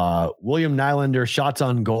 like William Nylander shots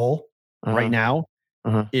on goal right now.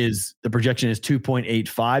 Is the projection is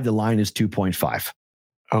 2.85. The line is 2.5.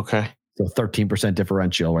 Okay. So 13%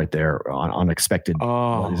 differential right there on expected.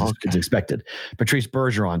 It's expected. Patrice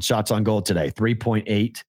Bergeron shots on goal today,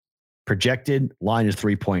 3.8. Projected line is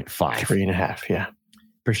 3.5. 3.5. Yeah.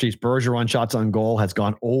 Patrice Bergeron shots on goal has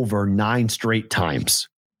gone over 9 straight times.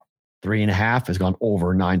 3.5 has gone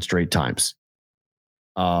over 9 straight times.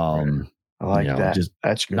 I like that.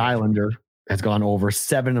 That's good. Nylander has gone over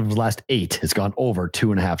 7 of his last 8. Has gone over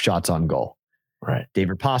 2.5 shots on goal. Right.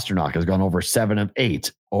 David Pastrnak has gone over 7 of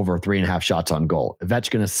 8, over 3.5 shots on goal.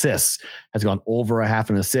 Ovechkin assists has gone over a half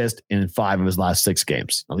an assist in 5 of his last 6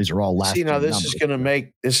 games. Now these are all last. See, now this is going to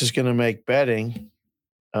make betting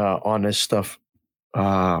on this stuff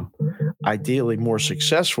ideally more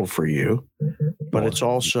successful for you, but it's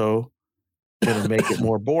also going to make it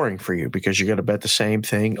more boring for you because you're going to bet the same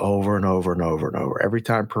thing over and over and over and over. Every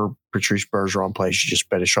time Patrice Bergeron plays, you just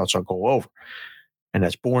bet his shots on goal over. And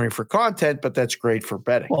that's boring for content, but that's great for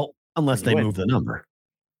betting. Well, unless they move the number.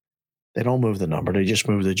 They don't move the number. They just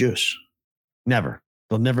move the juice. Never.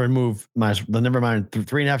 They'll never move. They'll never mind.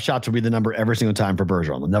 3.5 shots will be the number every single time for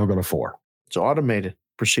Bergeron. They'll never go to 4. It's automated.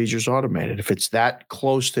 Procedure's automated. If it's that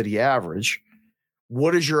close to the average,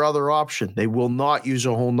 What is your other option? They will not use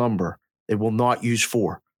a whole number. They will not use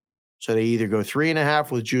 4. So they either go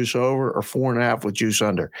 3.5 with juice over or 4.5 with juice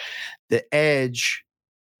under. The edge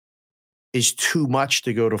is too much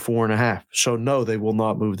to go to 4.5. So no, they will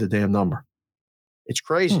not move the damn number. It's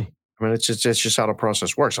crazy. I mean, it's just how the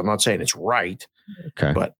process works. I'm not saying it's right,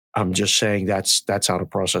 but I'm just saying that's how the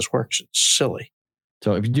process works. It's silly.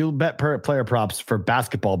 So if you do bet player props for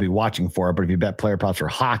basketball, be watching for it. But if you bet player props for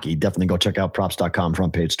hockey, definitely go check out props.com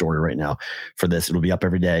front page story right now for this. It'll be up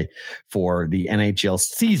every day for the NHL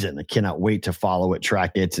season. I cannot wait to follow it,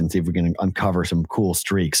 track it, and see if we can uncover some cool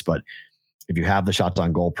streaks. But if you have the shots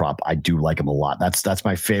on goal prop, I do like them a lot. That's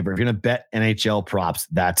my favorite. If you're going to bet NHL props,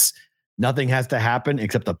 that's nothing has to happen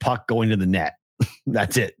except the puck going to the net.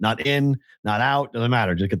 That's it. Not in, not out. Doesn't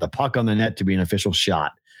matter. Just get the puck on the net to be an official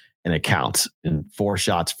shot. And it counts. And 4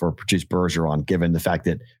 shots for Patrice Bergeron, given the fact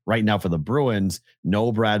that right now for the Bruins,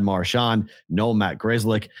 no Brad Marchand, no Matt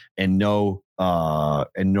Grzelcyk, and no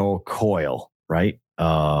Coyle, right?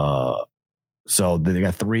 So they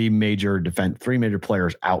got 3 major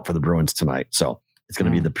players out for the Bruins tonight. So it's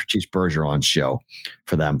going to be the Patrice Bergeron show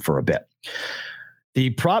for them for a bit.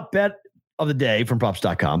 The prop bet of the day from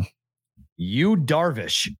props.com. Yu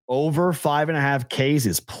Darvish over 5.5 Ks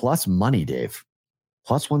is plus money, Dave.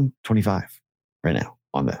 Plus 125 right now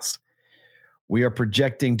on this. We are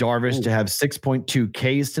projecting Darvish to have 6.2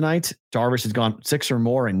 Ks tonight. Darvish has gone 6 or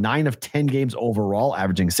more in 9 of 10 games overall,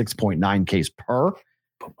 averaging 6.9 Ks per.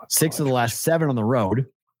 6 of the last 7 on the road.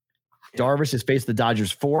 Darvish has faced the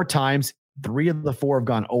Dodgers 4 times. 3 of the 4 have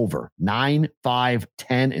gone over. 9, 5,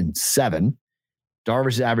 10, and 7.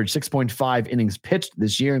 Darvish has averaged 6.5 innings pitched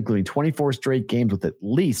this year, including 24 straight games with at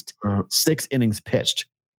least 6 innings pitched.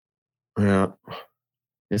 Yeah.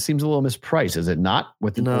 It seems a little mispriced, is it not?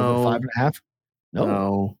 With the over 5.5?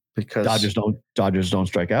 No, because Dodgers don't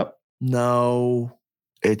strike out. No,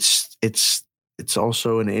 it's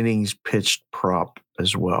also an innings pitched prop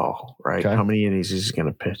as well, right? Okay. How many innings is he going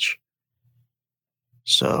to pitch?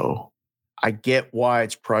 So I get why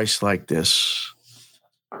it's priced like this.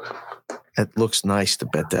 It looks nice to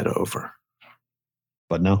bet that over,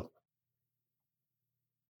 but no.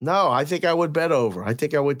 No, I think I would bet over. I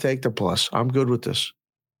think I would take the plus. I'm good with this.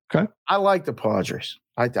 Okay. I like the Padres.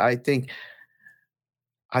 I think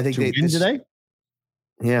they win today.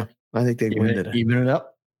 Yeah, I think they win today. Even it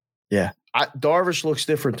up. Yeah, Darvish looks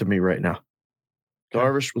different to me right now. Okay.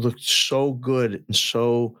 Darvish looks so good and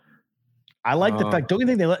so. I like the fact. Don't you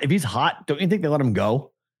think if he's hot? Don't you think they let him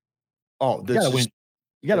go? Oh, you gotta win.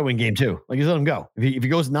 You got to win game 2. Like, you let him go. If he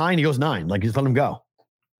goes 9, he goes 9. Like, just let him go.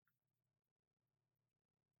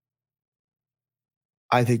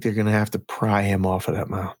 I think they're going to have to pry him off of that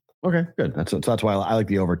mound. Okay, good. That's why I like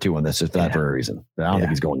the over 2 on this, just for that very reason. I don't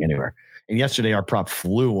think he's going anywhere. And yesterday, our prop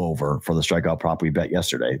flew over for the strikeout prop we bet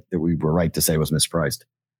yesterday that we were right to say was mispriced.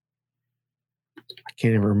 I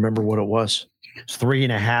can't even remember what it was. It's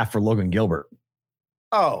 3.5 for Logan Gilbert.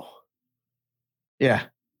 Oh, yeah.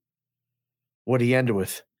 What did he end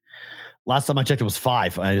with? Last time I checked, it was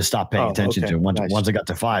 5. I just stopped paying attention to it. Once I got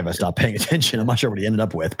to 5, I stopped paying attention. I'm not sure what he ended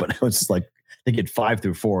up with, but it was like, I think he had 5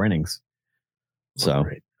 through 4 innings. So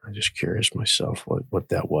right. I'm just curious myself what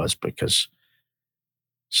that was, because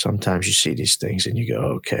sometimes you see these things and you go,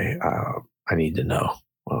 okay, I need to know.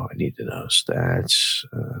 Well, I need to know stats.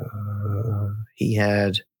 He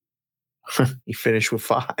finished with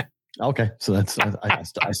 5. Okay, so that's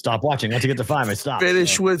I stopped watching. Once you get to 5, I stopped.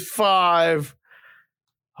 Finished with 5.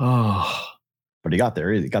 Oh, but he got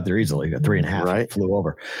there. He got there easily. He got 3.5. Right. Flew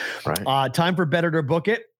over. Right. Time for Bet It or Book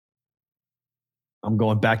It. I'm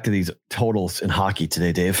going back to these totals in hockey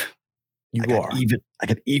today, Dave. I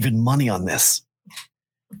got even money on this.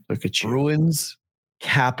 Look at you. Bruins,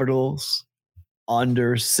 Capitals,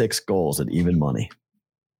 under 6 goals at even money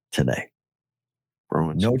today.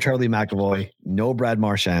 Bruins. No Charlie McAvoy, no Brad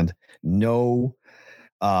Marchand, no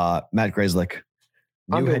Matt Grzelcyk,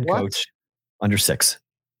 new Under head what? coach, under 6.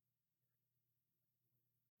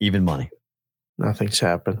 Even money. Nothing's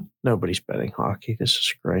happened. Nobody's betting hockey. This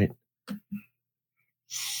is great.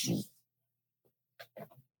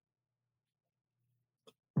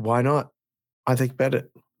 Why not? I think bet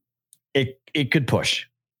it. It could push.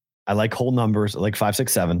 I like whole numbers. I like 5,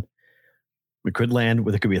 6, 7. We could land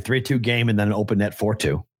with, it could be a 3-2 game and then an open net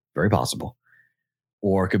 4-2. Very possible.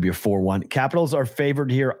 Or it could be a 4-1. Capitals are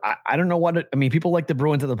favored here. I don't know what people like the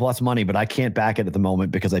Bruins at the plus money, but I can't back it at the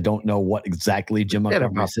moment because I don't know what exactly Jim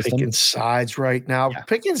Montgomery's system. Picking sides right now. Yeah.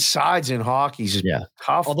 Picking sides in hockey is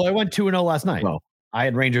tough. Although I went 2-0 last night. Well, I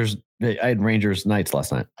had Rangers Knights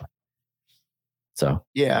last night. So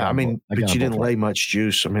yeah, I mean, but you didn't lay much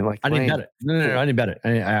juice. I mean, like I didn't bet it. No, I didn't bet it.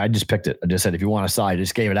 I just picked it. I just said if you want a side, I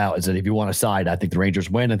just gave it out. I said if you want a side, I think the Rangers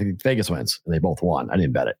win. I think Vegas wins, and they both won. I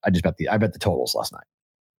didn't bet it. I bet the totals last night.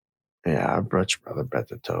 Yeah, I'd much rather bet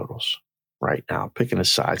the totals right now. Picking the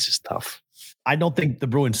sides is tough. I don't think the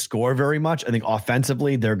Bruins score very much. I think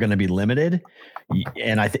offensively they're going to be limited,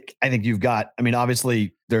 and I think you've got. I mean,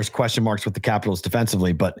 obviously there's question marks with the Capitals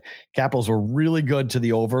defensively, but Capitals were really good to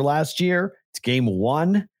the over last year. It's game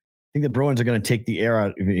 1. I think the Bruins are going to take the air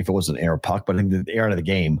out, if it was an air puck, but I think the air out of the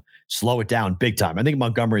game, slow it down big time. I think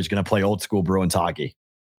Montgomery is going to play old school Bruins hockey.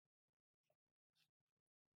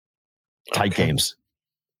 Tight games.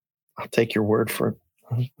 I'll take your word for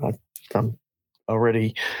it. I'm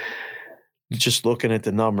already just looking at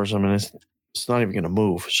the numbers. I mean, it's not even going to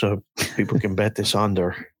move. So people can bet this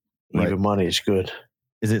under. Right. Even money is good.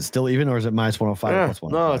 Is it still even or is it minus 105? Yeah, plus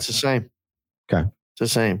 105? No, it's the same. Okay. It's the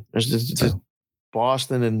same. There's just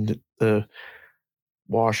Boston and the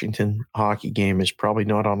Washington hockey game is probably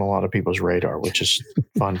not on a lot of people's radar, which is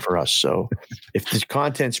fun for us. So if the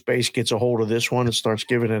content space gets a hold of this one and starts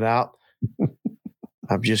giving it out,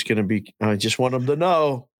 I just want them to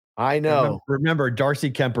know. I know. Remember,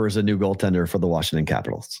 Darcy Kemper is a new goaltender for the Washington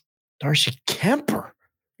Capitals. Darcy Kemper?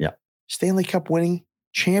 Yeah. Stanley Cup winning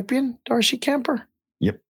champion, Darcy Kemper?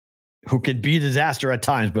 Yep. Who can be a disaster at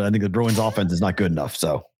times, but I think the Bruins offense is not good enough.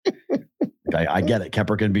 So I get it.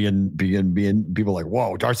 Kemper can be in people like,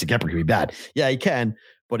 whoa, Darcy Kemper can be bad. Yeah, he can,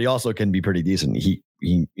 but he also can be pretty decent. He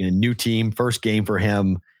in a new team, first game for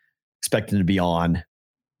him, expecting to be on.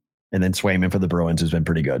 And then Swayman for the Bruins has been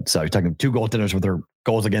pretty good. So you're talking 2 goaltenders with their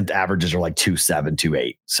goals against averages are like 2.7,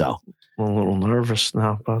 2.8. So I'm a little nervous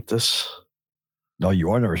now about this. No,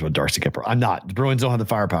 you are nervous about Darcy Kemper. I'm not. The Bruins don't have the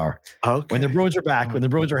firepower. Okay. When the Bruins are back, when the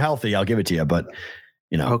Bruins are healthy, I'll give it to you. But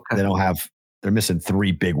they don't have. They're missing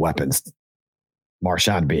 3 big weapons.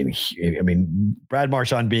 Marchand Brad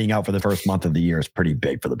Marchand being out for the first month of the year is pretty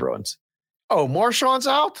big for the Bruins. Oh, Marchand's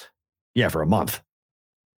out? Yeah, for a month.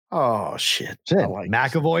 Oh, shit.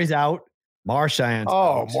 McAvoy's out. Marchand's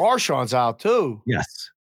out. Marchand's out too. Yes.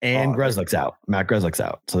 And Grzelcyk's out. Matt Grzelcyk's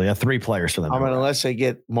out. So they have 3 players for them. I mean, unless they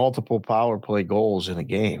get multiple power play goals in a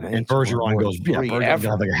game. And Bergeron goes, Bergeron have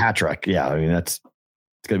like a hat trick. Yeah, I mean, it's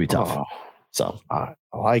going to be tough. Oh, so I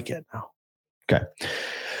like it now. Okay.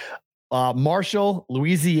 Marshall,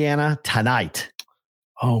 Louisiana tonight.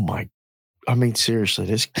 Oh, my. I mean, seriously,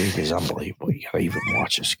 this game is unbelievable. You got to even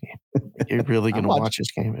watch this game. You're really going to watch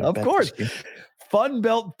this game? Of course. Fun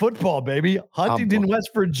Belt football, baby. Huntington, West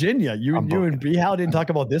Virginia. You and B. Howe didn't talk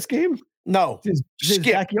about this game? No. His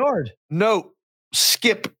backyard. No.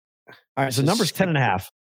 Skip. All right, so number's 10.5.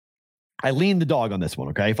 I lean the dog on this one,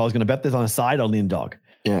 okay? If I was going to bet this on a side, I'll lean dog.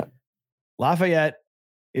 Yeah. Lafayette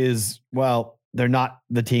is, they're not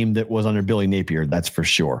the team that was under Billy Napier, that's for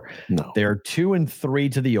sure. No. They're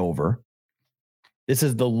 2-3 to the over. This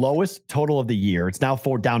is the lowest total of the year. It's now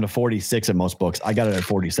down to 46 in most books. I got it at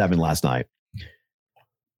 47 last night.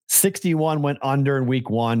 61 went under in week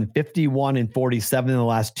 1. 51 and 47 in the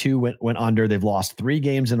last 2 went under. They've lost 3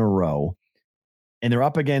 games in a row. And they're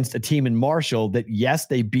up against a team in Marshall that, yes,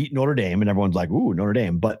 they beat Notre Dame. And everyone's like, ooh, Notre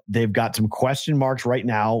Dame. But they've got some question marks right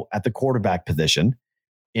now at the quarterback position.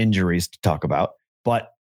 Injuries to talk about.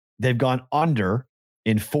 But they've gone under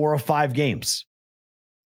in 4 of 5 games.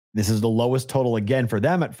 This is the lowest total again for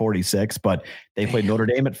them at 46, but they played Notre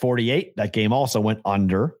Dame at 48. That game also went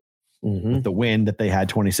under with the win that they had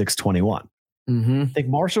 26-21. I think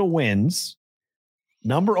Marshall wins.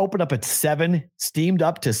 Number opened up at 7, steamed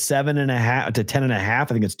up to 7.5 to 10.5. I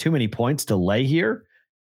think it's too many points to lay here,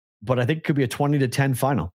 but I think it could be a 20-10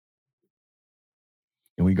 final.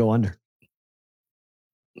 And we go under.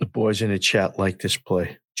 The boys in the chat like this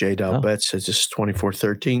play. J. Bet says this is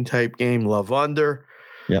 24-13 type game. Love under.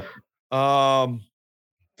 Yep. I'll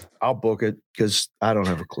book it because I don't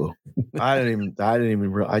have a clue. I didn't even. I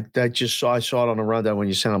saw it on the rundown when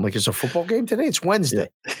you sent it. I'm like, it's a football game today. It's Wednesday.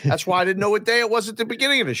 That's why I didn't know what day it was at the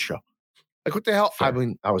beginning of the show. Like, what the hell? Fair. I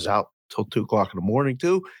mean, I was out till 2:00 in the morning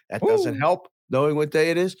too. That doesn't help knowing what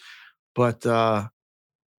day it is. But yeah,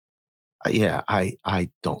 I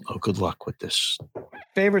don't know. Good luck with this.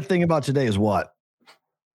 Favorite thing about today is what?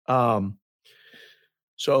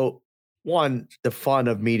 So. One, the fun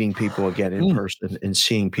of meeting people again in person and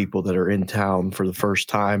seeing people that are in town for the first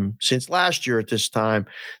time since last year at this time.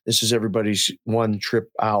 This is everybody's one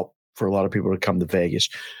trip out for a lot of people to come to Vegas.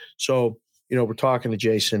 So, we're talking to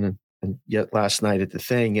Jason and yet last night at the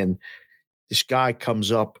thing, and this guy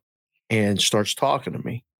comes up and starts talking to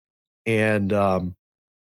me. And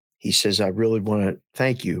he says, I really want to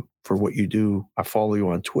thank you for what you do. I follow you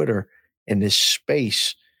on Twitter, and this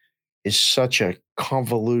space is such a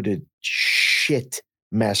convoluted shit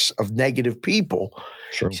mess of negative people.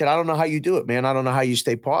 Sure. He said, I don't know how you do it, man. I don't know how you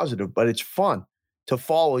stay positive, but it's fun to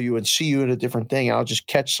follow you and see you in a different thing. I'll just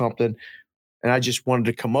catch something. And I just wanted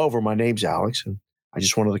to come over. My name's Alex. And I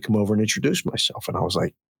just wanted to come over and introduce myself. And I was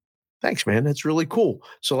like, thanks, man. That's really cool.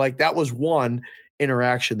 So like that was one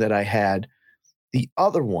interaction that I had. The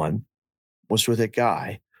other one was with a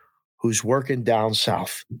guy who's working down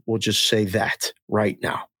south. We'll just say that right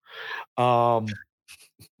now.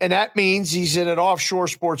 And that means he's in an offshore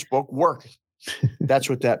sports book working. That's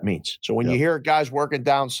what that means. So when you hear guys working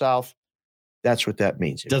down south, that's what that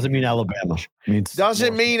means. Doesn't mean Alabama.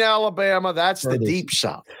 Doesn't mean Alabama. That's further, the deep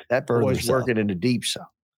south. That boy's working in the deep south.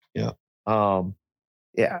 Yeah.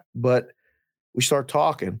 Yeah. But we start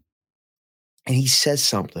talking and he says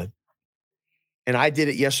something. And I did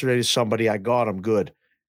it yesterday to somebody. I got him good.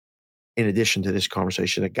 In addition to this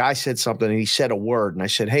conversation, a guy said something and he said a word. And I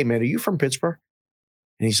said, hey, man, are you from Pittsburgh?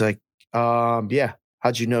 And he's like, yeah.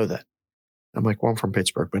 How'd you know that? I'm like, well, I'm from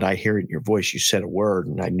Pittsburgh, but I hear it in your voice. You said a word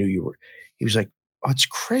and I knew you were. He was like, oh, it's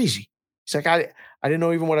crazy. He's like, I didn't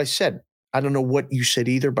know even what I said. I don't know what you said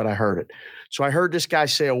either, but I heard it. So I heard this guy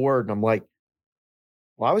say a word and I'm like,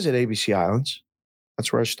 well, I was at ABC Islands.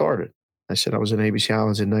 That's where I started. I said, I was at ABC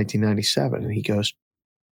Islands in 1997. And he goes,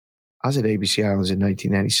 I was at ABC Islands in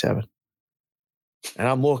 1997. And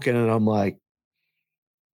I'm looking and I'm like,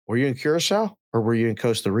 were you in Curacao or were you in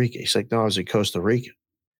Costa Rica? He's like, no, I was in Costa Rica.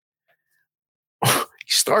 He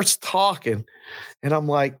starts talking and I'm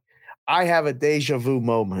like, I have a deja vu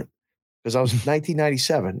moment because I was in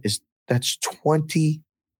 1997. That's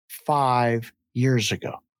 25 years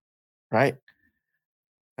ago, right?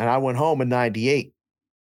 And I went home in 98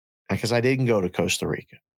 because I didn't go to Costa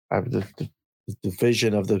Rica. I have the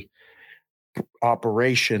division of the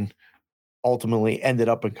operation ultimately ended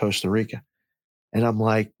up in Costa Rica. And I'm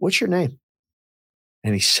like, what's your name?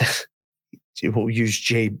 And he said, we'll use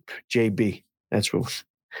JB. That's what.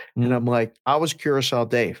 And I'm like, I was Curacao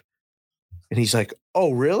Dave. And he's like,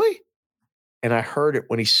 oh, really? And I heard it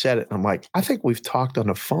when he said it. And I'm like, I think we've talked on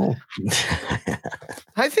the phone.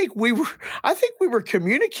 I think we were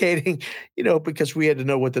communicating, because we had to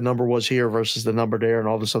know what the number was here versus the number there and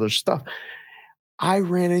all this other stuff. I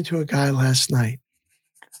ran into a guy last night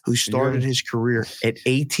who started his career at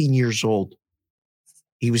 18 years old.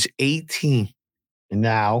 He was 18 and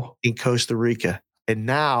now in Costa Rica. And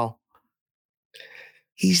now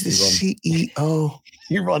he's the CEO.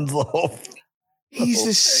 He runs low. He's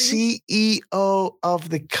the CEO of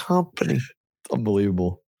the company. It's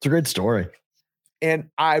unbelievable. It's a great story. And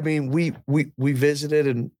I mean, we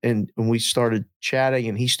visited and we started chatting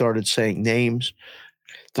and he started saying names.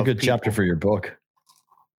 It's a good chapter for your book.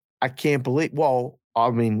 I can't believe,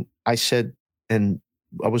 I said, and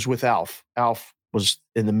I was with Alf. Alf was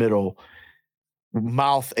in the middle,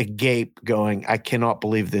 mouth agape going, I cannot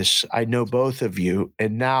believe this. I know both of you.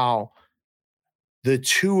 And now the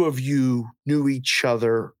two of you knew each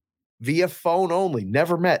other via phone only,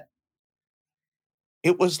 never met.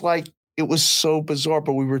 It was so bizarre,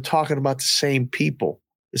 but we were talking about the same people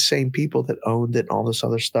that owned it and all this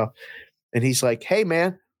other stuff. And he's like, hey,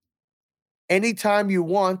 man, anytime you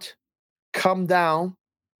want, come down,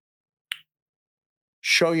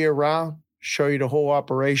 show you around, show you the whole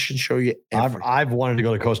operation, show you everything. I've wanted to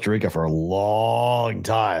go to Costa Rica for a long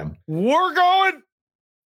time. We're going.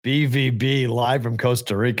 BVB live from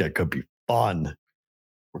Costa Rica could be fun.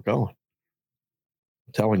 We're going.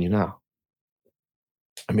 I'm telling you now.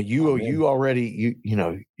 I mean, you already,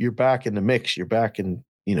 you're back in the mix. You're back in,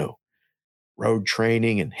 road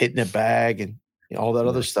training and hitting a bag and all that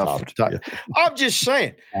other stuff. Yeah. I'm just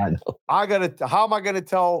saying, how am I going to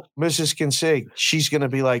tell Mrs. Consig? She's going to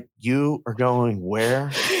be like, you are going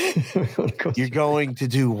where? You're going to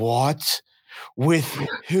do what? With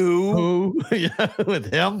who? Yeah,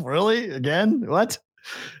 with him? Really? Again? What?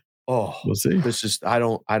 Oh, we'll see. I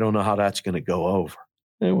don't know how that's going to go over.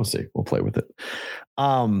 Yeah, we'll see. We'll play with it.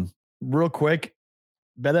 Real quick,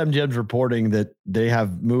 BetMGM's reporting that they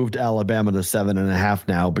have moved Alabama to 7.5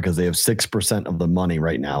 now because they have 6% of the money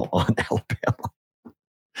right now on Alabama.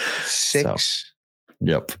 6? So,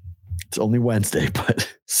 yep. It's only Wednesday, but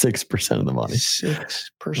 6% of the money. 6%.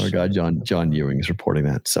 Oh my God, John Ewing is reporting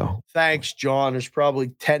that. So thanks, John. There's probably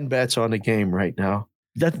 10 bets on the game right now.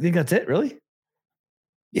 I think that's it, really?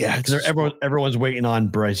 Yeah. Because everyone's waiting on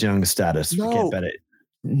Bryce Young's status. No. We can't bet it.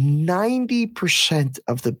 90%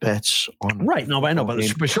 of the bets on right. No, I know, but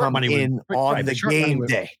sharp money would on the game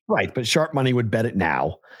day. Right, but sharp money would bet it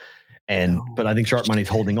now, but I think sharp money's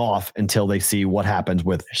holding off until they see what happens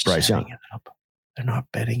with Bryce Young. They're not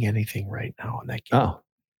betting anything right now on that game. Oh,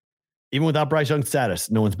 Even without Bryce Young's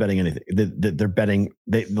status, no one's betting anything. They're betting.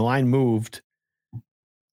 The line moved.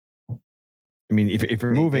 I mean, if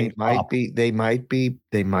you're moving, they might be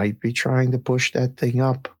trying to push that thing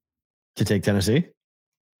up to take Tennessee.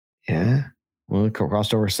 Yeah. Well, it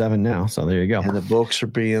crossed over 7 now, so there you go. And the books are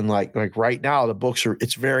being like right now, the books are.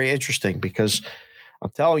 It's very interesting because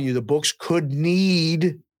I'm telling you, the books could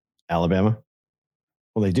need Alabama.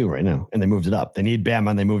 Well, they do right now, and they moved it up. They need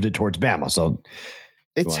Bama, and they moved it towards Bama. So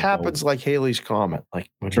it happens like Haley's comment. Like,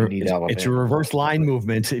 what do you need Alabama? It's a reverse line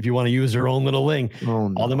movement if you want to use their own little thing. Oh,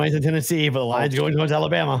 no. All the money's in Tennessee, but the line's going towards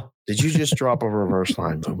Alabama. Did you just drop a reverse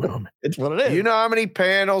line movement on me? It's what it is. You know how many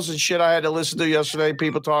panels and shit I had to listen to yesterday?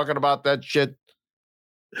 People talking about that shit.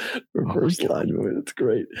 Reverse line movement. It's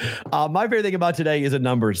great. My favorite thing about today is a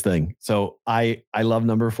numbers thing. So I love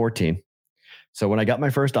number 14. So when I got my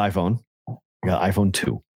first iPhone, I got iPhone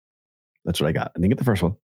 2. That's what I got. I didn't get the first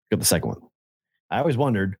one. I got the second one. I always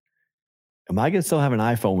wondered, am I going to still have an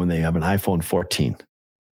iPhone when they have an iPhone 14?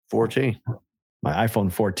 14. My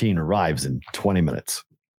iPhone 14 arrives in 20 minutes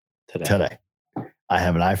today. I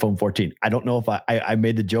have an iPhone 14. I don't know if I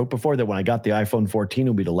made the joke before that when I got the iPhone 14,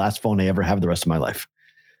 it'll be the last phone I ever have the rest of my life.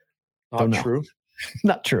 Not true.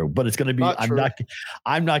 Not true, but it's going to be.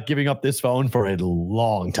 I'm not giving up this phone for a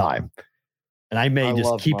long time, and I may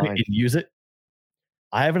just keep it and use it.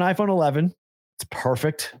 I have an iPhone 11. It's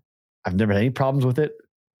perfect. I've never had any problems with it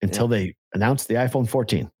until they announced the iPhone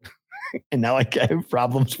 14, and now I have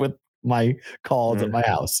problems with my calls at my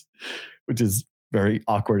house, which is very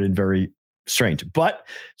awkward and very strange. But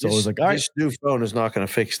so I was like, all right, this new phone is not going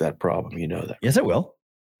to fix that problem. You know that. Yes, it will.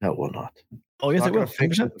 No, it will not. Oh, yes, it will.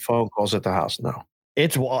 Fix the phone calls at the house. No,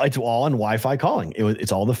 it's all on Wi-Fi calling.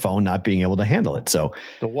 It's all the phone not being able to handle it. So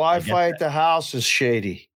the Wi-Fi at the house is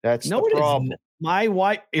shady. That's the problem.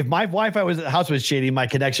 If my Wi-Fi was at the house was shady, my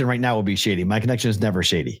connection right now will be shady. My connection is never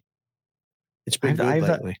shady. It's been good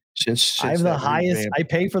lately. Since I have the highest. I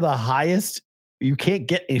pay for the highest. You can't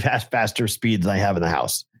get any faster speeds than I have in the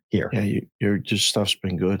house here. Yeah, your stuff's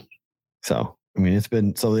been good. So I mean, it's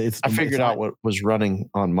been so. I figured out what was running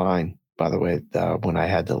on mine. By the way, when I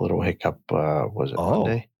had the little hiccup, was it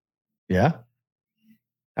Monday? Yeah.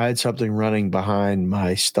 I had something running behind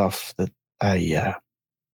my stuff that I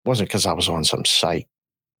wasn't because I was on some site,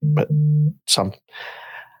 but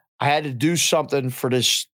I had to do something for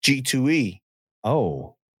this G2E.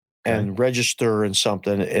 Oh. Okay. And register and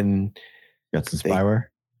something. And got some spyware?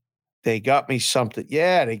 They got me something.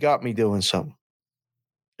 Yeah, they got me doing something.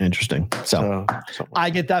 Interesting. So I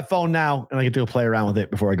get that phone now and I get to go play around with it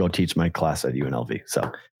before I go teach my class at UNLV.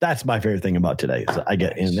 So that's my favorite thing about today. So I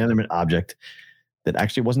get an inanimate object that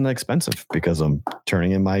actually wasn't that expensive because I'm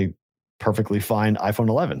turning in my perfectly fine iPhone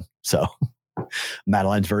 11. So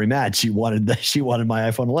Madeline's very mad. She wanted my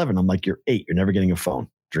iPhone 11. I'm like, you're 8. You're never getting a phone.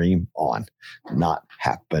 Dream on. Not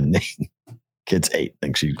happening. Kid's 8.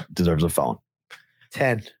 Thinks she deserves a phone.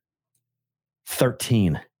 10.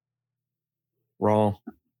 13. Wrong.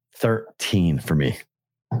 13 for me.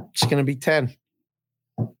 It's going to be 10.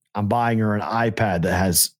 I'm buying her an iPad that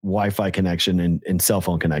has Wi-Fi connection and cell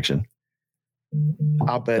phone connection.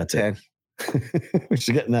 I'll bet 10. She's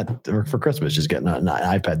getting that for Christmas. She's getting an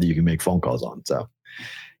iPad that you can make phone calls on. So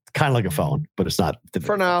it's kind of like a phone, but it's not.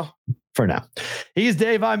 For now. For now. He's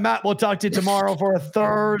Dave. I'm Matt. We'll talk to you tomorrow for a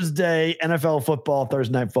Thursday NFL football,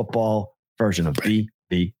 Thursday night football version of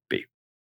BBB.